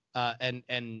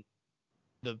and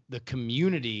the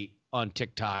community on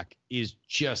TikTok is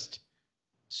just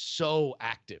so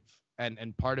active,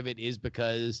 and part of it is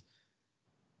because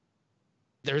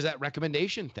there's that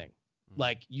recommendation thing.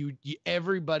 Like you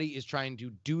everybody is trying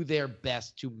to do their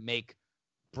best to make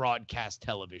broadcast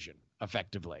television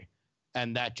effectively.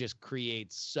 And that just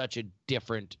creates such a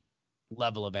different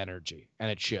level of energy, and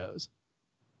it shows.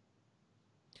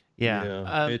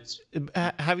 Yeah.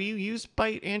 Have you used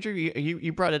Byte, Andrew?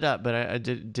 You brought it up, but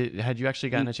had you actually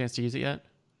gotten a chance to use it yet?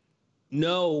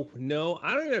 No,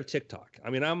 I don't even have TikTok. I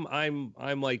mean,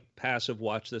 I'm like passive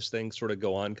watch this thing sort of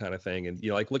go on kind of thing. And, you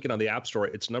know, like looking on the App Store,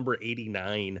 it's number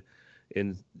 89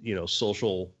 in, you know,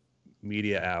 social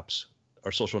media apps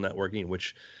or social networking,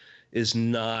 which is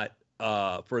not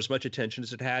for as much attention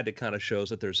as it had. It kind of shows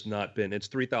that there's not been, it's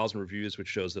 3,000 reviews, which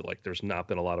shows that like there's not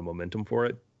been a lot of momentum for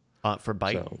it. For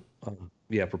Byte? So,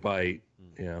 yeah, for Byte.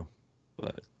 Yeah.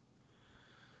 But.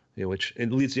 Yeah, which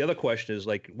it leads to the other question is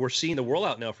like we're seeing the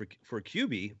rollout now for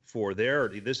Quibi for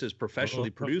this is professionally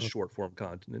produced short form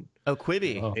content. Oh,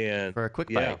 Quibi, and for a quick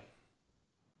bite.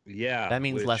 Yeah, that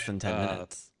means less than 10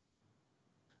 minutes.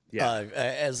 Yeah,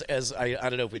 as I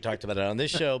don't know if we talked about it on this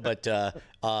show, but a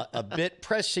bit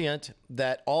prescient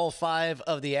that all 5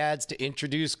 of the ads to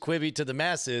introduce Quibi to the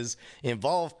masses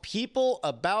involve people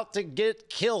about to get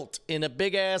killed in a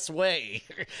big ass way,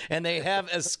 and they have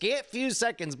a scant few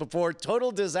seconds before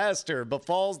total disaster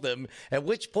befalls them. At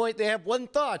which point they have one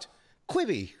thought: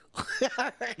 Quibi.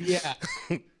 Yeah.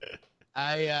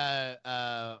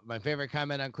 My favorite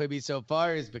comment on Quibi so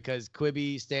far is because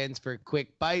Quibi stands for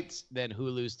quick bites, then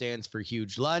Hulu stands for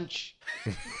huge lunch.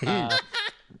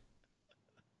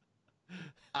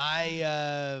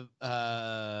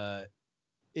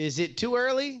 Is it too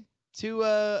early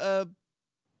to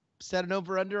set an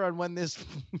over-under on when this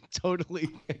totally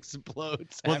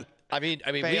explodes? Well, I mean,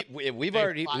 we've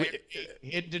already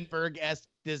Hindenburg-esque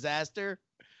disaster.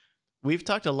 We've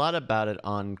talked a lot about it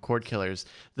on Cord Killers.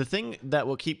 The thing that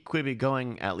will keep Quibi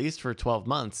going at least for 12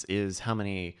 months is how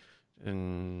many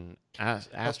I'm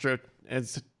going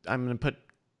to put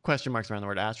question marks around the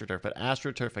word AstroTurf, but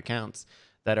AstroTurf accounts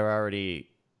that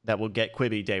will get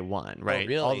Quibi day one, right? Oh,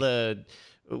 really? All the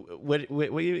it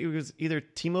was either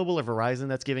T-Mobile or Verizon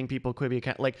that's giving people Quibi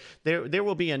account. Like there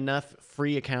will be enough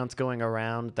free accounts going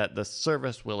around that the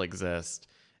service will exist.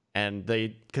 And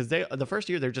because the first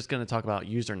year they're just going to talk about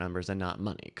user numbers and not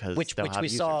money, because Which they'll have we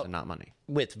users saw and not money.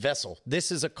 with Vessel. This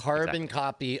is a carbon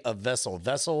copy of Vessel.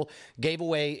 Vessel gave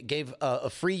a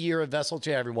free year of Vessel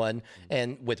to everyone,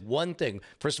 and with one thing.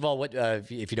 First of all, what if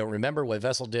you don't remember, what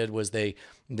Vessel did was they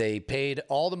paid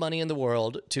all the money in the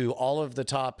world to all of the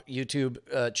top YouTube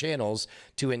channels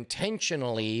to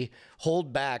intentionally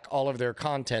hold back all of their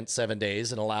content 7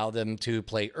 days and allow them to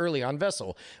play early on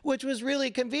Vessel, which was really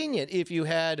convenient if you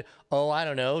had, I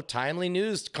don't know, timely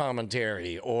news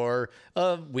commentary or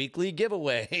a weekly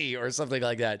giveaway or something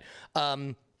like that.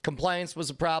 Compliance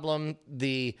was a problem.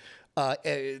 There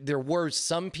were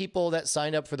some people that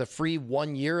signed up for the free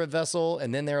 1 year of Vessel,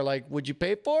 and then they're like, would you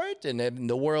pay for it? And then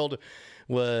the world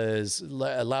was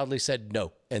loudly said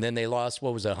no. And then they lost,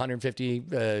 what was it,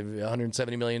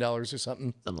 $170 million or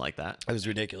something? Something like that. It was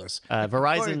ridiculous.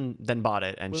 Verizon then bought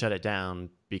it and shut it down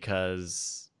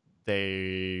because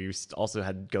they also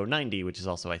had Go 90, which is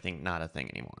also, I think, not a thing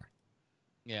anymore.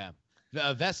 Yeah.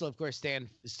 Vessel, of course,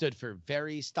 stood for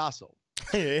very Stossel.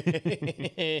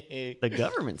 The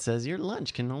government says your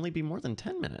lunch can only be more than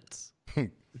 10 minutes.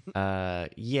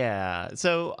 Yeah.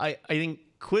 So I think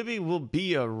Quibi will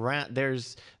be around.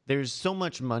 There's so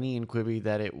much money in Quibi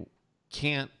that it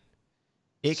can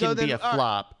be a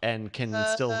flop and can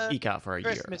still eke out for a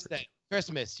year.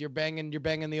 Christmas. You're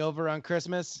banging the over on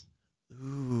Christmas?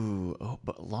 Ooh,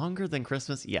 but longer than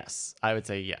Christmas? Yes. I would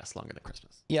say yes, longer than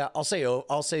Christmas. Yeah, I'll say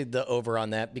the over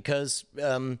on that because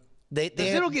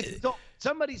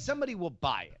somebody will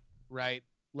buy it, right?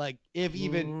 Like, if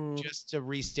even just to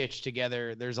restitch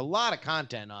together, there's a lot of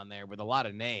content on there with a lot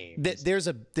of names.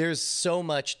 There's so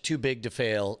much too big to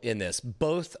fail in this,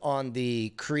 both on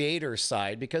the creator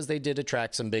side, because they did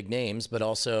attract some big names, but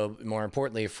also, more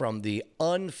importantly, from the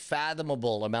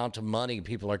unfathomable amount of money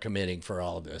people are committing for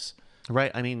all of this.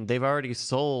 Right. I mean, they've already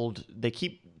sold. They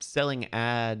keep selling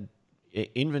ad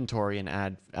inventory and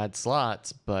ad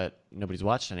slots, but nobody's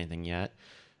watched anything yet.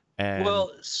 And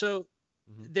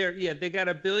they got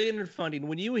 $1 billion in funding.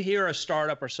 When you hear a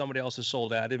startup or somebody else has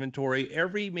sold ad inventory,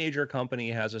 every major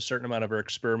company has a certain amount of their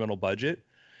experimental budget.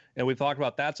 And we've talked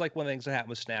about that's like one of the things that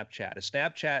happened with Snapchat.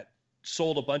 Snapchat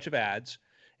sold a bunch of ads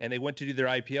and they went to do their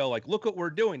IPO, like, look what we're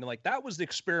doing. And like, that was the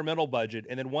experimental budget.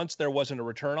 And then once there wasn't a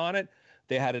return on it,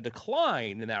 they had a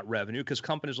decline in that revenue because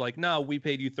companies like, no, we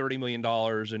paid you $30 million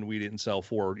and we didn't sell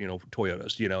 4,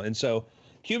 Toyotas, And so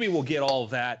Quibi will get all of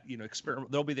that,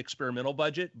 there'll be the experimental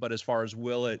budget, but as far as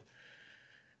will it,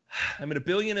 I mean, $1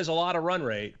 billion is a lot of run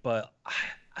rate, but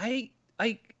I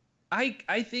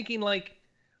thinking like,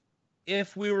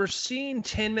 if we were seeing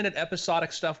 10-minute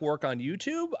episodic stuff work on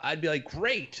YouTube, I'd be like,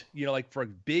 great, like for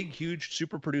big, huge,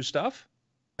 super produced stuff.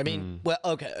 I mean, well,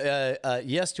 okay,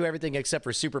 yes to everything except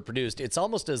for super produced. It's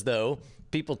almost as though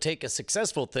people take a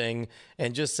successful thing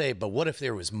and just say, but what if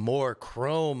there was more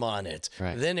chrome on it?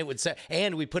 Right. Then it would say,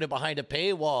 and we put it behind a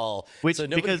paywall, so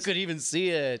nobody could even see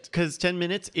it. Because 10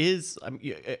 minutes is,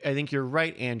 I think you're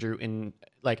right, Andrew, in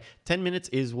like 10 minutes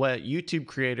is what YouTube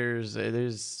creators,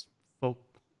 there's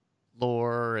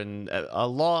folklore and a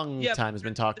long time has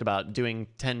been talked about doing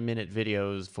 10-minute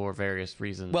videos for various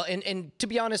reasons. Well, and to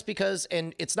be honest,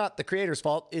 and it's not the creator's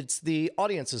fault, it's the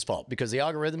audience's fault, because the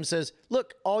algorithm says,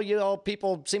 look, all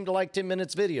people seem to like 10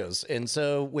 minutes videos. And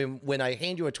so when I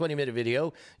hand you a 20-minute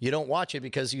video, you don't watch it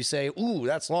because you say, ooh,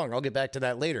 that's long, I'll get back to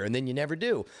that later. And then you never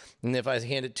do. And if I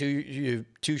hand it to you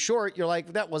too short, you're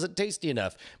like, that wasn't tasty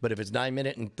enough. But if it's 9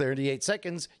 minutes and 38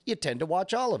 seconds, you tend to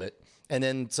watch all of it. And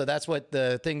then, so that's what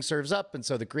the thing serves up. And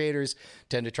so the creators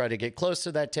tend to try to get close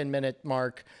to that 10-minute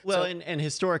mark. Well, and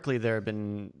historically, there have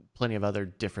been plenty of other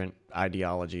different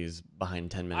ideologies behind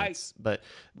 10 minutes. But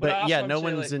yeah, no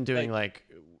one's been doing like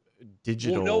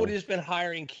digital. Well, nobody's been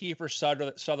hiring Kiefer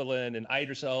Sutherland and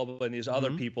Idris Elba and these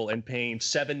other people and paying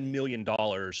 $7 million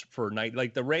for night.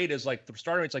 Like the rate is like the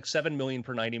starting rate's like $7 million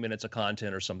per 90 minutes of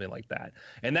content or something like that.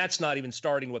 And that's not even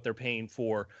starting what they're paying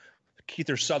for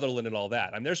Kiefer Sutherland and all that.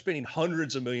 I mean, they're spending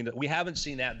hundreds of millions. We haven't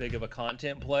seen that big of a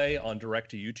content play on direct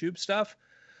to YouTube stuff.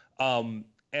 And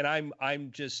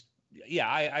I'm just,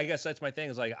 I guess that's my thing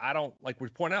is like, I don't like, we're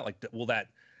pointing out like,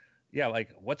 like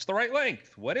what's the right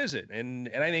length? What is it? And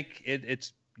I think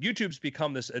it's YouTube's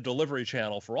become a delivery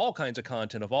channel for all kinds of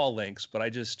content of all lengths, but I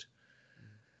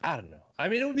don't know. I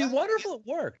mean, it would be wonderful if it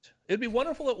worked. It'd be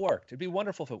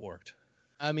wonderful if it worked.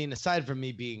 I mean, aside from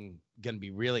me being going to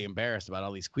be really embarrassed about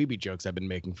all these Quibi jokes I've been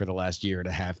making for the last year and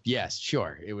a half, yes,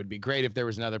 sure. It would be great if there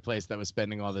was another place that was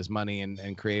spending all this money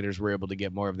and creators were able to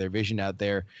get more of their vision out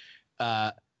there.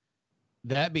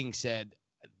 That being said,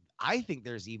 I think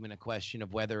there's even a question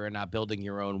of whether or not building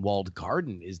your own walled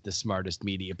garden is the smartest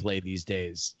media play these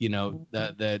days.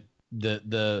 The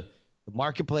the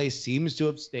marketplace seems to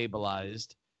have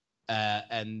stabilized,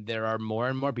 and there are more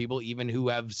and more people even who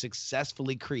have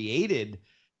successfully created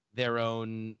their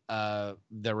own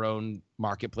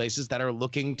marketplaces that are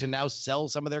looking to now sell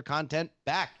some of their content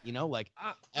back. You know, like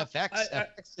FX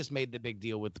just made the big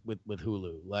deal with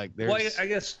Hulu. Like, there's, well, I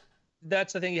guess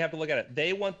that's the thing, you have to look at it.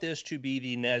 They want this to be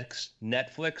the next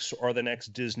Netflix or the next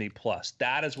Disney Plus.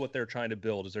 That is what they're trying to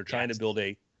build. Is they're trying to build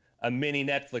a mini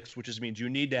Netflix, which means you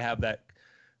need to have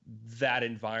that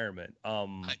environment.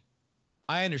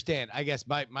 I understand. I guess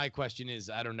my question is,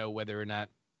 I don't know whether or not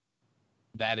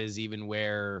that is even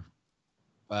where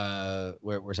some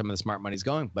of the smart money's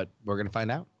going, but we're gonna find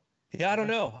out. Yeah, I don't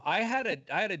know. I had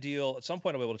a deal at some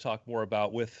point I'll be able to talk more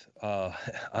about with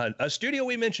a studio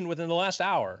we mentioned within the last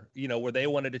hour, you know, where they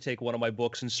wanted to take one of my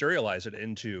books and serialize it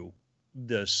into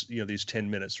this, you know, these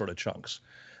 10-minute sort of chunks.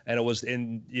 And it was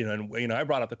I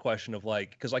brought up the question of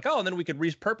like, because like, oh, and then we could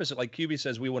repurpose it. Like QB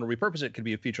says, we want to repurpose it. It could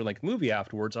be a feature-length movie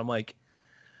afterwards. I'm like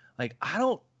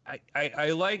I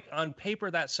like, on paper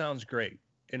that sounds great.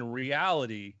 In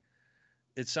reality,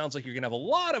 it sounds like you're gonna have a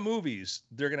lot of movies.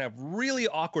 They're gonna have really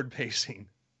awkward pacing.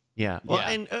 Yeah. Well,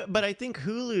 and but I think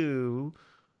Hulu,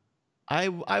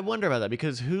 I wonder about that,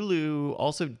 because Hulu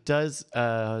also does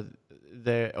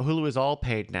Hulu is all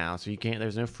paid now, so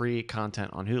there's no free content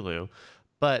on Hulu,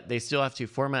 but they still have to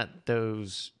format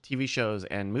those TV shows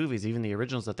and movies, even the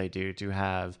originals that they do, to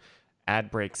have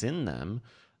ad breaks in them.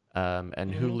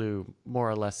 And Hulu more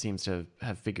or less seems to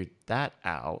have figured that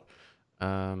out.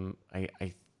 I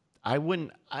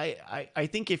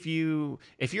think if you're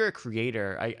a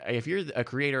creator, if you're a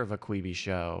creator of a Quibi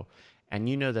show and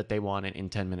you know that they want it in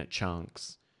 10-minute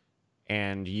chunks,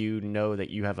 and you know that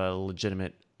you have a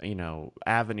legitimate, you know,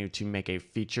 avenue to make a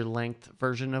feature length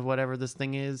version of whatever this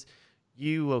thing is,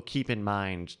 you will keep in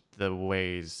mind the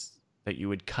ways that you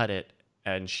would cut it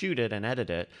and shoot it and edit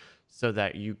it, so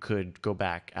that you could go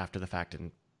back after the fact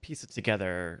and piece it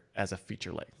together as a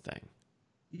feature-length thing.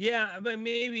 Yeah, but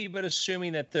maybe, but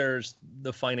assuming that there's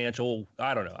the financial,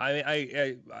 I don't know.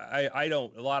 I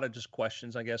don't, a lot of just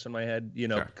questions, I guess, in my head, you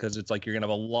know, because it's like you're gonna have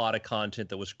a lot of content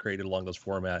that was created along those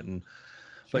format, and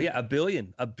but yeah, $1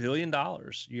 billion,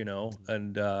 you know.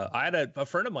 And I had a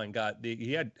friend of mine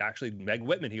he had actually Meg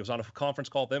Whitman. He was on a conference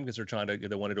call with them because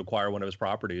they wanted to acquire one of his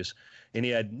properties, and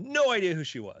he had no idea who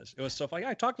she was. It was stuff like,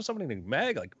 I talked to somebody named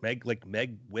Meg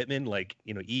Whitman, like,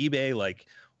 you know, eBay, like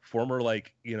former,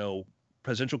 like, you know,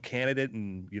 presidential candidate,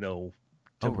 and, you know,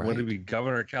 wanted to be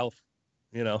governor of California.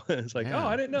 You know, it's like, oh,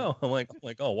 I didn't know. I'm like,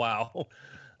 oh wow,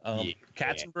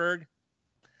 Katzenberg.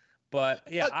 But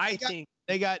yeah, I think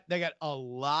they got a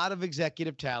lot of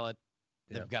executive talent.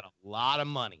 They've got a lot of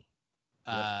money.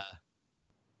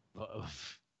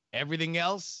 Everything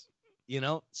else, you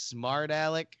know, smart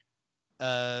Alec,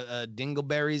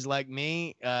 dingleberries like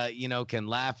me, you know, can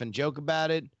laugh and joke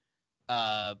about it.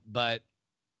 But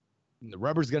the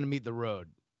rubber's gonna meet the road,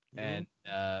 and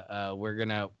we're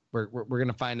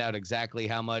gonna find out exactly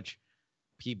how much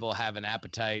people have an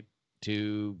appetite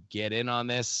to get in on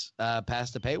this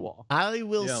past the paywall. I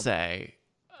will say,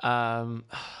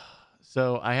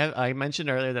 so I mentioned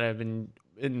earlier that I've been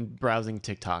browsing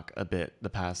TikTok a bit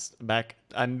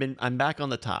I'm back on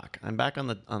the talk. I'm back on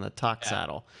the talk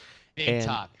saddle. Big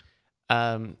talk.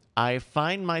 I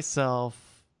find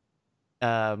myself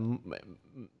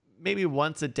maybe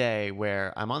once a day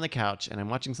where I'm on the couch and I'm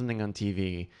watching something on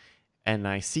TV, and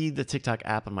I see the TikTok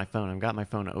app on my phone. I've got my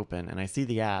phone open and I see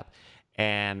the app,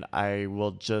 and I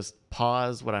will just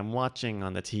pause what I'm watching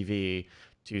on the TV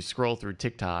to scroll through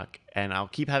TikTok, and I'll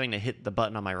keep having to hit the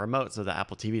button on my remote so the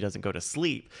Apple TV doesn't go to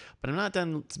sleep. But I'm not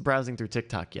done browsing through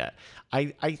TikTok yet.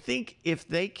 I think if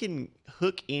they can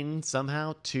hook in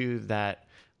somehow to that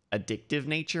addictive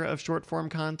nature of short form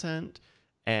content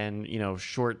and, you know,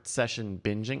 short session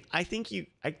binging, I think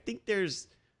there's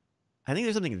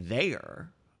something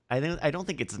there. I don't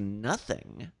think it's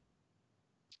nothing.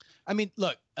 I mean,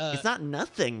 look, it's not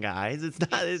nothing, guys. It's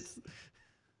not.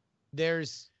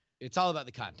 It's all about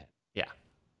the content. Yeah.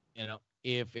 You know,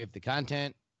 if the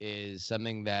content is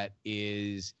something that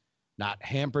is not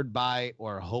hampered by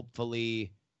or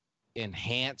hopefully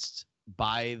enhanced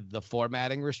by the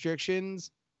formatting restrictions,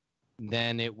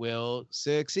 then it will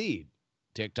succeed.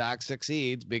 TikTok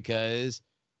succeeds because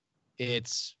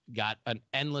it's got an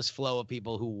endless flow of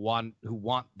people who want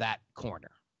that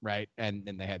corner, right? And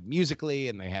they had Musical.ly,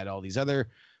 and they had all these other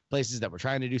places that were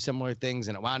trying to do similar things,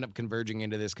 and it wound up converging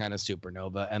into this kind of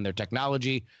supernova. And their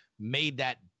technology made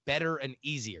that better and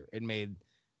easier. It made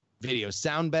videos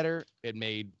sound better. It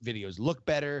made videos look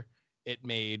better. It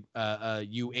made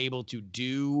you able to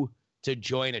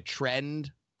join a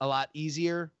trend a lot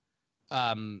easier.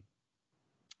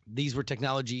 these were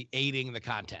technology aiding the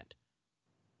content.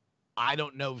 I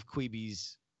don't know if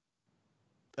Quibi's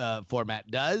format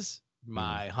does.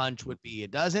 My hunch would be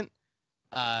it doesn't.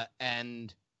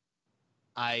 And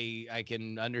I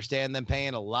can understand them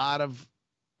paying a lot of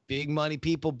big money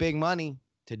people big money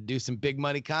to do some big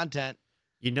money content.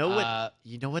 You know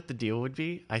what the deal would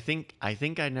be? I think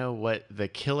I know what the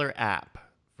killer app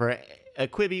for a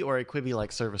Quibi or a Quibi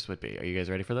like service would be. Are you guys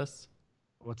ready for this?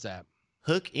 What's that?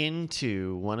 Hook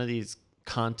into one of these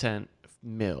content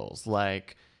mills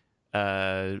like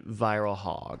Viral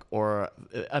Hog or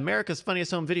America's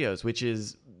Funniest Home Videos, which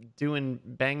is doing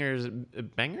bangers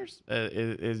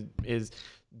is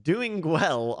doing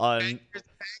well on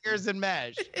bangers and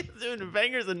mash. Doing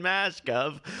bangers and mash,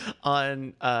 Gov,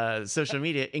 on social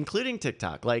media, including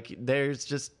TikTok. Like, there's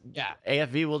just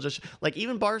AFV will just like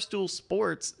even Barstool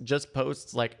Sports just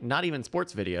posts like not even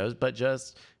sports videos, but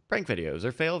just prank videos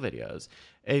or fail videos.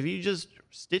 If you just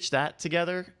stitch that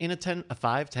together in a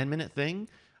 5-10 minute thing,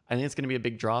 I think it's going to be a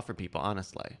big draw for people,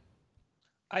 honestly.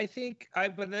 I think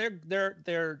but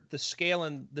they're the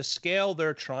scale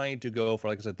they're trying to go for.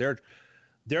 Like I said,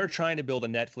 they're trying to build a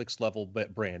Netflix level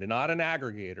brand, and not an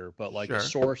aggregator, but like a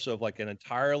source of like an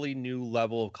entirely new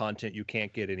level of content you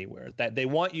can't get anywhere. That they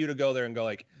want you to go there and go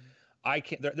like, I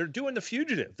can't. They're doing The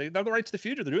Fugitive. They have the rights to The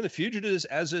Fugitive. They're doing The Fugitive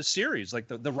as a series. Like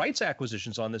the rights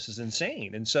acquisitions on this is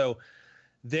insane, and so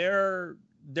they're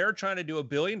trying to do $1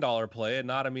 billion play and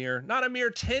not a mere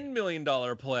 $10 million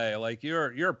play. Like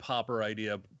your popper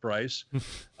idea, Bryce.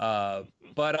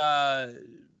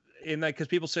 In that, because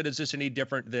people said, is this any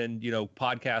different than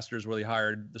podcasters where they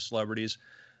hired the celebrities?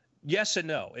 Yes and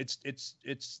no. It's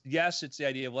yes, it's the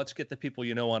idea of let's get the people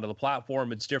onto the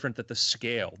platform. It's different that the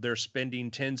scale. They're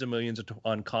spending tens of millions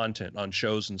on content, on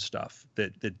shows and stuff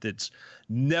that's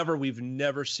we've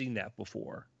never seen that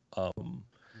before.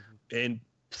 And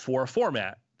for a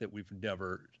format that we've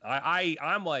never,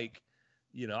 I'm like,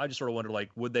 I just sort of wonder, like,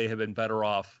 would they have been better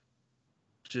off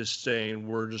just saying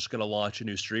we're just going to launch a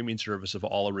new streaming service of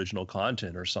all original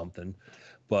content or something?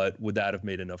 But would that have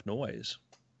made enough noise?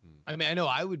 I mean, I know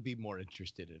I would be more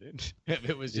interested in it if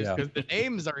it was just because the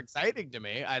names are exciting to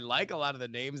me. I like a lot of the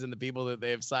names and the people that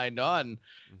they have signed on.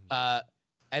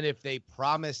 And if they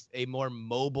promised a more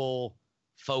mobile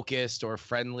focused or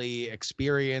friendly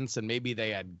experience, and maybe they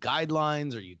had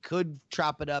guidelines, or you could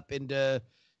chop it up into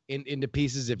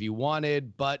pieces if you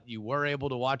wanted, but you were able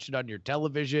to watch it on your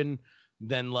television,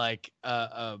 then like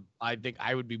I think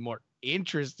I would be more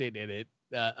interested in it.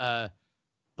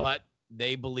 But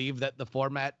they believe that the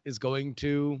format is going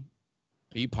to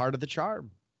be part of the charm.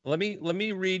 Let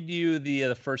me read you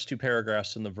the first two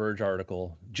paragraphs in the Verge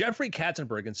article. Jeffrey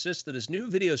Katzenberg insists that his new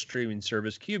video streaming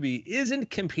service, Quibi, isn't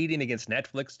competing against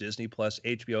Netflix, Disney+,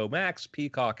 HBO Max,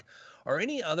 Peacock, or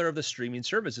any other of the streaming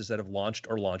services that have launched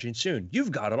or launching soon.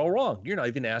 You've got it all wrong. You're not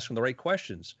even asking the right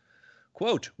questions.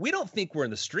 Quote, "We don't think we're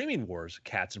in the streaming wars,"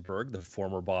 Katzenberg, the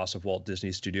former boss of Walt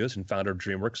Disney Studios and founder of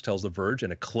DreamWorks, tells The Verge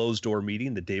in a closed-door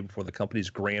meeting the day before the company's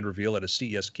grand reveal at a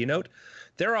CES keynote.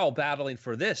 "They're all battling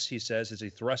for this," he says as he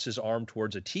thrusts his arm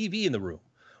towards a TV in the room.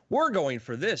 "We're going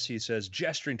for this," he says,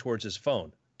 gesturing towards his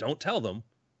phone. "Don't tell them."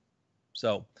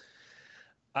 So,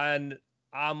 and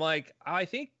I'm like, I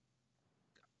think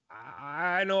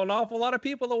I know an awful lot of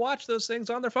people that watch those things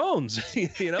on their phones. I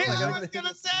was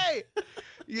gonna say,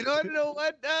 you know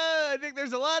what? I think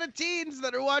there's a lot of teens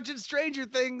that are watching Stranger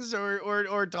Things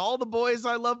or To All the Boys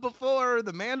I Loved Before,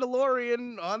 The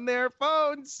Mandalorian on their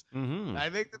phones. I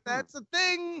think that's a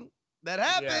thing that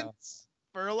happens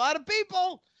for a lot of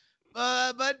people.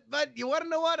 But you want to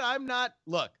know what?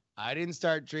 Look, I didn't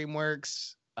start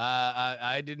DreamWorks.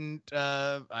 I didn't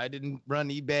run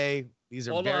eBay. These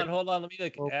are hold on. Let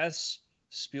me S.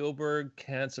 Spielberg,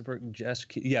 Katzenberg, Jess.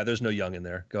 Yeah, there's no Young in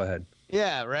there. Go ahead.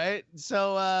 Yeah, right.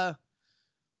 So,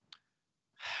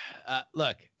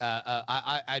 look,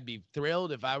 I'd be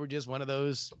thrilled if I were just one of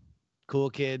those cool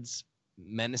kids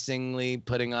menacingly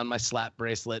putting on my slap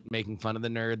bracelet, making fun of the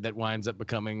nerd that winds up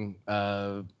becoming,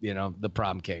 the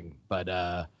prom king.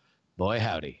 But boy,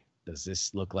 howdy, does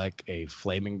this look like a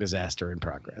flaming disaster in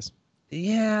progress?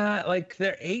 Yeah, like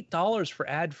they're $8 for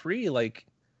ad free. Like,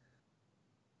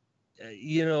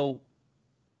 all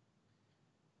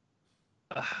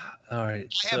right.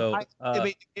 So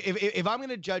if I'm going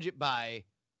to judge it by,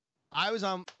 I was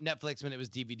on Netflix when it was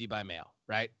DVD by mail,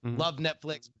 right? Loved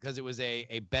Netflix because it was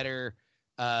a better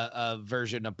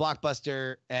version of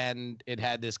Blockbuster, and it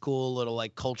had this cool little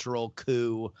like cultural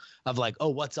coup of like, oh,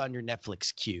 what's on your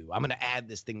Netflix queue? I'm going to add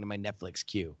this thing to my Netflix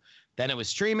queue. Then it was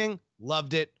streaming,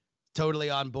 loved it, totally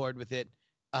on board with it.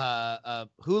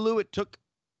 Hulu,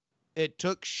 it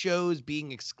took shows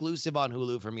being exclusive on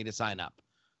Hulu for me to sign up.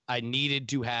 I needed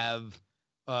to have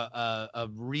a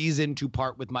reason to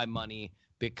part with my money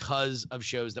because of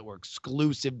shows that were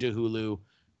exclusive to Hulu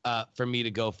for me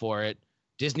to go for it.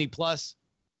 Disney Plus,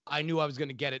 I knew I was going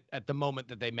to get it at the moment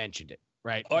that they mentioned it,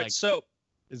 right? All right, so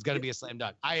it's going to be a slam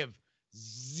dunk. I have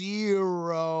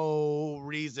zero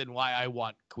reason why I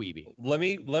want Quibi. let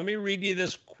me read you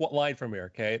this line from here,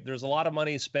 okay? There's a lot of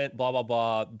money spent, blah, blah,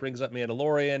 blah, brings up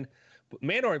Mandalorian.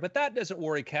 But that doesn't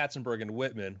worry Katzenberg and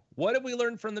Whitman. What have we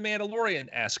learned from the Mandalorian?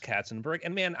 Asked Katzenberg.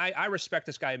 And man, I respect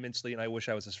this guy immensely, and I wish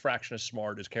I was as fraction as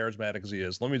smart, as charismatic as he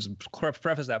is. Let me just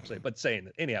preface that by saying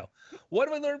that. Anyhow, what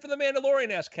have we learned from the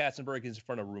Mandalorian? Asked Katzenberg. He's in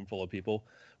front of a room full of people.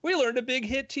 We learned a big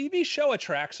hit TV show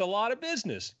attracts a lot of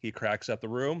business. He cracks up the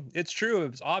room. It's true.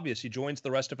 It's obvious. He joins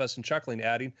the rest of us in chuckling,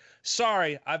 adding,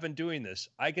 sorry, I've been doing this.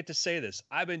 I get to say this.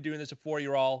 I've been doing this before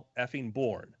you're all effing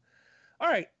born. All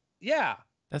right. Yeah.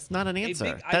 That's not an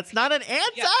answer. That's not an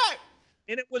answer. Yeah.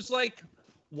 And it was like,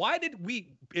 why did we?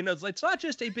 It's not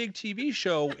just a big TV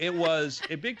show. It was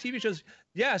a big TV show.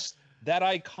 Yes, that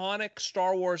iconic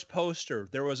Star Wars poster.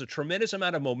 There was a tremendous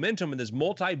amount of momentum in this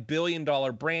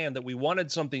multi-billion-dollar brand that we wanted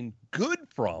something good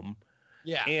from.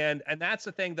 Yeah. And that's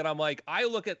the thing that I'm like. I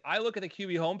look at the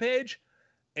QB homepage,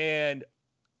 and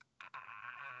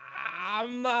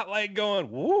I'm not like going,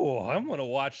 whoa, I'm going to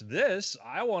watch this.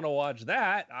 I want to watch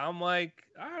that. I'm like,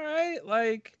 all right,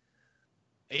 like.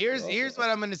 Here's what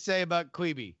I'm going to say about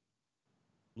Quibi.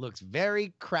 Looks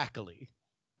very crackly.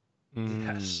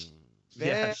 Yes.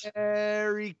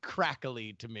 Very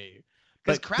crackly to me.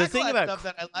 Because But the Crackle thing had about stuff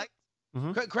that I like.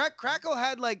 Mhm. Crackle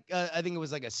had like I think it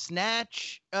was like a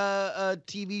Snatch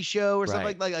TV show or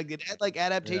something Right. like it had like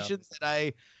adaptations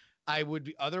that I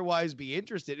would otherwise be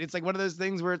interested. It's like one of those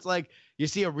things where it's like you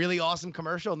see a really awesome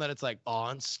commercial and then it's like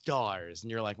on Stars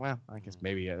and you're like, well, I guess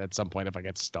maybe at some point if I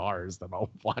get Stars then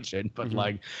I'll watch it. But Mhm.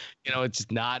 like,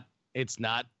 it's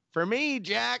not for me,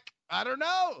 Jack. I don't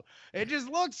know. It just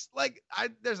looks like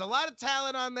there's a lot of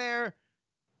talent on there.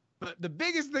 But the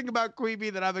biggest thing about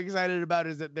Quibi that I'm excited about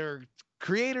is that there are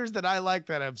creators that I like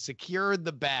that have secured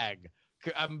the bag.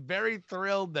 I'm very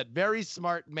thrilled that very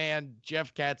smart man,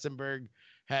 Jeff Katzenberg,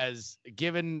 has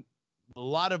given a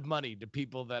lot of money to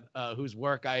people that whose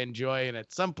work I enjoy. And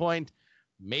at some point,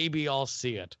 maybe I'll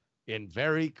see it in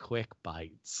very quick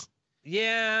bites.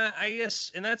 Yeah, I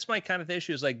guess, and that's my kind of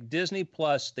issue is like Disney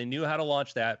Plus, they knew how to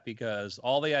launch that because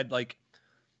all they had, like,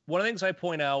 one of the things I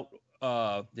point out,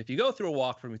 if you go through a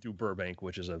walk for me through Burbank,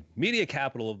 which is a media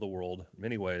capital of the world in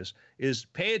many ways, is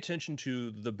pay attention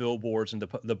to the billboards and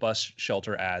the bus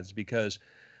shelter ads because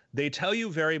they tell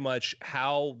you very much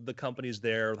how the company's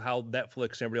there, how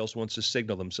Netflix and everybody else wants to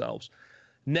signal themselves.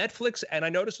 Netflix, and I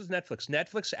noticed with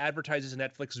Netflix advertises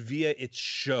Netflix via its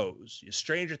shows.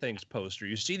 Stranger Things poster.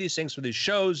 You see these things for these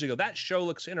shows. You go, that show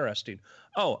looks interesting.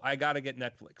 Oh, I got to get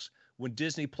Netflix. When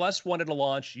Disney Plus wanted to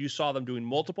launch, you saw them doing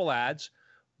multiple ads.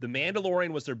 The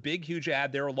Mandalorian was their big, huge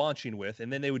ad they were launching with.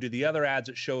 And then they would do the other ads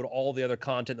that showed all the other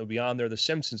content that would be on there, The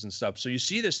Simpsons and stuff. So you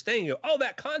see this thing, you go, oh,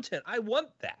 that content, I want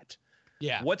that.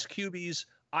 Yeah. What's QB's?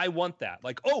 I want that.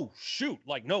 Like, oh, shoot.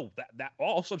 Like, no, that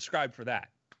I'll subscribe for that.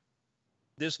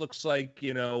 This looks like,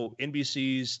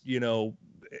 NBC's,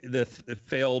 the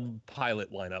failed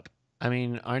pilot lineup. I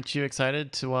mean, aren't you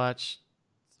excited to watch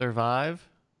Survive,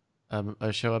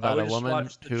 a show about a woman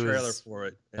watched the trailer who's for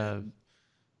it.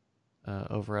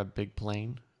 over a big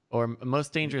plane, or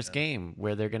Most Dangerous Game,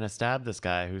 where they're gonna stab this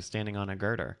guy who's standing on a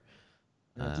girder?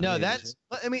 No, that's,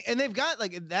 I mean, and they've got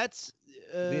like, that's,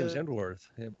 Liam Hemsworth.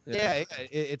 yeah,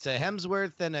 it's a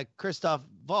Hemsworth and a Christoph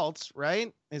Waltz,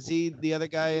 right? Is he the other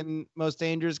guy in Most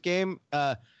Dangerous Game?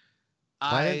 Why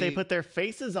didn't they put their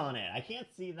faces on it? I can't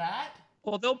see that.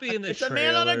 Well, they'll be in the It's trailer. a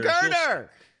man on a girder.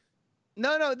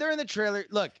 No, they're in the trailer.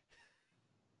 Look,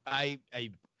 I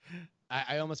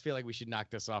almost feel like we should knock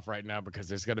this off right now because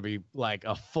there's going to be like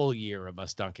a full year of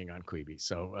us dunking on Quibi.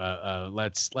 So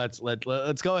let's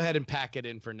go ahead and pack it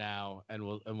in for now, and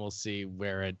we'll see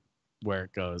where it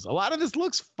goes. A lot of this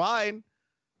looks fine.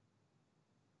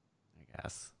 I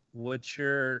guess. What's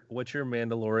your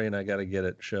Mandalorian? I gotta get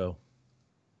it show.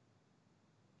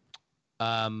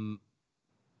 On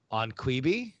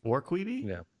Quibi. Or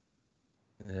Quibi?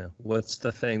 Yeah. What's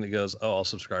the thing that goes? Oh, I'll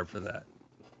subscribe for that.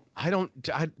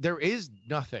 There is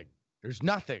nothing. There's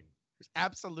nothing. There's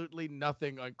absolutely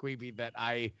nothing on Quibi that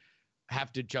I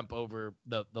have to jump over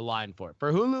the line for.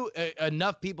 For Hulu,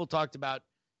 enough people talked about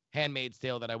Handmaid's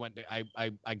Tale that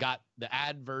I got the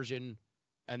ad version,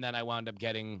 and then I wound up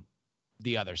getting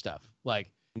the other stuff.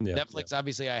 Like Netflix,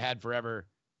 obviously I had forever,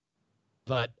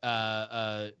 but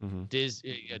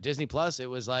Disney Plus, it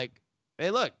was like,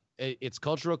 hey, look, it's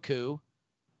cultural coup,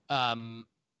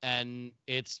 and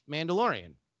it's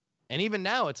Mandalorian. And even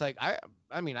now, it's like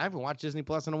I mean, I haven't watched Disney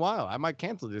Plus in a while. I might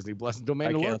cancel Disney Plus until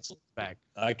Mandalorian's back.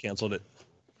 I canceled it.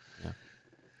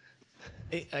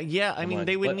 Yeah, I I'm mean, like,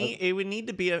 they would what- need it would need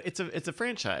to be it's a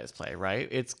franchise play, right?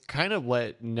 It's kind of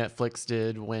what Netflix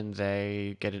did when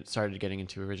they started getting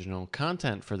into original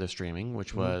content for their streaming,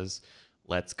 which was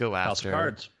let's go House after of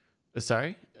Cards.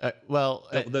 Sorry,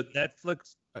 The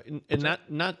Netflix. and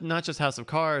not just House of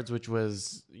Cards, which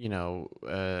was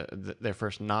their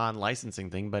first non-licensing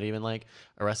thing, but even like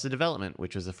Arrested Development,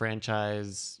 which was a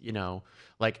franchise.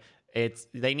 Like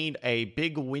they need a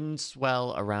big wind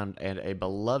swell around a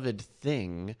beloved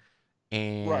thing,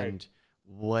 and Right.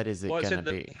 what is it Well, I gonna said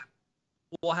be?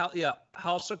 Well,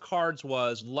 House of Cards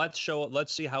was let's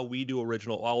see how we do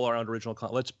all around original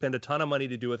content. Let's spend a ton of money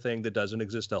to do a thing that doesn't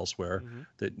exist elsewhere,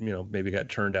 that maybe got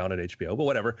turned down at HBO, but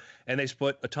whatever. And they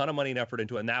put a ton of money and effort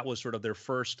into it, and that was sort of their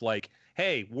first like,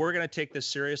 hey, we're gonna take this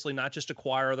seriously, not just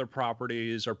acquire other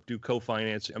properties or do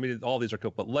co-financing. I mean, all these are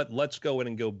cool, but let's go in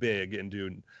and go big and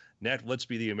do let's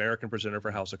be the American presenter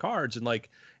for House of Cards, and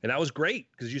that was great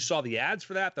because you saw the ads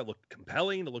for that looked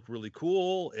compelling, that looked really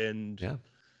cool, and Yeah.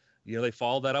 they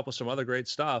followed that up with some other great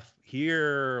stuff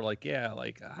here.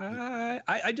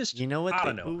 I just, You know what? I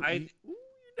don't know. you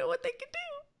know what they could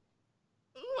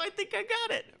do? Ooh, I think I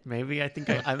got it. Maybe I think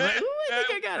I think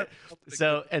I got it.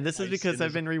 So, and this is because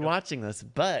I've been rewatching this,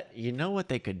 but you know what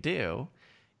they could do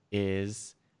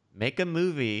is make a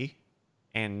movie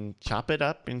and chop it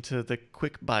up into the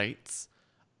quick bites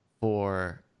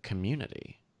for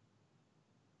Community.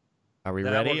 Are we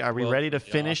ready? Are we ready to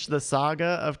finish the saga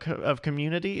of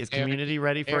Community? Is Community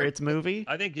ready for its movie?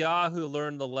 I think Yahoo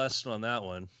learned the lesson on that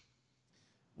one.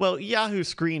 Well, Yahoo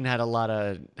Screen had a lot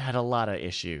of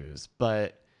issues,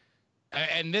 but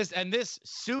And this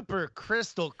super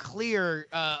crystal clear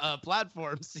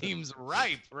platform seems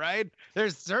ripe, right?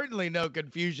 There's certainly no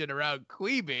confusion around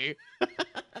Quibi.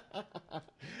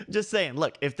 just saying.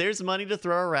 Look, if there's money to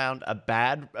throw around,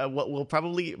 what will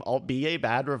probably be a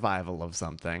bad revival of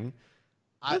something.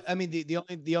 I mean, the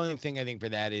only thing I think for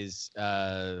that is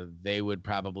they would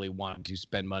probably want to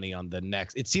spend money on the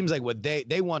next. It seems like what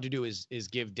they want to do is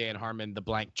give Dan Harmon the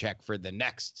blank check for the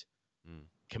next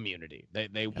Community.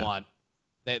 They want.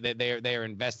 They are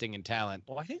investing in talent.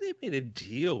 Well, I think they made a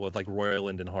deal with like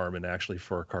Royland and Harmon actually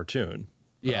for a cartoon.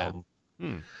 Yeah.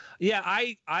 Yeah,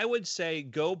 I would say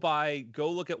go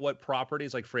look at what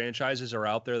properties like franchises are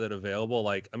out there that are available.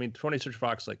 Like, I mean, 20th Century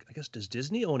Fox, like, I guess, does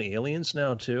Disney own Aliens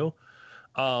now too?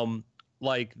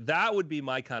 Like that would be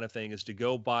my kind of thing, is to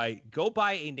go buy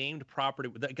a named property,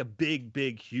 like a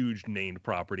big, huge named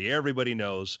property everybody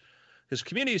knows. Because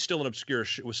Community is still an obscure,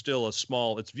 was still a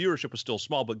small, its viewership was still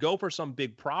small, but go for some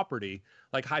big property,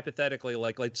 like hypothetically,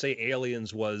 like let's say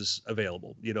Aliens was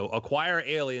available, acquire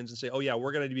Aliens and say, oh yeah,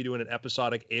 we're going to be doing an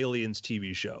episodic Aliens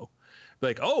TV show.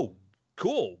 Like, oh,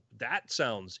 cool. That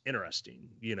sounds interesting.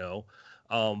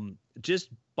 Just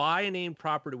buy a named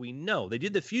property we know. They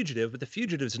did The Fugitive, but The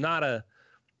Fugitive is not a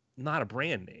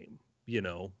brand name,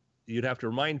 You'd have to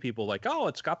remind people like, oh,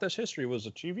 it's got this history. It was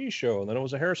a TV show, and then it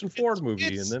was a Harrison Ford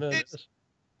movie, and then it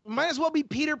might as well be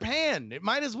Peter Pan. It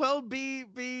might as well be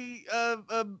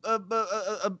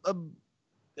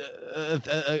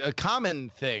a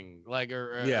common thing, like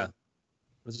yeah,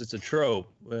 it's a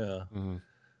trope. Yeah. Mhm.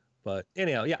 But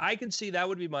anyhow, yeah, I can see that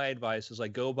would be my advice, is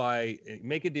like go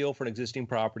make a deal for an existing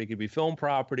property. It could be film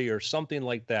property or something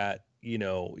like that.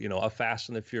 A Fast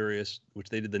and the Furious, which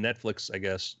they did the Netflix, I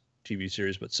guess, TV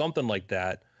series, but something like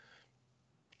that.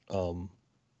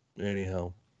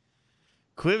 Anyhow,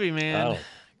 Quibi, man. Oh.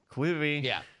 Quibi.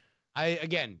 Yeah.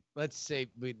 Let's say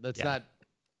not.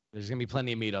 There's gonna be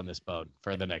plenty of meat on this bone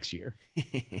for the next year.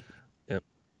 Yep.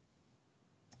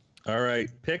 All right,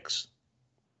 picks.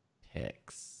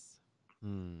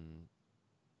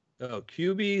 Oh,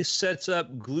 QB sets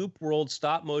up Gloop World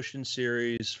stop motion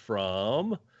series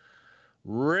from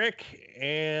Rick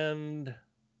and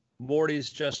Morty's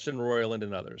Justin Roiland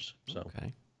and others. So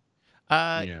Okay.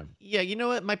 Yeah, you know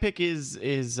what? My pick is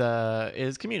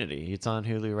Community. It's on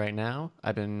Hulu right now.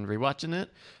 I've been rewatching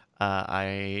it.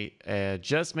 I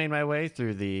just made my way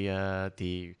through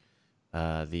the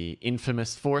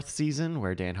infamous fourth season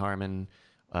where Dan Harmon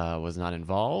was not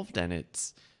involved, and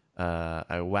it's a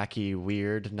wacky,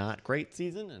 weird, not great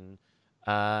season, and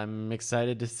I'm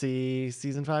excited to see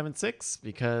season 5 and 6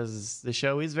 because the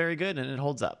show is very good and it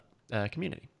holds up.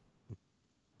 Community.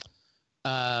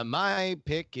 My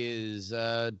pick is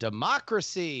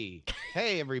Democracy.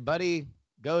 Hey, everybody,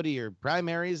 go to your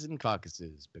primaries and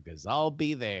caucuses because I'll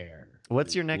be there.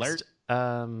 What's your next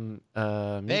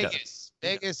meetup? Vegas.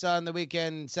 Vegas on the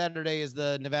weekend. Saturday is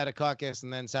the Nevada caucus,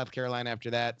 and then South Carolina after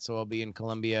that. So I'll be in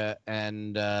Columbia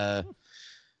and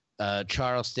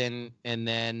Charleston, and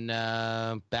then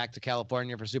back to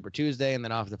California for Super Tuesday, and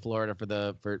then off to Florida for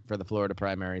the Florida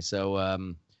primary.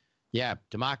 So yeah,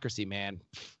 democracy, man,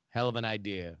 hell of an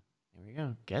idea. There we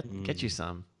go. Get you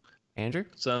some, Andrew.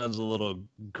 Sounds a little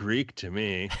Greek to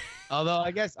me. Although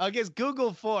I guess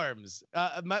Google Forms.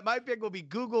 My pick will be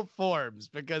Google Forms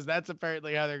because that's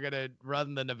apparently how they're gonna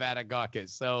run the Nevada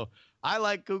caucus. So I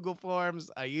like Google Forms.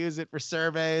 I use it for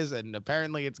surveys, and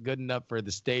apparently it's good enough for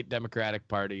the state Democratic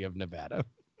Party of Nevada.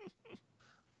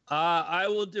 I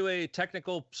will do a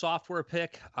technical software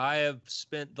pick. I have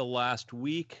spent the last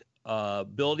week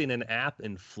building an app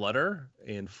in Flutter.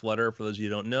 And Flutter, for those of you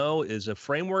who don't know, is a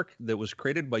framework that was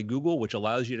created by Google, which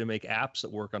allows you to make apps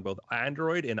that work on both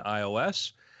Android and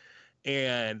iOS.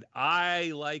 And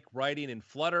I like writing in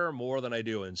Flutter more than I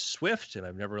do in Swift, and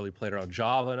I've never really played around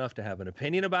Java enough to have an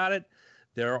opinion about it.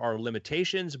 There are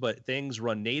limitations, but things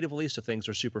run natively, so things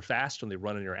are super fast when they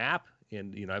run in your app.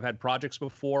 And I've had projects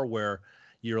before where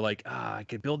you're like, I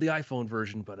could build the iPhone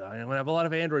version, but I have a lot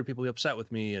of Android people be upset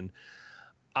with me. And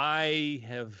I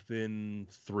have been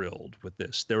thrilled with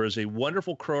this. There is a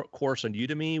wonderful course on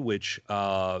Udemy, which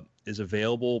is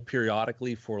available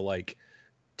periodically for like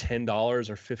 $10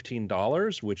 or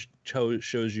 $15, which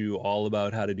shows you all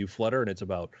about how to do Flutter. And it's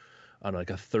about like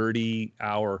a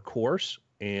 30-hour course.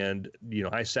 And,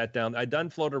 I sat down, I'd done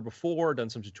Flutter before, done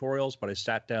some tutorials, but I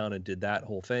sat down and did that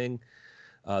whole thing.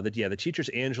 The teacher's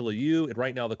Angela Yu, and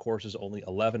right now the course is only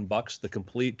 $11. The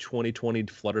complete 2020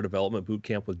 Flutter development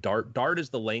bootcamp with Dart. Dart is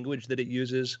the language that it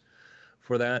uses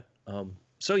for that.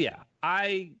 So yeah,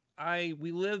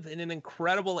 we live in an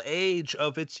incredible age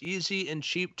of it's easy and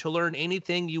cheap to learn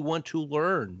anything you want to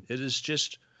learn. It is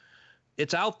just,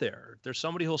 it's out there. There's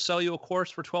somebody who'll sell you a course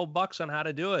for $12 on how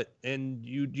to do it, and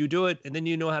you do it, and then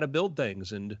you know how to build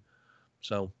things. And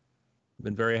so I've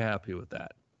been very happy with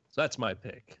that. So that's my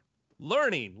pick.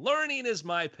 Learning is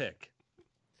my pick.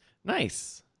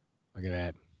 Nice. Look at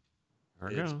that.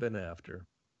 It's been after.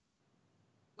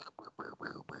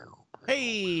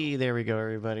 Hey, there we go,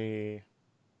 everybody.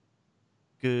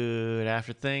 Good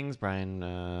after things. Brian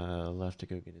left to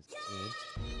go get his kid.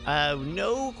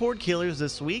 No cord killers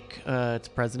this week. It's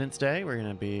President's Day. We're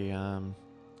gonna be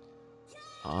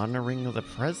honoring the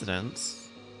presidents.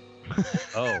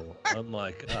 Oh,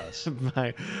 unlike us.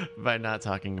 by not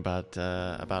talking about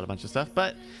a bunch of stuff,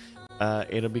 but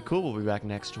it'll be cool. We'll be back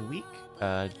next week.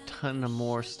 A ton of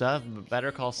more stuff.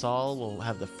 Better Call Saul will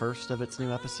have the first of its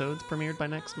new episodes premiered by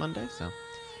next Monday, so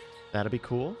that'll be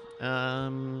cool.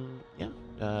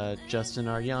 Justin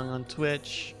R. Young on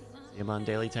Twitch. See him on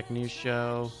Daily Tech News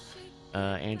Show.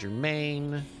 Andrew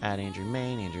Main at Andrew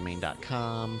Main,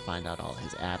 andrewmain.com. Find out all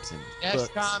his apps and books.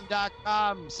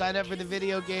 Escom.com. Sign up for the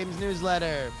video games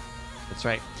newsletter. That's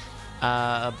right.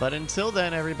 But until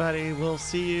then, everybody, we'll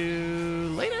see you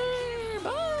later.